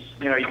parentheses,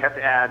 you have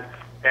to add,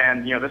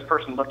 and, this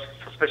person looked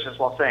suspicious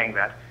while saying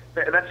that.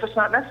 That's just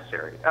not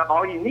necessary.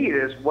 All you need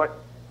is what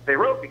they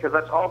wrote, because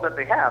that's all that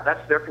they have.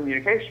 That's their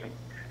communication.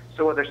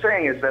 So what they're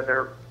saying is that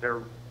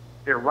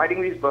they're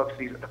writing these books,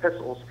 these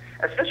epistles,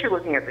 especially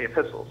looking at the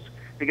epistles,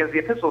 because the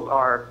epistles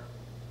are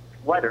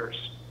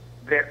letters.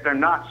 They're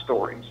not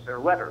stories. They're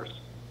letters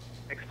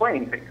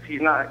explaining things. He's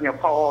not,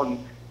 Paul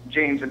and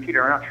James and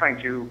Peter are not trying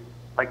to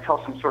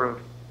tell some sort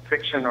of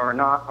fiction or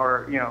not,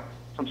 or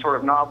some sort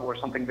of novel or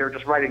something. They're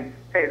just writing,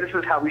 hey, this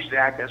is how we should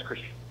act as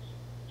Christians.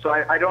 So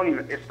I don't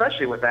even,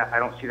 especially with that, I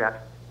don't see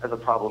that as a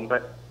problem.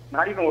 But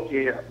not even with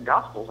the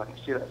Gospels, I don't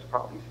see that as a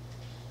problem.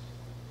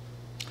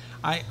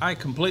 I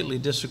completely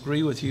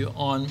disagree with you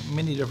on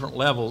many different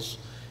levels,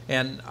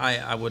 and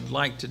I would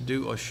like to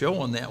do a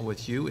show on that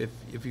with you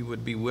if you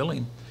would be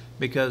willing,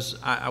 because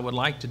I would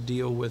like to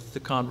deal with the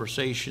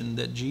conversation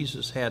that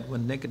Jesus had with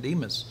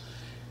Nicodemus.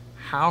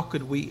 How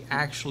could we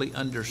actually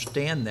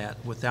understand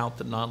that without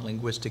the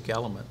non-linguistic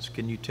elements?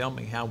 Can you tell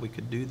me how we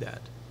could do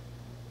that?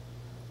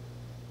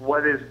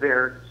 what is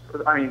there?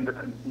 I mean,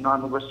 the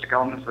non-linguistic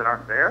elements that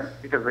aren't there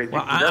because they.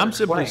 Well, I'm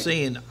simply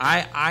saying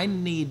I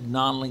need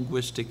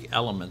non-linguistic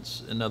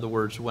elements. In other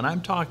words, when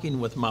I'm talking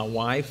with my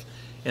wife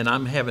and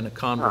I'm having a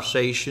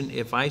conversation,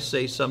 if I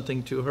say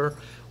something to her,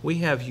 we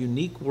have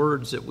unique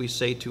words that we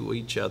say to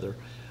each other.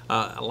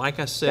 Like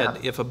I said,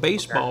 if a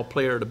baseball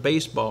player at a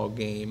baseball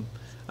game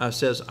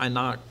says, "I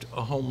knocked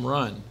a home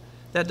run,"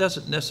 that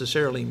doesn't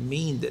necessarily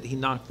mean that he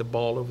knocked the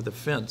ball over the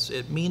fence.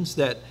 It means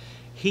that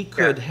he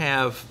could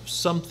have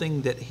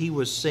something that he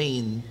was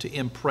saying to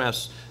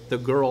impress the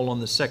girl on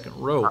the second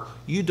row.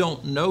 You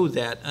don't know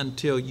that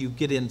until you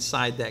get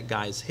inside that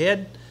guy's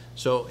head.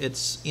 So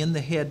it's in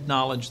the head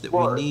knowledge that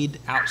we need.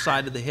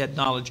 Outside of the head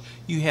knowledge,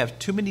 you have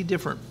too many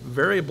different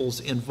variables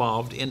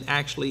involved in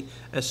actually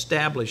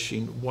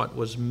establishing what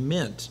was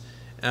meant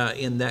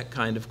in that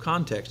kind of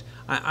context.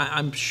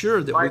 I'm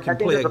sure that we can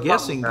play a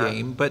guessing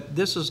game, but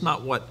this is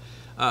not what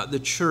the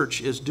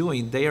church is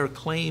doing. They are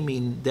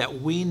claiming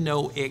that we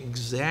know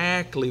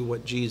exactly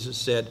what Jesus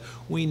said.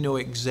 We know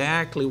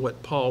exactly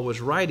what Paul was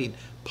writing.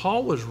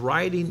 Paul was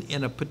writing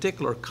in a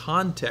particular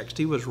context.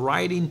 He was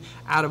writing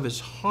out of his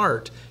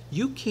heart.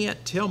 You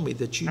can't tell me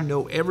that you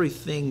know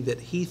everything that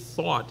he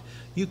thought.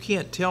 You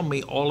can't tell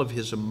me all of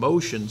his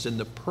emotions and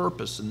the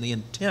purpose and the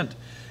intent.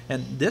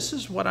 And this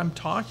is what I'm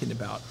talking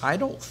about. I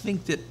don't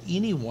think that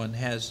anyone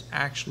has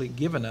actually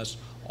given us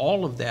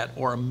all of that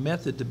or a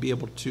method to be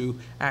able to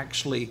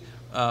actually,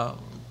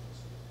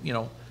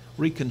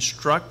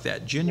 reconstruct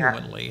that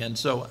genuinely. And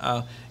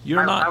so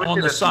you're not on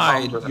the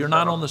side. You're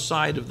not on the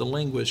side of the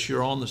linguist.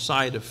 You're on the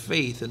side of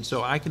faith. And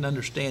so I can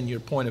understand your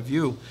point of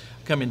view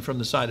coming from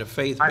the side of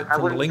faith, but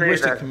from the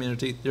linguistic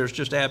community, there's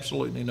just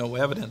absolutely no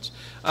evidence.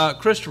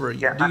 Christopher,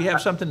 do you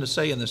have something to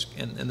say in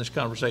this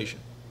conversation?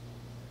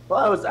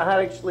 Well, I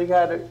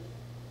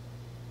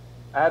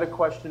had a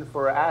question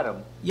for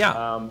Adam. Yeah.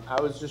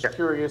 I was just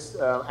curious,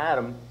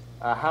 Adam,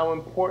 how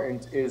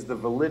important is the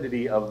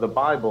validity of the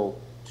Bible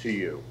to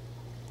you?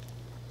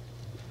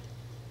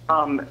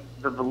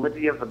 The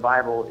validity of the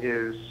Bible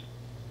is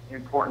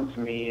important to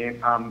me.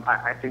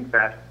 I think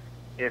that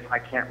if I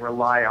can't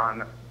rely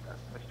on,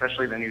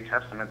 especially the New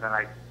Testament, then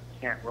I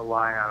can't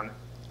rely on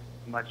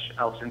much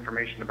else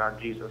information about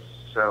Jesus.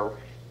 So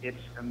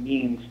it's a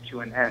means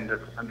to an end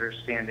of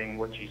understanding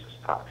what Jesus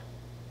taught.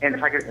 And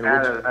if I could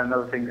add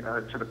another thing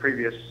to the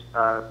previous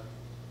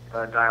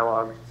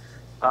dialogue,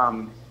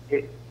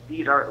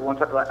 these are,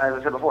 as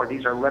I said before,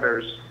 these are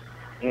letters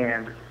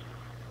and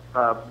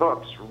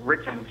books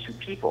written to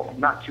people,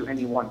 not to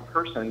any one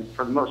person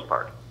for the most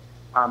part.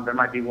 There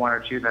might be one or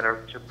two that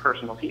are to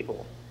personal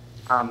people,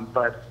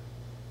 but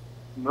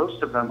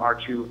most of them are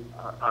to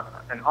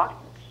an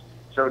audience.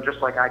 So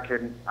just like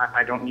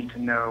I don't need to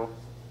know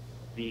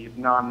the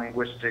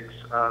non-linguistics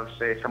of,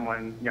 say,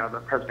 someone,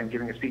 the president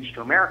giving a speech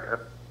to America.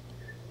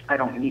 I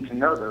don't need to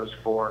know those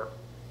for,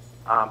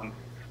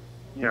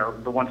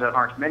 the ones that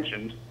aren't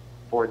mentioned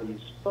for these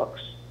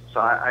books.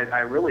 So I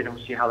really don't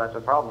see how that's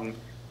a problem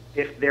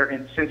if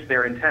since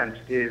their intent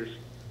is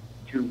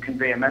to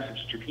convey a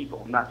message to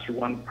people, not to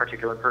one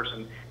particular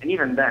person. And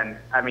even then,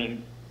 I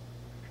mean,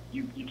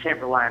 you can't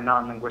rely on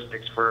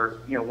non-linguistics for,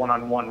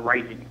 one-on-one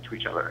writing to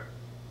each other.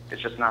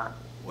 It's just not.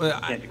 Well,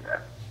 you can't do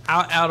that.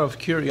 Out of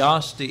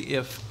curiosity,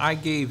 if I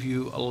gave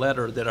you a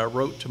letter that I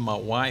wrote to my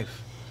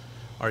wife,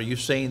 are you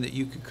saying that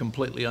you could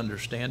completely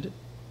understand it?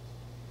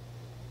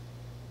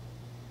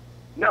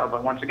 No,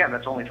 but once again,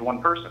 that's only to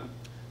one person.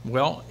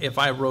 Well, if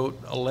I wrote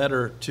a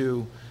letter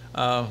to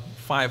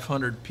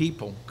 500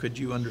 people, could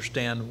you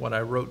understand what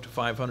I wrote to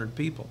 500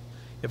 people?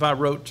 If I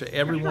wrote to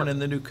everyone in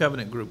the New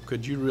Covenant group,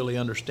 could you really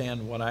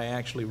understand what I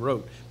actually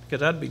wrote?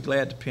 Because I'd be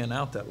glad to pen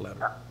out that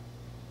letter.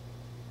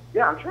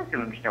 Yeah, I'm sure I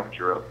can understand what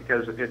you wrote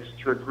because it's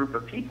to a group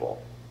of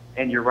people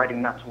and you're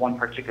writing not to one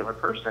particular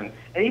person.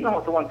 And even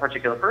with the one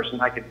particular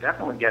person, I could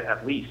definitely get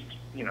at least,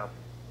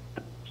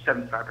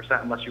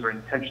 75%, unless you were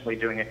intentionally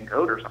doing it in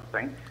code or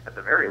something, at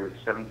the very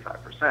least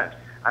 75%.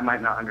 I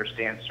might not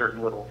understand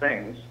certain little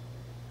things,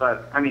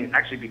 but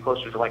actually be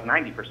closer to like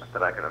 90%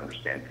 that I could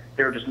understand.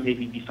 There would just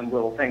maybe be some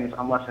little things,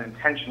 unless an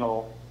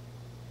intentional,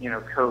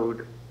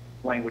 code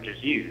language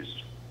is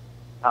used,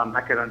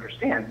 I could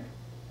understand.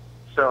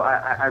 So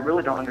I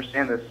really don't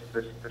understand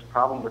this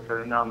problem with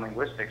the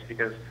non-linguistics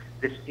because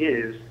this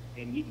is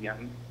a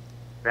medium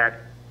that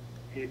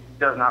it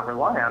does not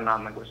rely on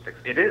non-linguistics.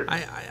 It is.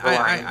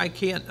 I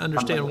can't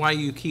understand why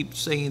you keep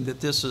saying that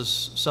this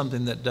is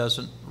something that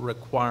doesn't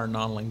require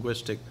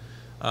non-linguistic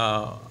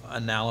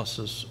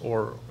analysis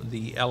or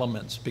the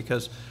elements,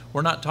 because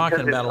we're not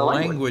talking about a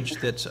language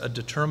that's a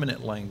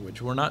determinate language.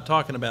 We're not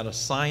talking about a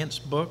science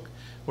book.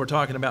 We're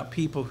talking about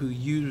people who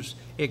use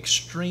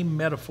extreme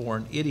metaphor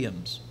and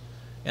idioms.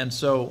 And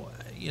so,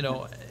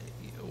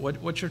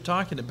 what you're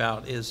talking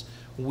about is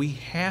we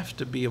have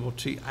to be able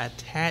to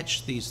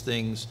attach these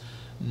things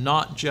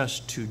not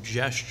just to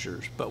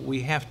gestures, but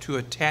we have to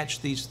attach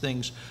these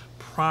things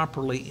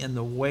properly in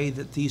the way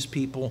that these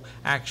people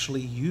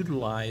actually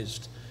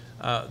utilized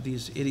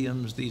these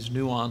idioms, these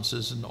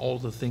nuances, and all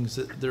the things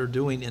that they're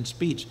doing in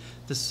speech.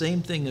 The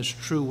same thing is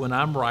true when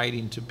I'm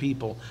writing to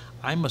people.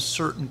 I'm a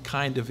certain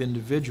kind of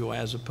individual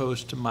as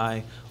opposed to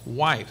my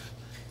wife.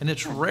 And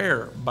it's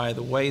rare, by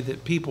the way,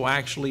 that people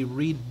actually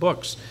read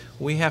books.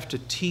 We have to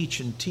teach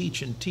and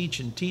teach and teach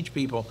and teach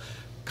people.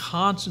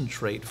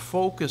 Concentrate,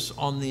 focus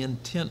on the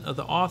intent of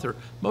the author.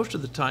 Most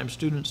of the time,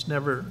 students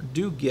never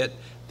do get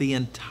the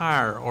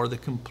entire or the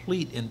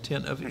complete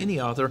intent of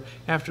any author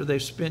after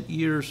they've spent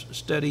years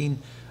studying,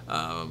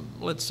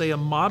 let's say, a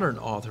modern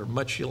author,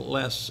 much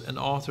less an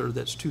author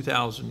that's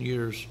 2,000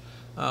 years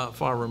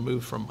far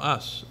removed from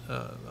us.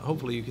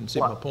 Hopefully you can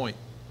see my point.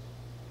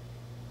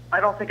 I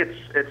don't think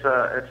it's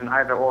an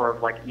either or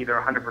of like either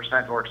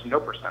 100% or it's no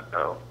percent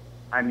though.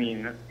 I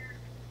mean,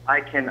 I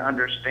can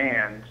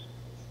understand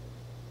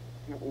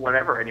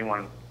whatever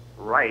anyone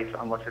writes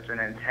unless it's an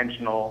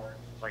intentional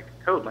like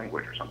code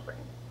language or something.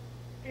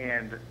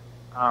 And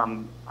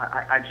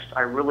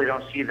I really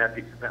don't see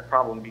that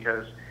problem,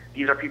 because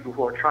these are people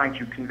who are trying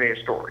to convey a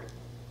story,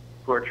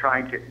 who are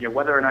trying to, you know,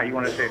 whether or not you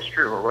want to say it's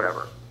true or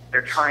whatever,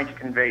 they're trying to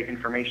convey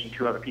information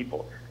to other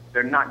people.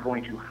 They're not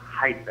going to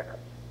hide that.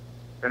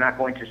 They're not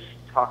going to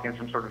talk in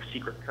some sort of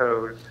secret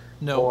code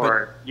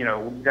you know,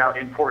 without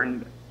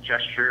important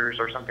gestures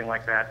or something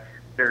like that.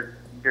 They're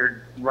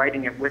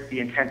writing it with the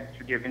intent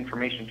to give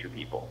information to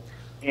people.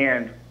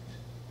 And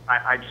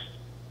I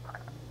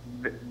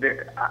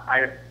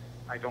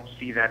don't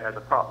see that as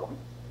a problem.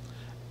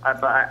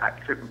 But I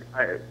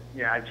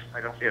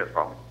don't see it as a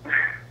problem.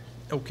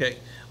 Okay,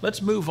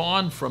 let's move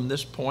on from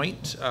this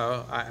point.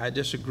 I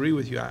disagree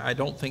with you. I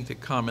don't think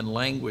that common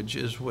language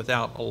is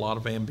without a lot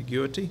of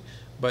ambiguity,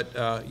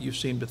 but you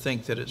seem to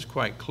think that it's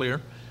quite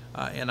clear.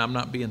 And I'm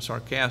not being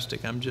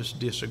sarcastic, I'm just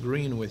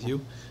disagreeing with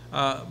you.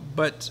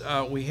 But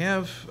we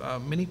have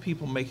many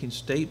people making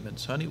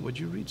statements. Honey, would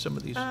you read some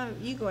of these?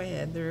 You go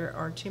ahead. There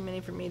are too many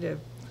for me to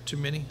Too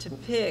many? to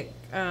pick.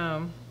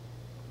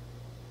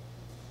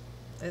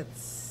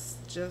 It's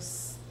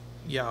just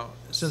Yeah,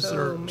 since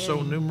so they're so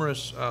many.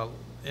 numerous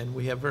and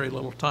we have very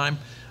little time,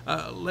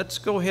 let's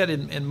go ahead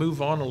and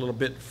move on a little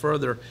bit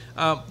further.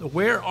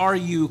 Where are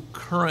you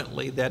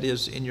currently, that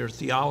is, in your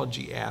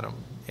theology, Adam,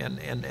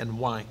 and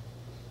why?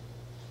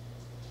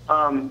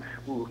 A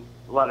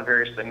lot of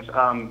various things.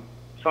 Some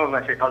of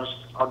my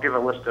I'll give a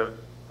list of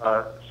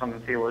some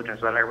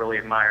theologians that I really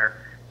admire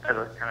as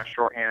a kind of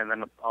shorthand, and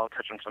then I'll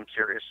touch on some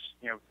serious,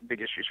 you know,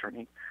 big issues for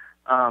me.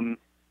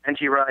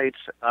 N.T. Wright,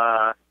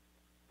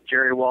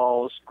 Jerry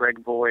Walls,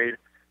 Greg Boyd,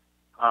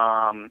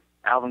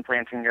 Alvin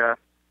Plantinga.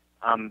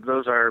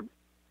 Those are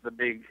the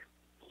big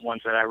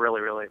ones that I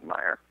really, really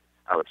admire,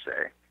 I would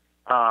say.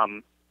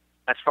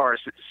 As far as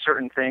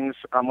certain things,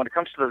 when it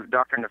comes to the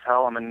doctrine of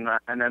hell, I'm an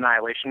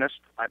annihilationist.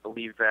 I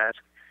believe that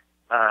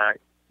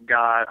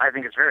God, I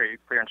think it's very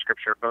clear in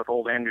Scripture, both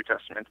Old and New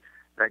Testament,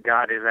 that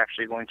God is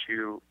actually going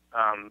to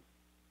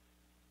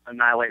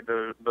annihilate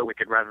the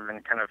wicked rather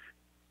than kind of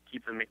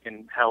keep them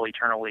in hell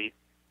eternally,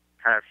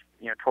 kind of,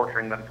 you know,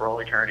 torturing them for all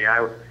eternity.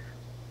 As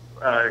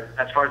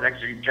far as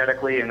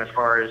exegetically and as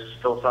far as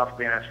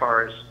philosophically and as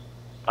far as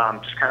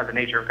just kind of the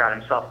nature of God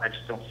himself, I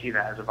just don't see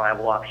that as a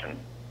viable option.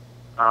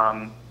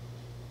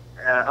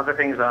 Other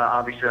things,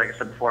 obviously, like I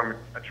said before, I'm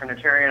a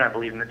Trinitarian. I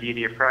believe in the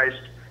deity of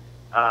Christ.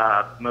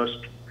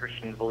 Most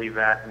Christians believe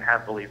that and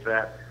have believed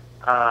that.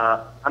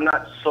 I'm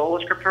not sola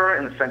scriptura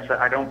in the sense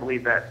that I don't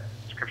believe that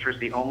Scripture is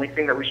the only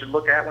thing that we should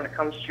look at when it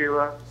comes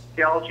to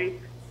theology.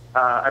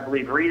 I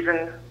believe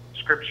reason,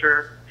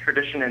 Scripture,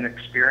 tradition, and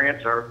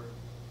experience are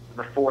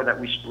the four that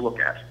we should look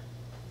at,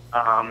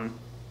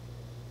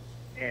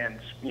 and,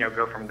 you know,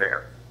 go from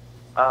there.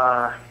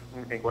 Let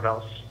me think what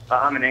else.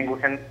 I'm an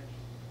Anglican.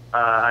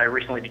 I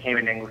recently became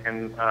an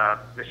Anglican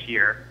this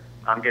year.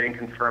 I'm getting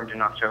confirmed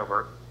in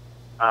October.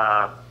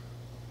 But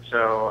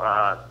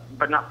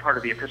not part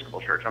of the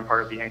Episcopal Church. I'm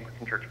part of the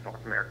Anglican Church of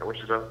North America, which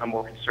is a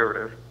more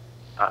conservative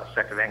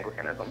sect of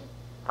Anglicanism.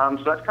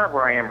 So that's kind of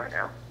where I am right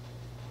now.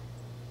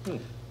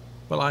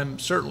 Well, I'm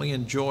certainly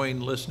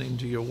enjoying listening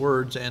to your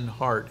words and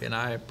heart, and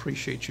I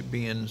appreciate you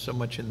being so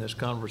much in this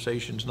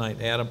conversation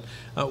tonight, Adam.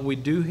 We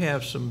do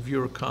have some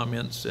viewer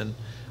comments, and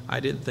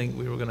I didn't think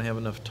we were going to have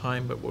enough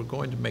time, but we're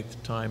going to make the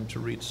time to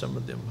read some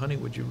of them. Honey,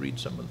 would you read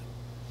some of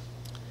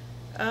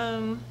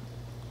them?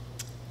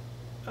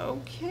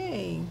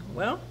 Okay.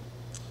 Well,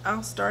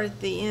 I'll start at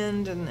the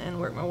end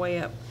and work my way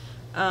up.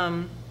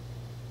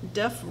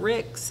 Duff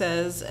Rick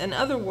says, in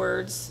other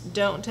words,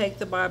 don't take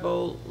the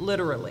Bible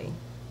literally.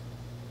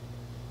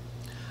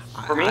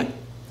 For me?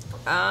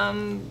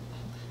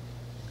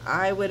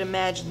 I would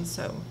imagine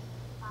so.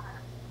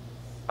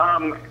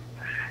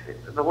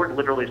 The word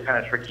literally is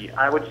kind of tricky.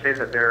 I would say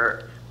that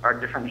there are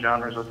different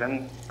genres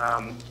within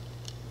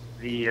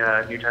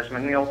the New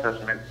Testament and the Old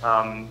Testament.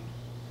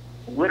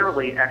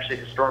 Literally actually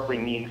historically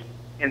means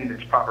in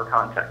its proper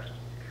context.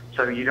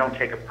 So you don't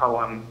take a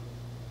poem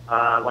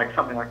like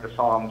something like the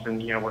Psalms,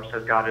 and, you know, where it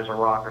says God is a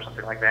rock or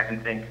something like that,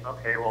 and think,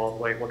 okay, well,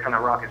 wait, what kind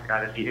of rock is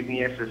God? Is he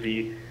igneous? Is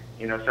he,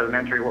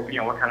 sedimentary? What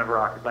kind of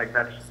rock? Like,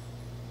 that's,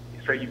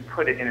 so you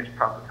put it in its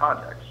proper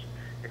context.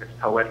 If it's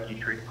poetic, you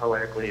treat it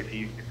poetically. If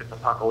it's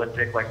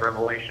apocalyptic, like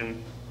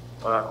Revelation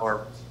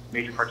or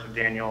major parts of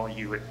Daniel,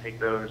 you would take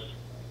those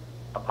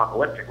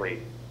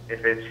apocalyptically.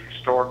 If it's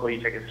historically,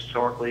 you take it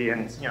historically,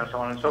 and so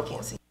on and so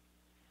forth.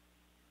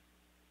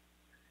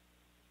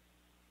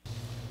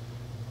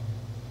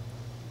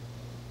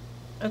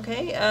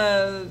 Okay,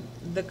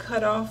 the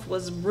cutoff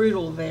was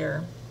brutal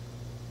there.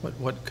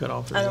 What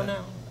cutoff is that? I don't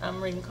know. I'm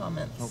reading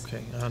comments.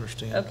 Okay, I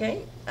understand.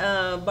 Okay,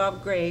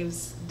 Bob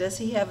Graves, does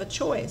he have a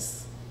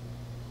choice?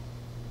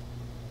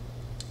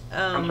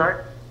 I'm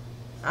sorry?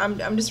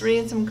 I'm just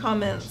reading some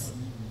comments.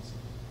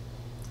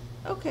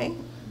 Okay,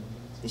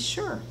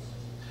 sure.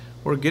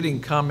 We're getting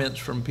comments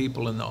from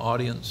people in the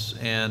audience,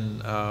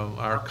 and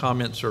our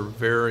comments are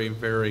very,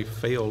 very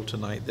failed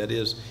tonight. That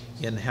is,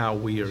 in how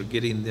we are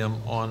getting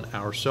them on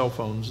our cell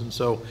phones. And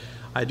so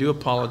I do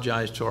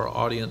apologize to our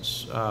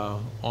audience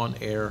on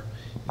air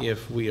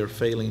if we are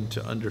failing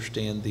to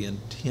understand the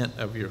intent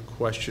of your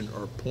question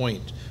or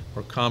point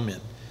or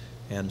comment.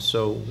 And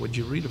so would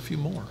you read a few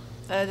more?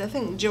 I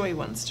think Joey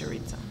wants to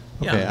read some.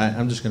 Yeah. Okay,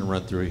 I'm just going to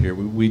run through here.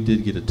 We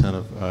did get a ton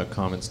of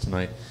comments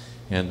tonight,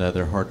 and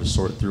they're hard to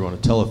sort through on a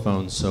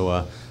telephone, so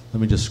let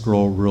me just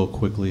scroll real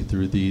quickly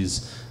through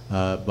these.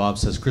 Bob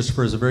says,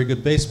 Christopher is a very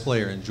good bass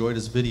player, enjoyed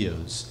his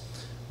videos.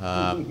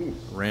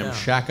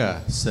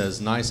 Ramshaka says,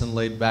 nice and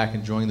laid back,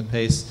 enjoying the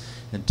pace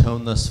and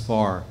tone thus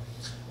far.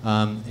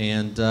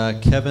 And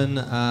Kelvin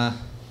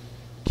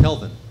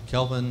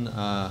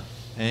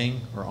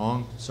Ang, or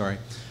Ong, sorry.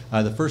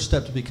 The first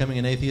step to becoming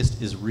an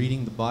atheist is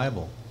reading the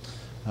Bible.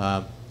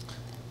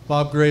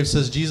 Bob Graves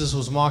says, Jesus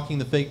was mocking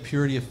the fake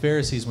purity of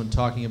Pharisees when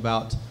talking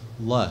about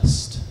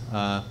lust.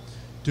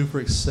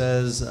 Dufrick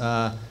says,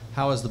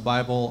 how is the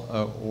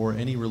Bible or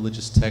any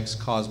religious text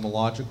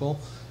cosmological?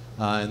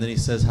 And then he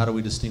says, how do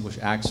we distinguish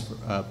acts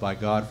by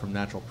God from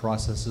natural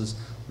processes?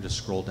 We'll just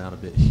scroll down a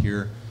bit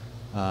here.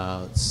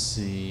 Let's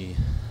see.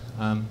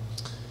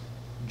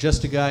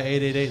 Just a Guy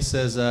 888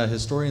 says,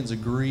 historians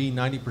agree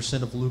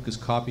 90% of Luke is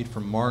copied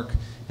from Mark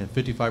and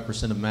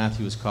 55% of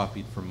Matthew is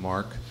copied from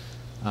Mark.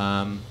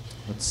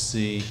 Let's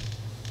see.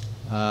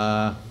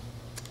 Grab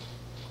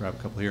a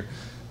couple here.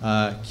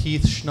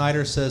 Keith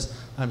Schneider says,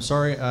 I'm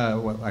sorry.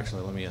 Well,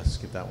 actually, let me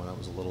skip that one. That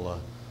was a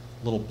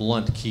little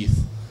blunt,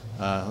 Keith.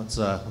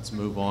 Let's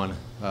move on.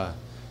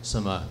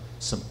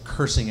 Some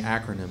cursing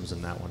acronyms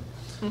in that one.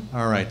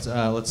 All right.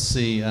 Let's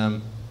see.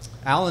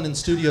 Alan in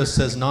studio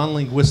says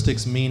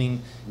non-linguistics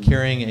meaning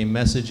carrying a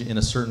message in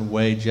a certain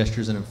way,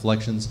 gestures and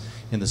inflections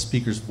in the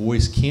speaker's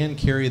voice can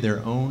carry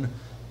their own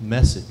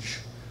message.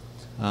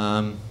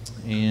 Let's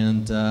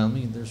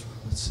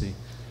see.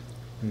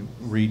 Let me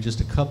read just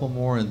a couple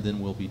more and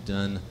then we'll be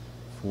done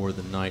for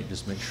the night.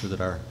 Just make sure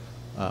that our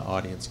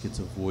audience gets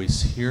a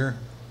voice here.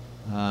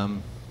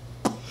 All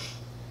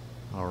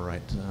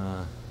right.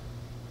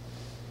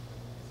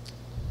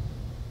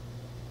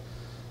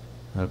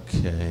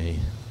 Okay.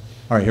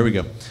 All right, here we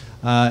go.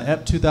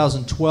 EP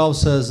 2012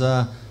 says,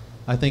 I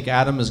think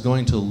Adam is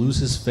going to lose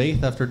his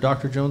faith after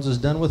Dr. Jones is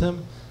done with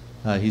him.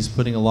 He's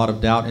putting a lot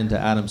of doubt into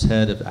Adam's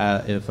head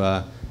if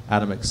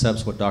Adam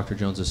accepts what Dr.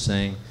 Jones is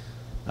saying.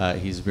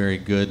 He's very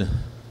good.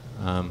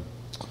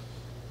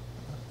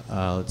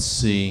 Let's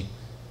see.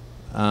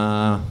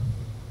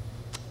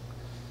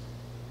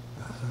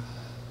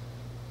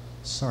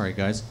 Sorry,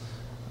 guys.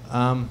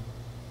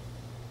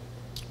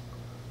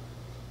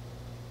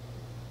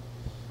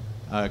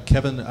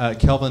 Kelvin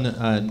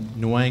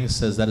Nguyen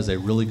says that is a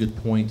really good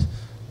point,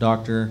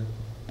 Doctor.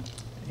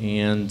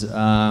 And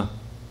I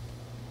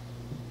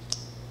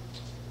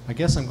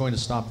guess I'm going to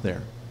stop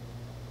there.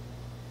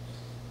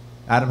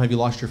 Adam, have you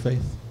lost your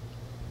faith?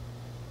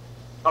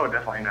 Oh,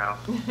 definitely no.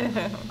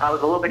 I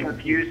was a little bit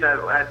confused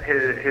at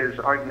his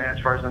argument as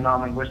far as the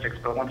non-linguistics,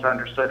 but once I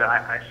understood it,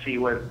 I see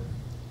what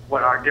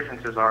our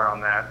differences are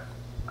on that.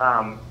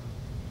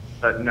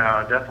 But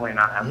no, definitely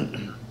not.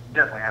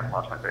 Definitely haven't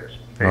lost my faith.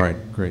 All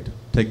right, great.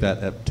 Take that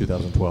at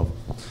 2012.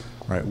 All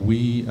right,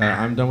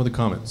 I'm done with the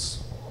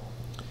comments.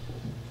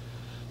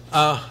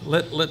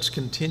 Let's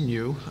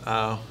continue.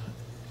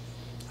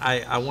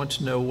 I want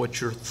to know what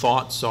your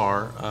thoughts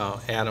are,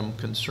 Adam,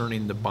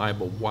 concerning the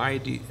Bible. Why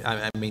do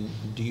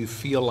you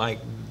feel like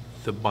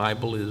the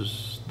Bible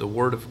is the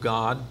Word of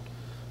God?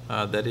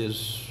 That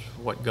is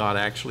what God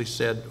actually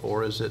said,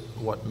 or is it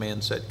what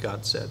man said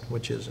God said?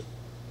 Which is it?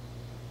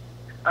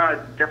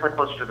 Definitely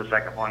closer to the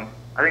second one.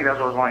 I think that's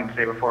what I was wanting to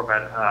say before,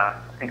 but I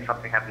think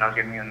something happened. I was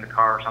getting in the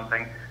car or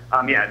something.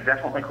 Yeah,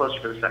 definitely closer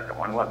to the second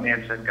one, what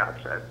man said God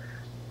said.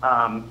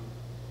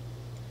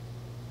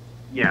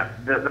 Yeah,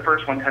 the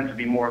first one tends to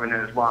be more of an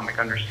Islamic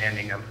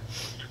understanding of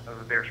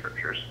their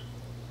scriptures.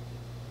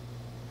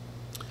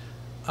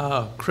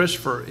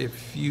 Christopher,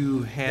 if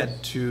you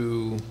had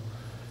to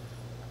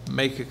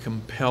make a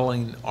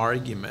compelling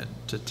argument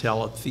to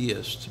tell a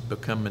theist to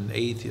become an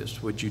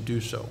atheist, would you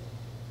do so?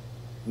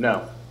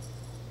 No,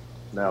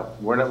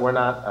 we're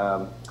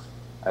not.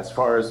 As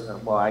far as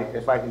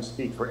if I can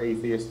speak for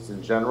atheists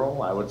in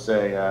general, I would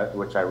say,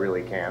 which I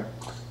really can,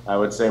 I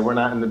would say we're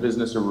not in the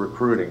business of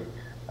recruiting.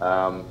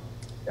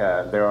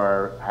 there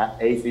are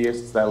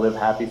atheists that live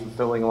happy,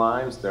 fulfilling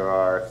lives. There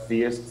are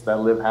theists that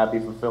live happy,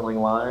 fulfilling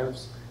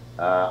lives.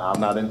 I'm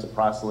not into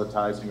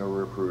proselytizing or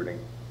recruiting.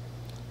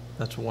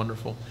 That's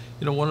wonderful.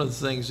 You know, one of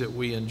the things that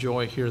we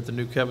enjoy here at the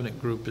New Covenant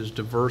Group is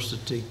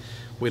diversity.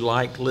 We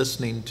like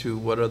listening to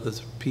what other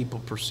people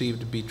perceive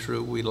to be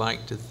true. We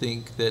like to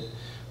think that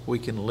we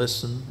can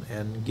listen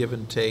and give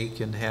and take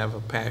and have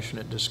a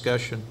passionate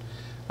discussion.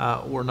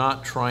 We're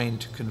not trying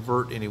to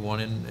convert anyone,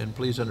 and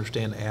please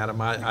understand, Adam,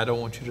 I don't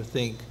want you to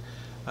think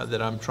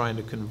that I'm trying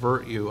to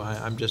convert you.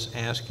 I'm just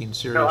asking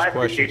serious No, I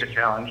questions. appreciate the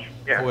challenge.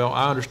 Yeah. Well,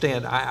 I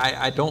understand.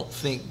 I don't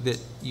think that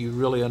you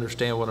really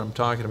understand what I'm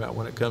talking about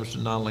when it comes to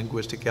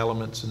non-linguistic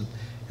elements, and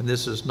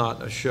this is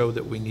not a show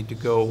that we need to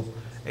go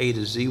A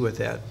to Z with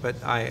that, but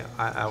I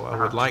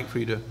would like for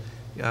you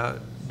to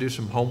do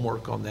some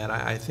homework on that.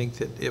 I think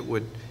that it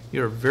would,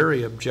 you're a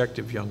very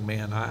objective young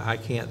man. I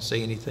can't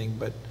say anything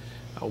but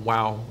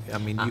wow. I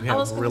mean, you I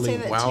was have gonna really say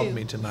that wowed too,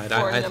 me tonight. For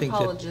I an think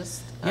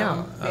apologist,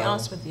 yeah, to be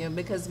honest with you,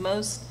 because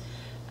most,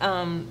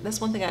 that's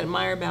one thing I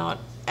admire about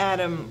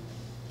Adam.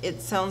 It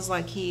sounds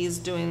like he's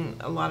doing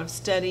a lot of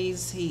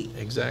studies. He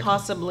Exactly.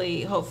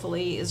 possibly,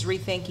 hopefully, is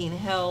rethinking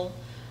hell.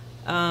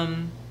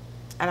 I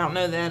don't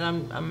know that,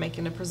 I'm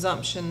making a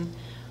presumption,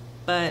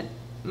 but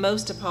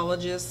most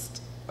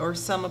apologists, or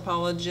some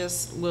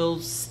apologists,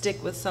 will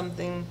stick with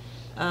something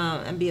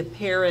and be a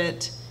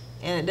parrot,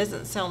 and it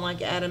doesn't sound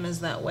like Adam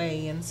is that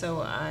way, and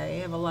so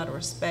I have a lot of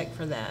respect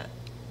for that,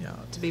 yeah,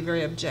 to be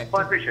very objective.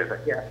 Well, I appreciate that.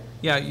 Yeah.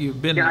 yeah,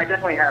 you've been. Yeah, I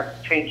definitely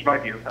have changed my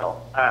view of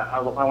hell. I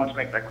want to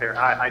make that clear.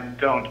 I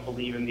don't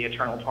believe in the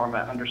eternal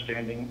torment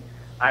understanding.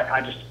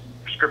 I just,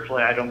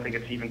 scripturally, I don't think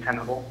it's even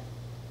tenable.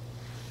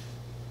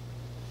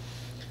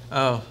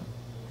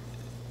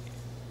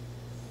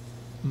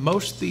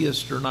 Most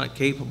theists are not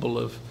capable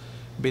of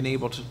being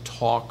able to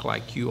talk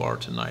like you are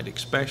tonight,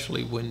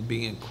 especially when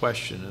being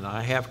questioned. And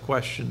I have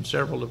questioned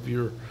several of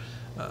your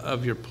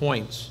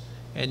points,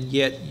 and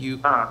yet you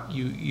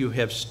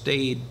have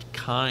stayed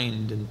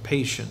kind and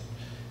patient.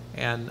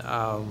 And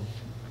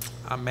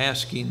I'm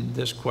asking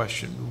this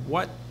question: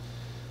 what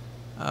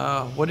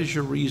is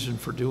your reason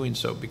for doing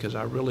so? Because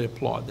I really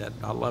applaud that.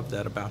 I love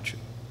that about you.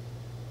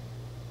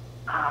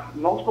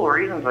 Multiple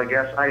reasons, I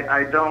guess.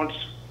 I don't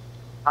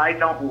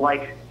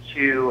like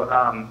to,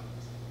 I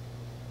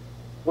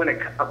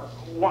guess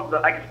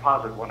a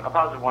positive one. A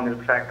positive one is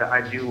the fact that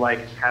I do like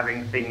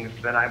having things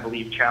that I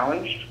believe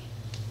challenged.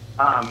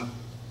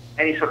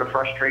 Any sort of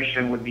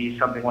frustration would be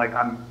something like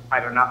I'm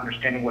either not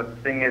understanding what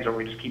the thing is, or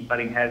we just keep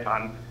butting heads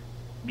on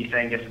me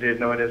saying yes it is,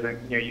 no it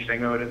isn't, you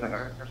saying no it isn't,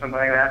 or something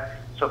like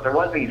that. So if there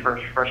was any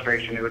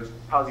frustration, it would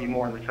probably be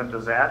more in the sense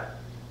of that.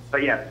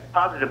 But yeah,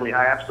 positively,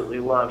 I absolutely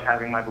love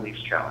having my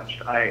beliefs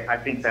challenged. I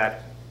think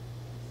that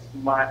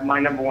my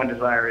number one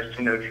desire is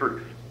to know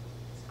truth.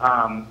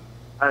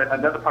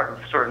 Another part of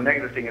the sort of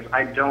negative thing is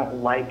I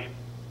don't like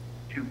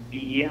to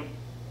be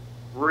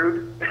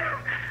rude.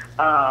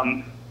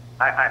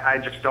 I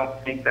just don't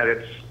think that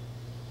it's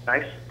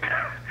nice.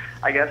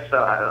 I guess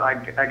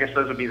I guess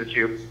those would be the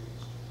two.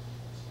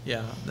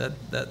 Yeah,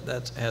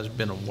 that has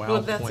been a wow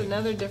Well, that's point.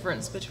 another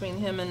difference between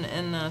him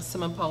and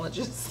some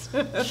apologists.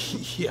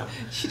 Yeah,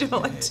 You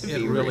don't like to be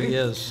it really rude,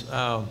 is.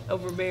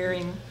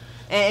 overbearing.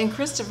 And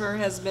Christopher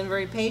has been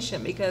very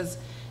patient, because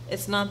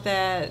it's not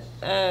that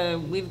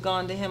we've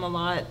gone to him a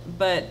lot,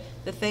 but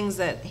the things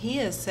that he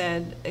has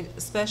said,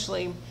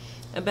 especially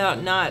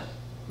about not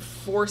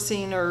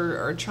forcing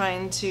or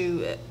trying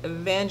to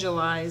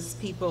evangelize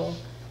people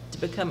to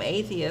become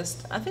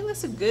atheists, I think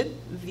that's a good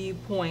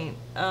viewpoint.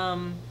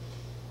 I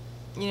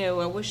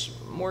wish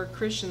more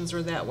Christians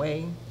were that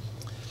way.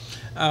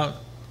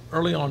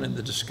 Early on in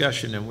the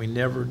discussion, and we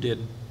never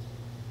did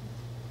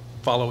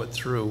follow it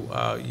through,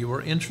 you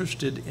were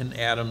interested in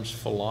Adam's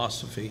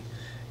philosophy,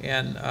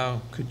 and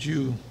could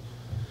you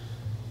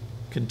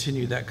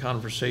continue that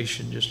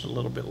conversation just a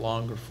little bit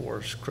longer for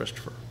us,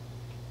 Christopher?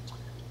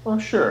 Well,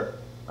 sure.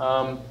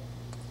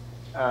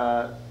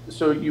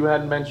 So you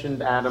had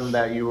mentioned, Adam,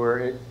 that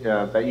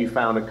you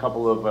found a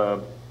couple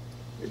of.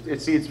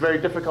 It's very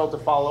difficult to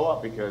follow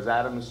up, because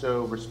Adam is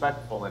so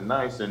respectful and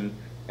nice and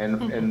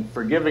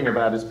forgiving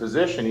about his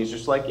position. He's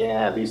just like,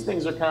 yeah, these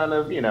things are kind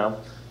of,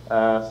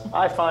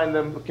 I find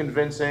them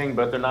convincing,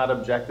 but they're not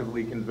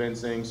objectively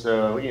convincing.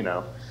 So,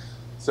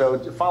 so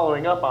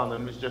following up on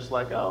them is just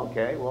like, oh,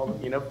 okay, well,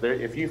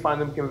 if you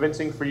find them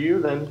convincing for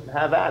you, then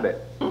have at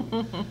it.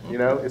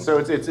 So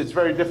it's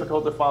very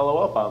difficult to follow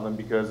up on them,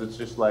 because it's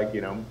just like,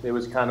 it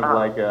was kind of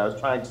like I was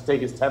trying to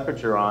take his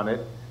temperature on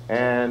it,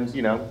 and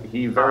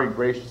he very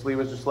graciously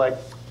was just like,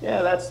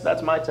 yeah,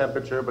 that's my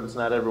temperature, but it's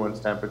not everyone's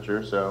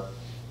temperature. So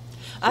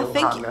I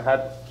think.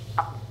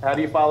 How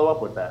do you follow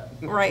up with that?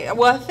 Right.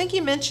 Well, I think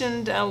you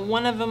mentioned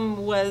one of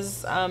them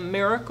was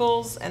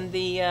miracles and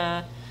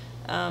the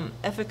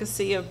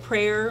efficacy of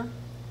prayer.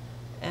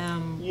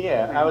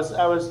 Yeah,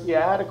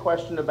 I had a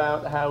question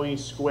about how he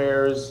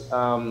squares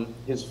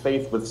his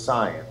faith with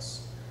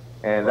science,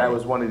 and that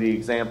was one of the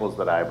examples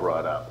that I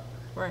brought up.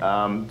 Right.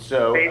 Faith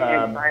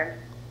in science?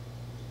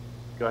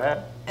 Go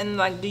ahead. And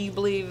do you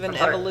believe in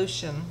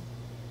evolution?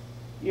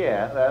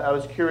 Yeah, I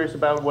was curious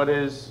about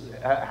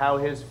how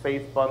his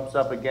faith bumps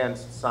up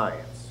against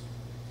science.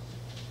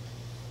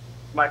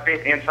 My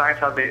faith and science,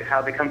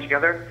 how they come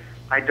together.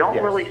 I don't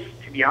Yes. really,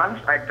 to be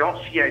honest, I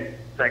don't see a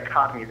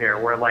dichotomy there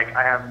where like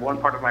I have one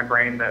part of my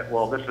brain that,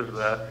 well, this is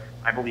the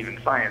I believe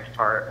in science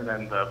part, and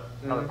then the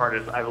other part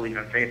is I believe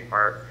in faith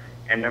part,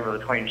 and never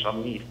the twain shall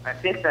meet. I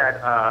think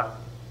that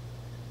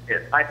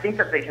I think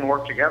that they can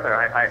work together.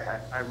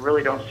 I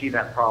really don't see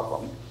that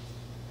problem.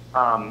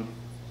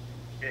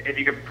 If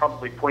you could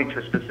probably point to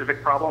a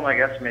specific problem, I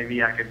guess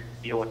maybe I could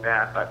deal with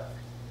that. But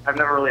I've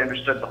never really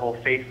understood the whole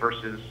faith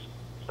versus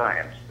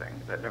science thing.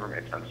 That never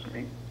made sense to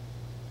me.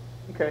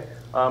 Okay.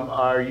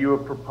 Are you a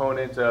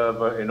proponent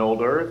of an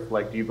old Earth?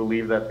 Like, do you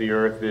believe that the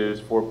Earth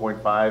is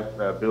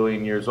 4.5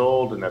 billion years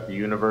old, and that the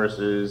universe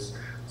is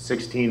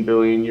 16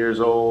 billion years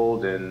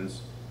old? And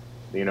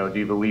do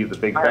you believe the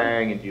Big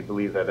Bang? And do you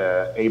believe that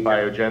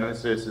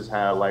abiogenesis is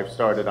how life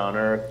started on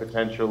Earth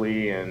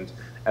potentially, and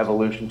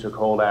evolution took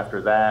hold after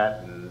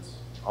that, and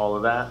all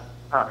of that?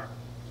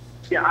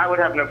 Yeah, I would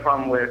have no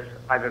problem with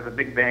either the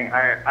Big Bang.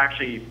 I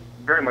actually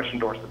very much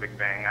endorse the Big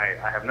Bang.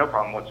 I have no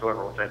problem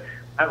whatsoever with it.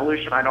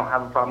 Evolution, I don't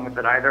have a problem with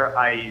it either.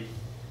 I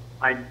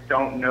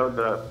don't know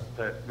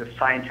the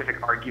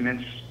scientific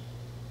arguments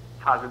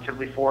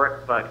positively for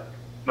it, but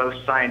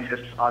most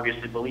scientists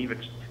obviously believe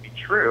it to be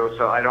true,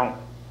 so I don't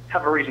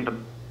have a reason to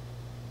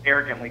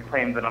arrogantly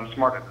claim that I'm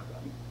smarter than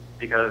them,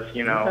 because,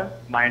 Okay.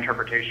 my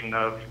interpretation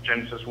of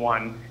Genesis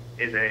 1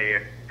 is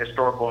a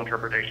historical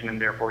interpretation, and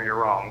therefore you're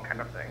wrong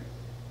kind of thing.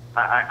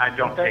 I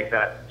don't Okay. take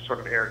that sort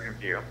of arrogant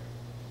view.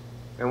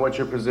 And what's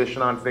your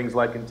position on things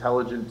like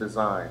intelligent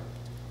design?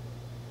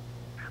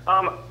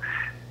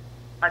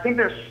 I think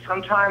there's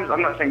sometimes,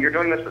 I'm not saying you're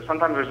doing this, but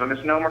sometimes there's a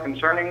misnomer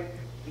concerning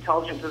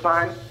intelligent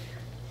design.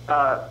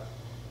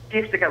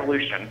 Theistic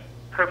evolution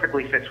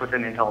perfectly fits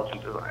within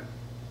intelligent design.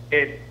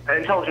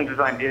 Intelligent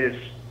design is,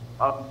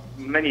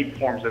 many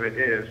forms of it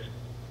is,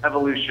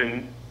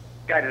 evolution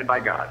guided by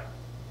God,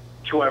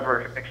 to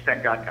whatever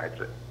extent God guides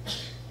it.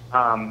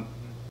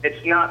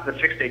 It's not the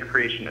six-day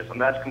creationism.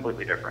 That's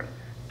completely different.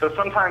 So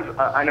sometimes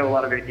I know a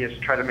lot of atheists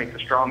try to make the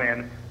straw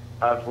man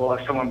of, well,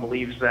 if someone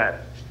believes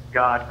that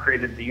God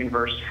created the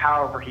universe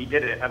however he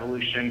did it,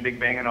 evolution, Big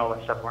Bang, and all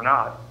that stuff, or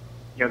not,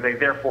 they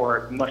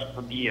therefore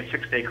must be a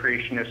six-day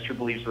creationist who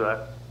believes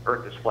the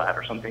Earth is flat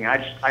or something.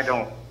 I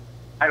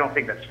don't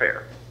think that's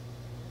fair.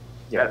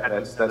 Yeah,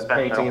 that's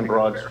painting in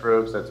broad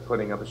strokes. That's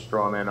putting up a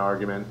straw man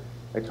argument.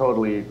 I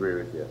totally agree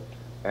with you.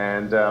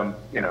 And,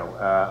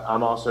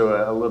 I'm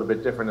also a little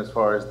bit different as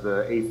far as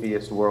the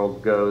atheist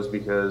world goes,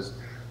 because,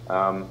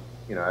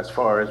 as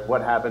far as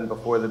what happened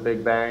before the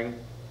Big Bang,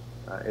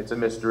 it's a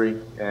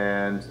mystery.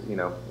 And,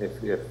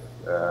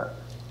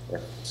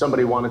 if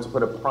somebody wanted to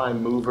put a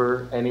prime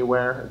mover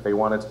anywhere, if they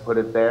wanted to put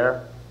it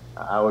there,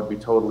 I would be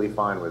totally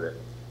fine with it.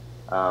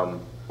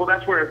 Well,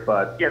 that's where,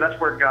 that's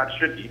where God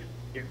should be.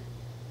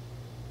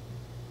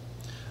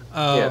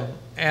 Yeah.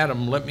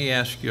 Adam, let me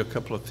ask you a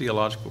couple of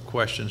theological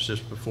questions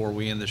just before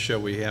we end the show.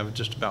 We have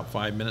just about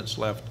 5 minutes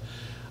left.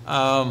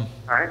 All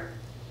right.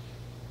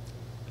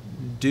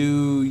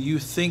 Do you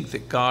think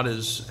that God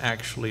is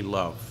actually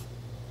love?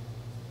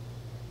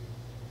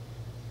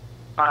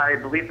 I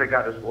believe that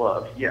God is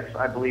love. Yes,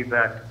 I believe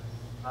that.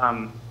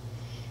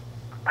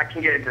 I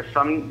can get into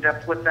some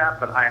depth with that,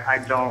 but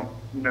I don't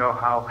know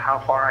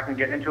how far I can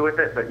get into with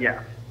it. But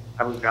yeah,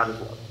 I believe God is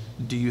love.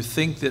 Do you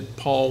think that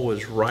Paul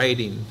was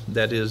writing,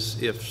 that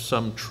is, if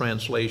some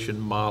translation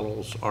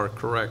models are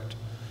correct,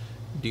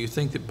 do you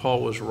think that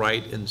Paul was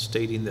right in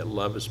stating that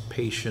love is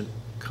patient,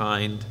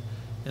 kind,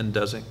 and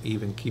doesn't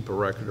even keep a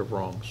record of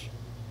wrongs?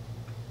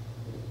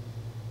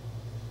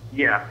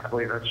 Yeah, I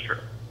believe that's true.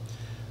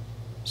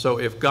 So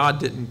if God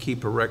didn't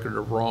keep a record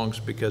of wrongs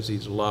because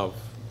he's love,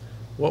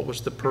 what was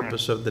the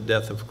purpose of the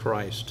death of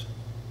Christ?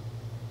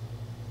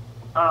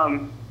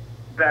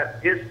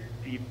 That is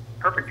the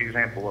perfect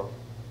example of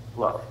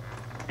love,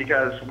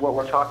 because what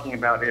we're talking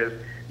about is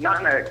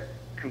not in a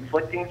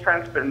conflicting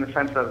sense, but in the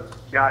sense of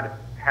God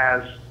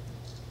has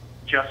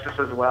justice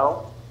as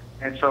well,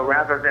 and so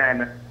rather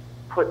than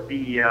put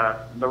the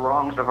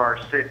wrongs of our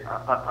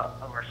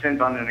sins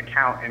on an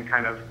account and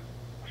kind of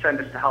send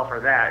us to hell for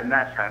that in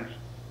that sense,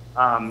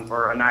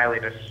 or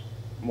annihilate us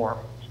more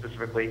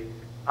specifically,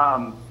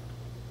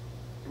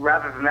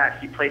 rather than that,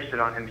 he placed it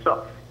on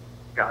himself.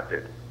 God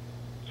did.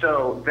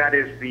 So that's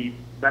the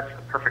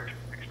perfect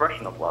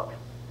expression of love.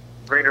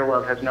 Greater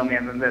love has no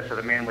man than this, that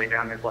a man lay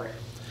down his life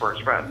for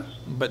his friends.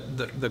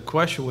 But the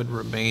question would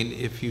remain,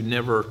 if you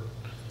never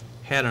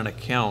had an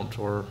account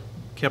or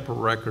kept a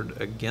record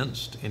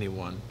against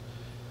anyone,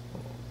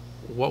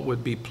 what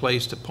would be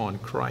placed upon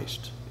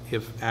Christ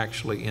if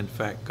actually, in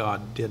fact,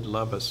 God did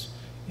love us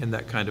in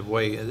that kind of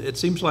way? It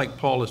seems like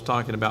Paul is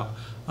talking about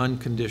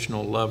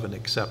unconditional love and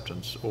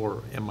acceptance,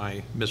 or am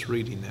I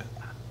misreading that?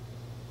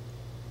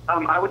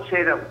 I would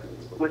say that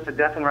with the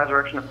death and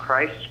resurrection of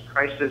Christ,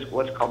 Christ is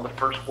what's called the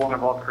firstborn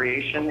of all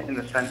creation, in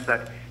the sense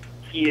that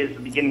he is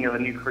the beginning of a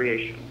new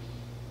creation.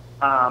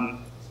 And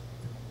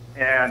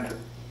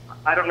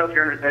I don't know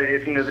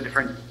if you know the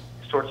different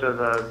sorts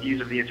of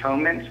views of the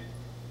atonement,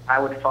 I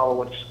would follow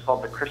what's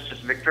called the Christus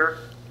Victor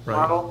Right.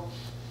 model,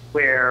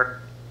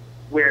 where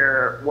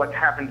what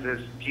happens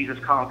is Jesus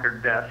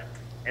conquered death,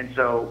 and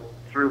so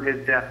through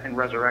his death and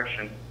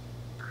resurrection,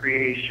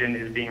 creation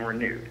is being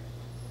renewed.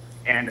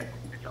 And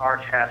it's our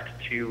task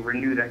to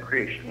renew that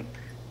creation,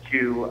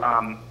 to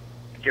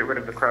get rid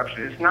of the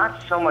corruption. It's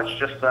not so much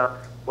just the,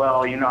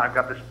 well, I've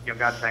got this,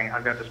 God saying,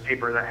 I've got this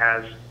paper that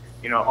has,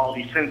 all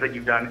these sins that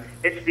you've done.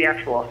 It's the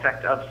actual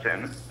effect of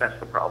sin that's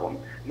the problem.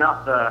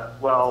 Not the,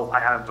 well, I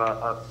have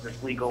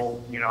this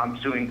legal, I'm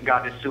suing,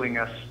 God is suing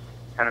us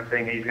kind of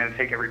thing, and he's going to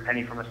take every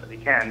penny from us that he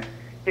can.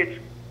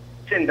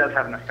 Sin does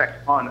have an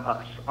effect on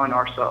us, on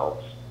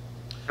ourselves.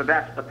 So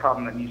that's the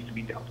problem that needs to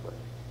be dealt with,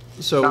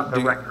 So not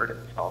the record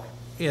itself.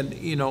 And,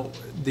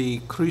 the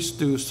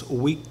Christus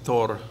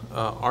Victor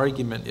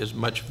argument is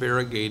much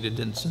variegated,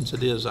 and since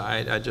it is,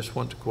 I just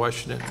want to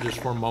question it just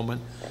for a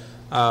moment.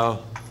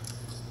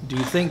 Do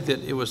you think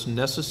that it was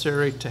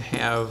necessary to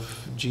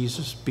have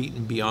Jesus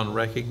beaten beyond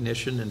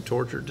recognition and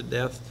tortured to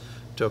death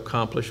to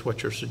accomplish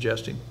what you're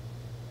suggesting?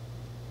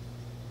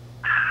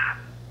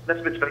 That's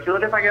a bit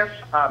speculative, I guess.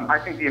 I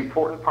think the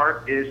important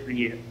part is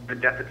the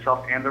death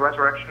itself and the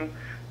resurrection,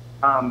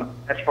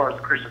 as far as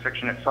the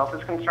crucifixion itself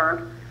is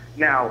concerned.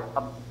 Now,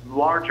 a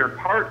larger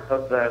part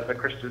of the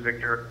Christus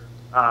Victor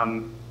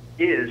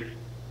is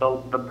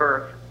the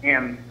birth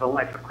and the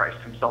life of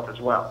Christ himself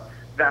as well.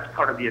 That's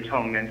part of the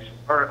atonement,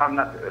 or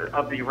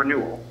of the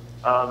renewal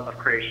of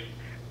creation.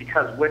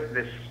 Because with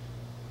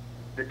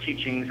the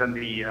teachings and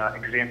the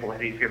example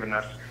that he's given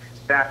us,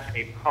 that's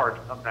a part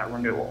of that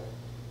renewal.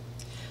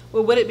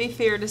 Well, would it be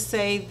fair to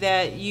say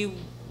that you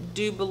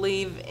do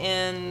believe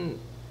in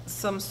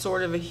some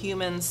sort of a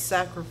human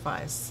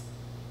sacrifice?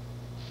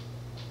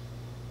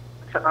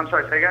 I'm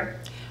sorry, say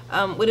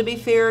again? Would it be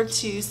fair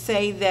to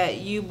say that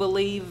you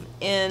believe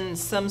in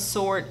some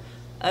sort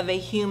of a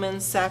human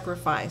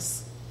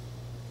sacrifice?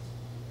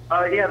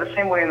 Yeah, the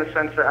same way in the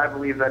sense that I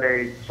believe that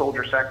a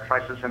soldier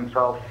sacrifices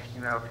himself,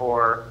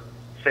 for,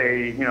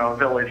 say, a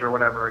village or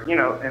whatever,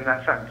 in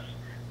that sense.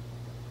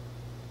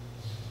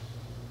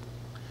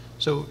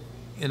 So,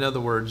 in other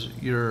words,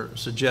 you're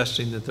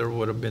suggesting that there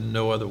would have been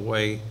no other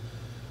way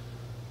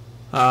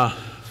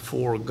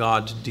for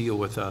God to deal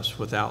with us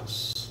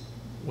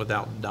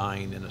without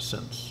dying, in a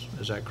sense.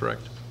 Is that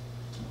correct?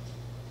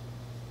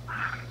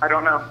 I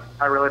don't know.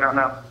 I really don't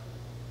know.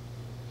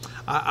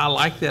 I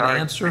like that Sorry.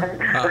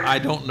 answer. I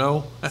don't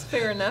know. That's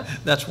fair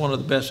enough. That's one of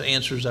the best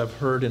answers I've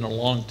heard in a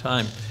long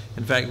time.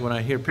 In fact, when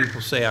I hear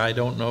people say, I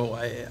don't know,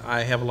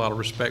 I have a lot of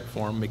respect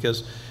for them,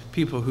 because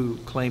people who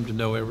claim to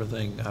know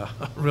everything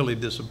really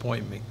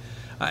disappoint me.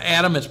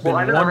 Adam, it's been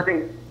Well, I know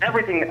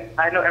everything.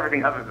 I know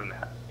everything other than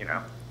that.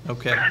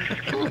 Okay.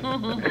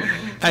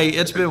 Hey,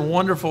 it's been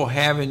wonderful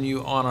having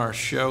you on our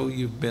show.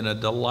 You've been a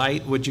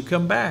delight. Would you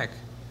come back?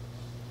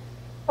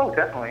 Oh,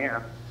 definitely,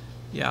 yeah.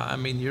 Yeah, I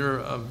mean, you're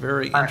a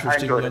very I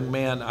interesting enjoyed young it.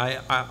 man.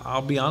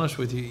 I'll be honest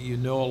with you, you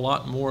know a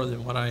lot more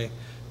than what I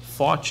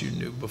thought you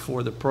knew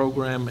before the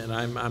program, and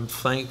I'm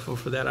thankful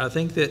for that. I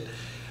think that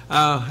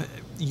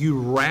you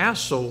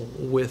wrestle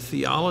with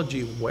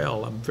theology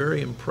well. I'm very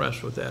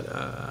impressed with that.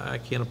 I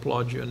can't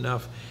applaud you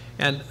enough.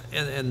 And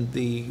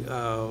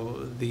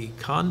the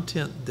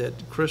content that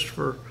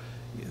Christopher,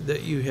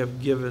 that you have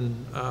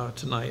given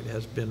tonight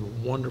has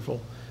been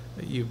wonderful.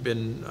 You've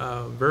been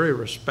very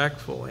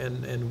respectful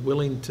and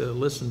willing to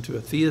listen to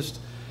a theist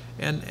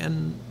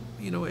and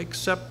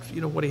accept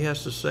what he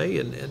has to say,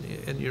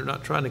 and you're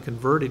not trying to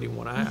convert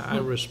anyone. I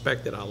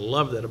respect that. I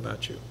love that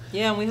about you.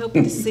 Yeah, and we hope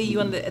to see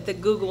you at the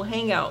Google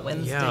Hangout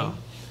Wednesday. Yeah.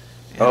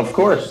 Of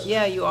course.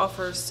 Yeah, you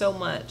offer so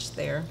much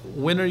there.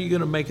 When are you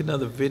going to make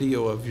another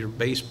video of your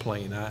bass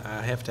playing?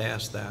 I have to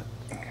ask that.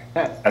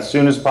 As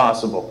soon as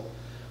possible.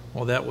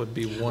 Well, that would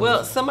be wonderful.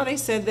 Well, somebody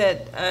said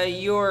that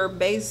your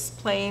bass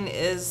playing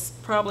is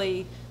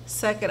probably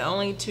second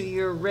only to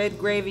your red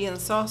gravy and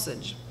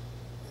sausage.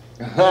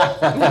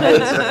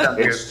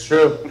 It's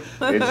true.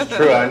 It's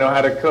true. I know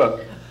how to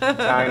cook.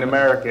 Italian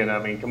American. I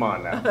mean, come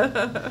on now.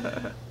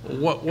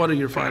 What are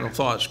your final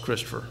thoughts,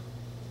 Christopher?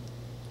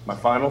 My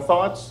final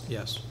thoughts?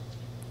 Yes.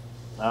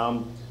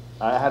 I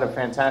had a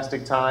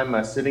fantastic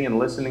time sitting and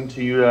listening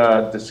to you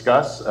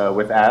discuss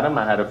with Adam.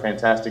 I had a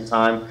fantastic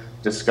time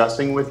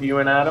discussing with you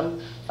and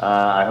Adam.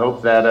 I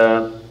hope that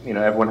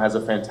everyone has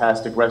a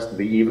fantastic rest of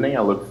the evening.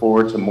 I look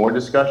forward to more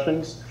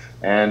discussions.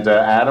 And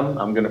Adam,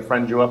 I'm going to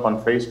friend you up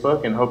on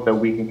Facebook and hope that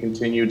we can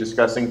continue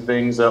discussing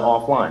things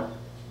offline.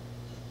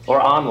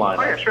 Or online.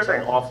 Oh, yeah, sure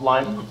thing.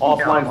 Offline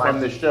online. from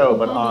the show,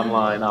 but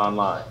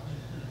online.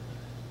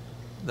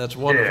 That's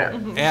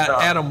wonderful. Yeah.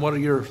 Adam, what are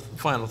your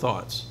final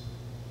thoughts?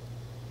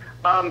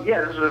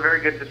 Yeah, this was a very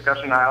good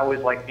discussion. I always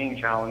like being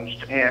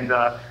challenged, and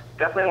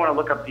definitely want to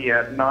look up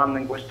the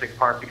non-linguistic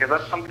part, because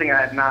that's something I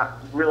had not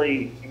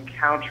really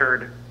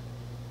encountered,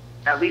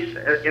 at least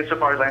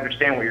insofar as I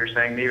understand what you're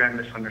saying. Maybe I'm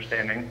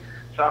misunderstanding.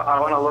 So I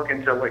want to look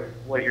into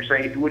what you're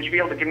saying. Would you be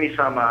able to give me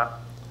some,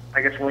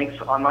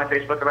 links on my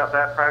Facebook about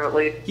that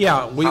privately?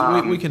 Yeah,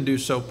 we can do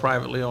so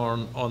privately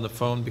on the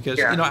phone, because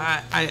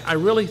Yeah. I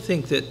really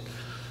think that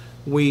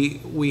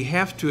we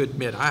have to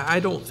admit, I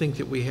don't think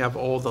that we have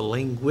all the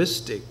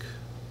linguistic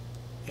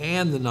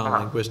and the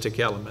non-linguistic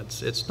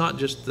elements. It's not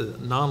just the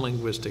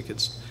non-linguistic.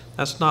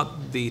 That's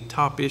not the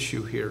top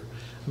issue here.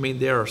 I mean,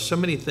 there are so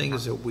many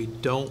things that we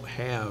don't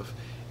have,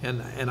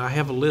 and I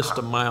have a list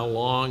a mile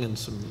long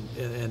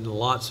and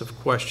lots of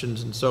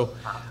questions, and so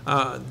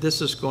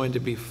this is going to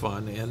be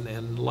fun.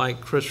 And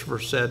like Christopher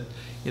said,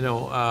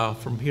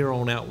 from here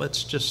on out,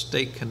 let's just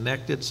stay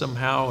connected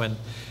somehow. And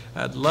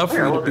I'd love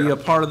for you to be a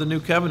part of the New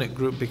Covenant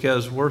group,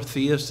 because we're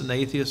theists and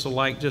atheists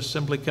alike, just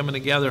simply coming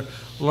together,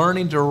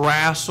 learning to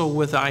wrestle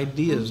with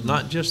ideas,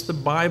 not just the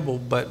Bible,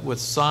 but with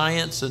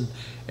science and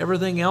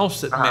everything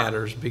else that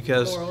matters.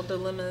 Because moral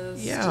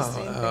dilemmas.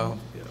 yeah,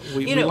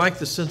 we like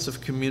the sense of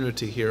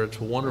community here. It's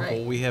wonderful.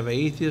 Right. We have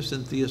atheists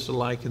and theists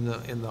alike in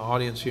the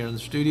audience here in the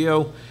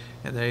studio,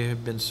 and they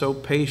have been so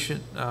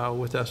patient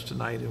with us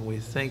tonight, and we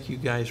thank you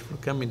guys for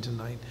coming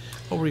tonight.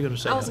 What were you going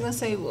to say? I was honey? going to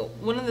say,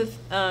 one of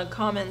the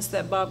comments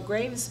that Bob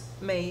Graves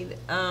made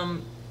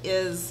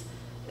is,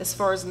 as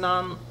far as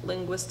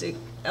non-linguistic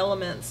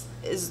elements,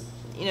 is,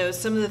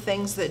 some of the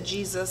things that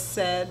Jesus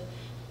said,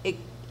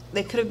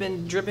 they could have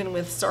been dripping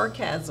with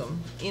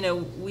sarcasm.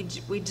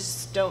 We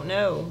just don't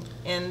know.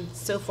 And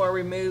so far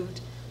removed,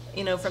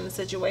 from the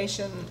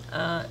situation,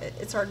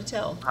 it's hard to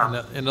tell.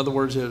 In other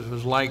words, it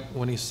was like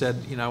when he said,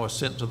 I was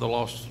sent to the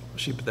lost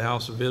sheep of the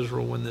house of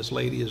Israel, when this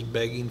lady is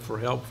begging for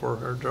help for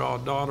her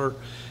daughter.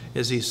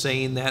 Is he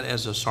saying that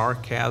as a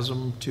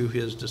sarcasm to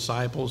his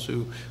disciples,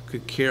 who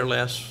could care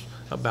less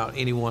about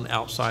anyone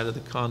outside of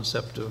the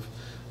concept of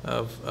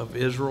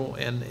Israel?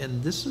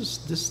 And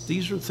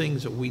these are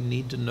things that we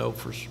need to know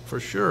for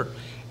sure.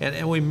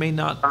 And we may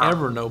not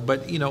ever know,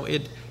 but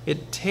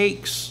it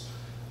takes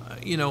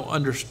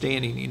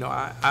understanding.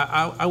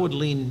 I would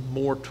lean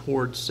more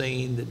towards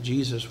saying that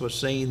Jesus was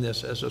saying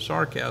this as a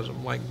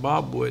sarcasm, like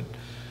Bob would,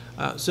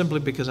 simply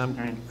because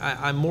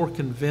I'm more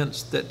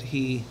convinced that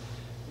he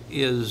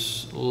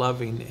is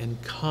loving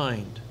and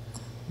kind.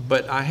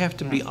 But I have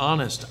to be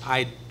honest,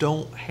 I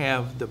don't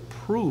have the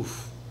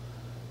proof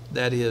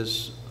that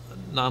is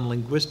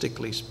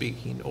non-linguistically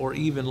speaking, or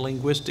even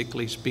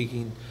linguistically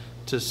speaking,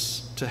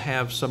 to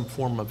have some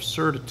form of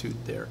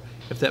certitude there,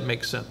 if that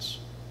makes sense.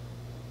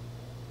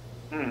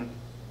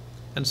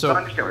 And so, I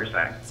understand what you're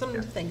saying.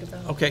 Something to think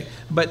about. okay,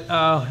 but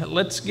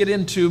let's get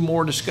into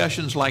more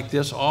discussions like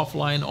this,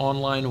 offline,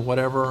 online,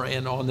 whatever,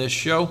 and on this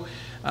show.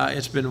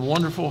 It's been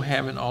wonderful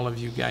having all of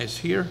you guys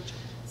here,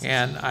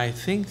 and I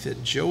think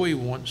that Joey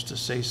wants to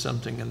say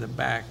something in the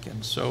back,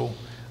 and so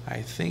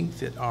I think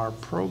that our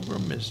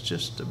program is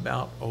just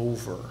about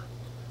over.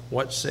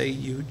 What say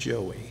you,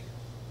 Joey?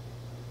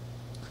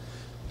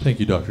 Thank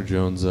you, Dr.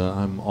 Jones.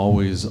 I'm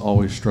always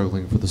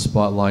struggling for the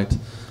spotlight.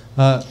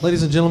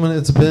 Ladies and gentlemen,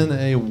 it's been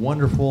a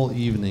wonderful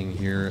evening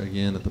here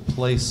again at the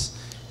place,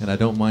 and I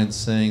don't mind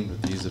saying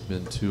that these have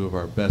been two of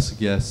our best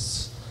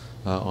guests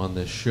on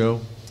this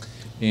show.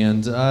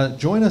 And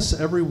join us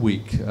every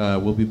week.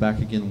 We'll be back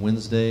again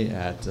Wednesday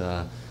at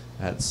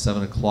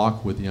 7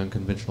 o'clock with the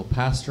Unconventional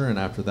Pastor, and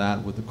after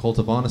that with the Cult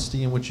of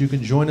Honesty, in which you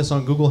can join us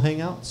on Google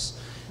Hangouts.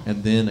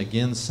 And then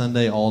again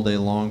Sunday all day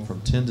long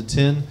from 10 to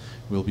 10.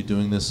 We'll be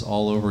doing this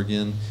all over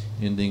again,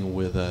 ending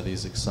with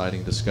these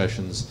exciting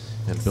discussions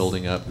and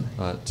building up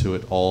to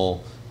it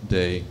all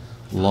day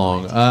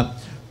long.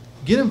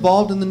 Get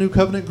involved in the New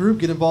Covenant group.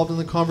 Get involved in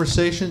the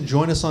conversation.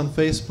 Join us on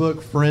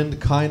Facebook, friend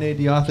Kaine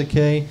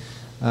Diatheke.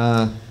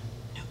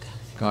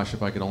 Gosh,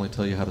 if I could only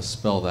tell you how to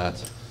spell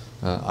that.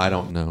 I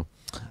don't know.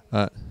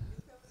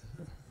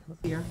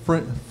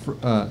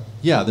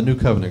 Yeah, the New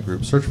Covenant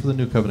group. Search for the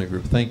New Covenant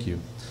group. Thank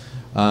you.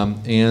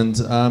 And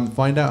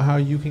find out how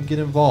you can get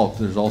involved.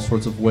 There's all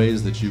sorts of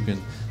ways that you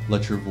can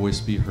let your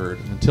voice be heard.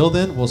 Until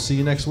then, we'll see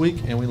you next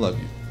week, and we love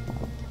you.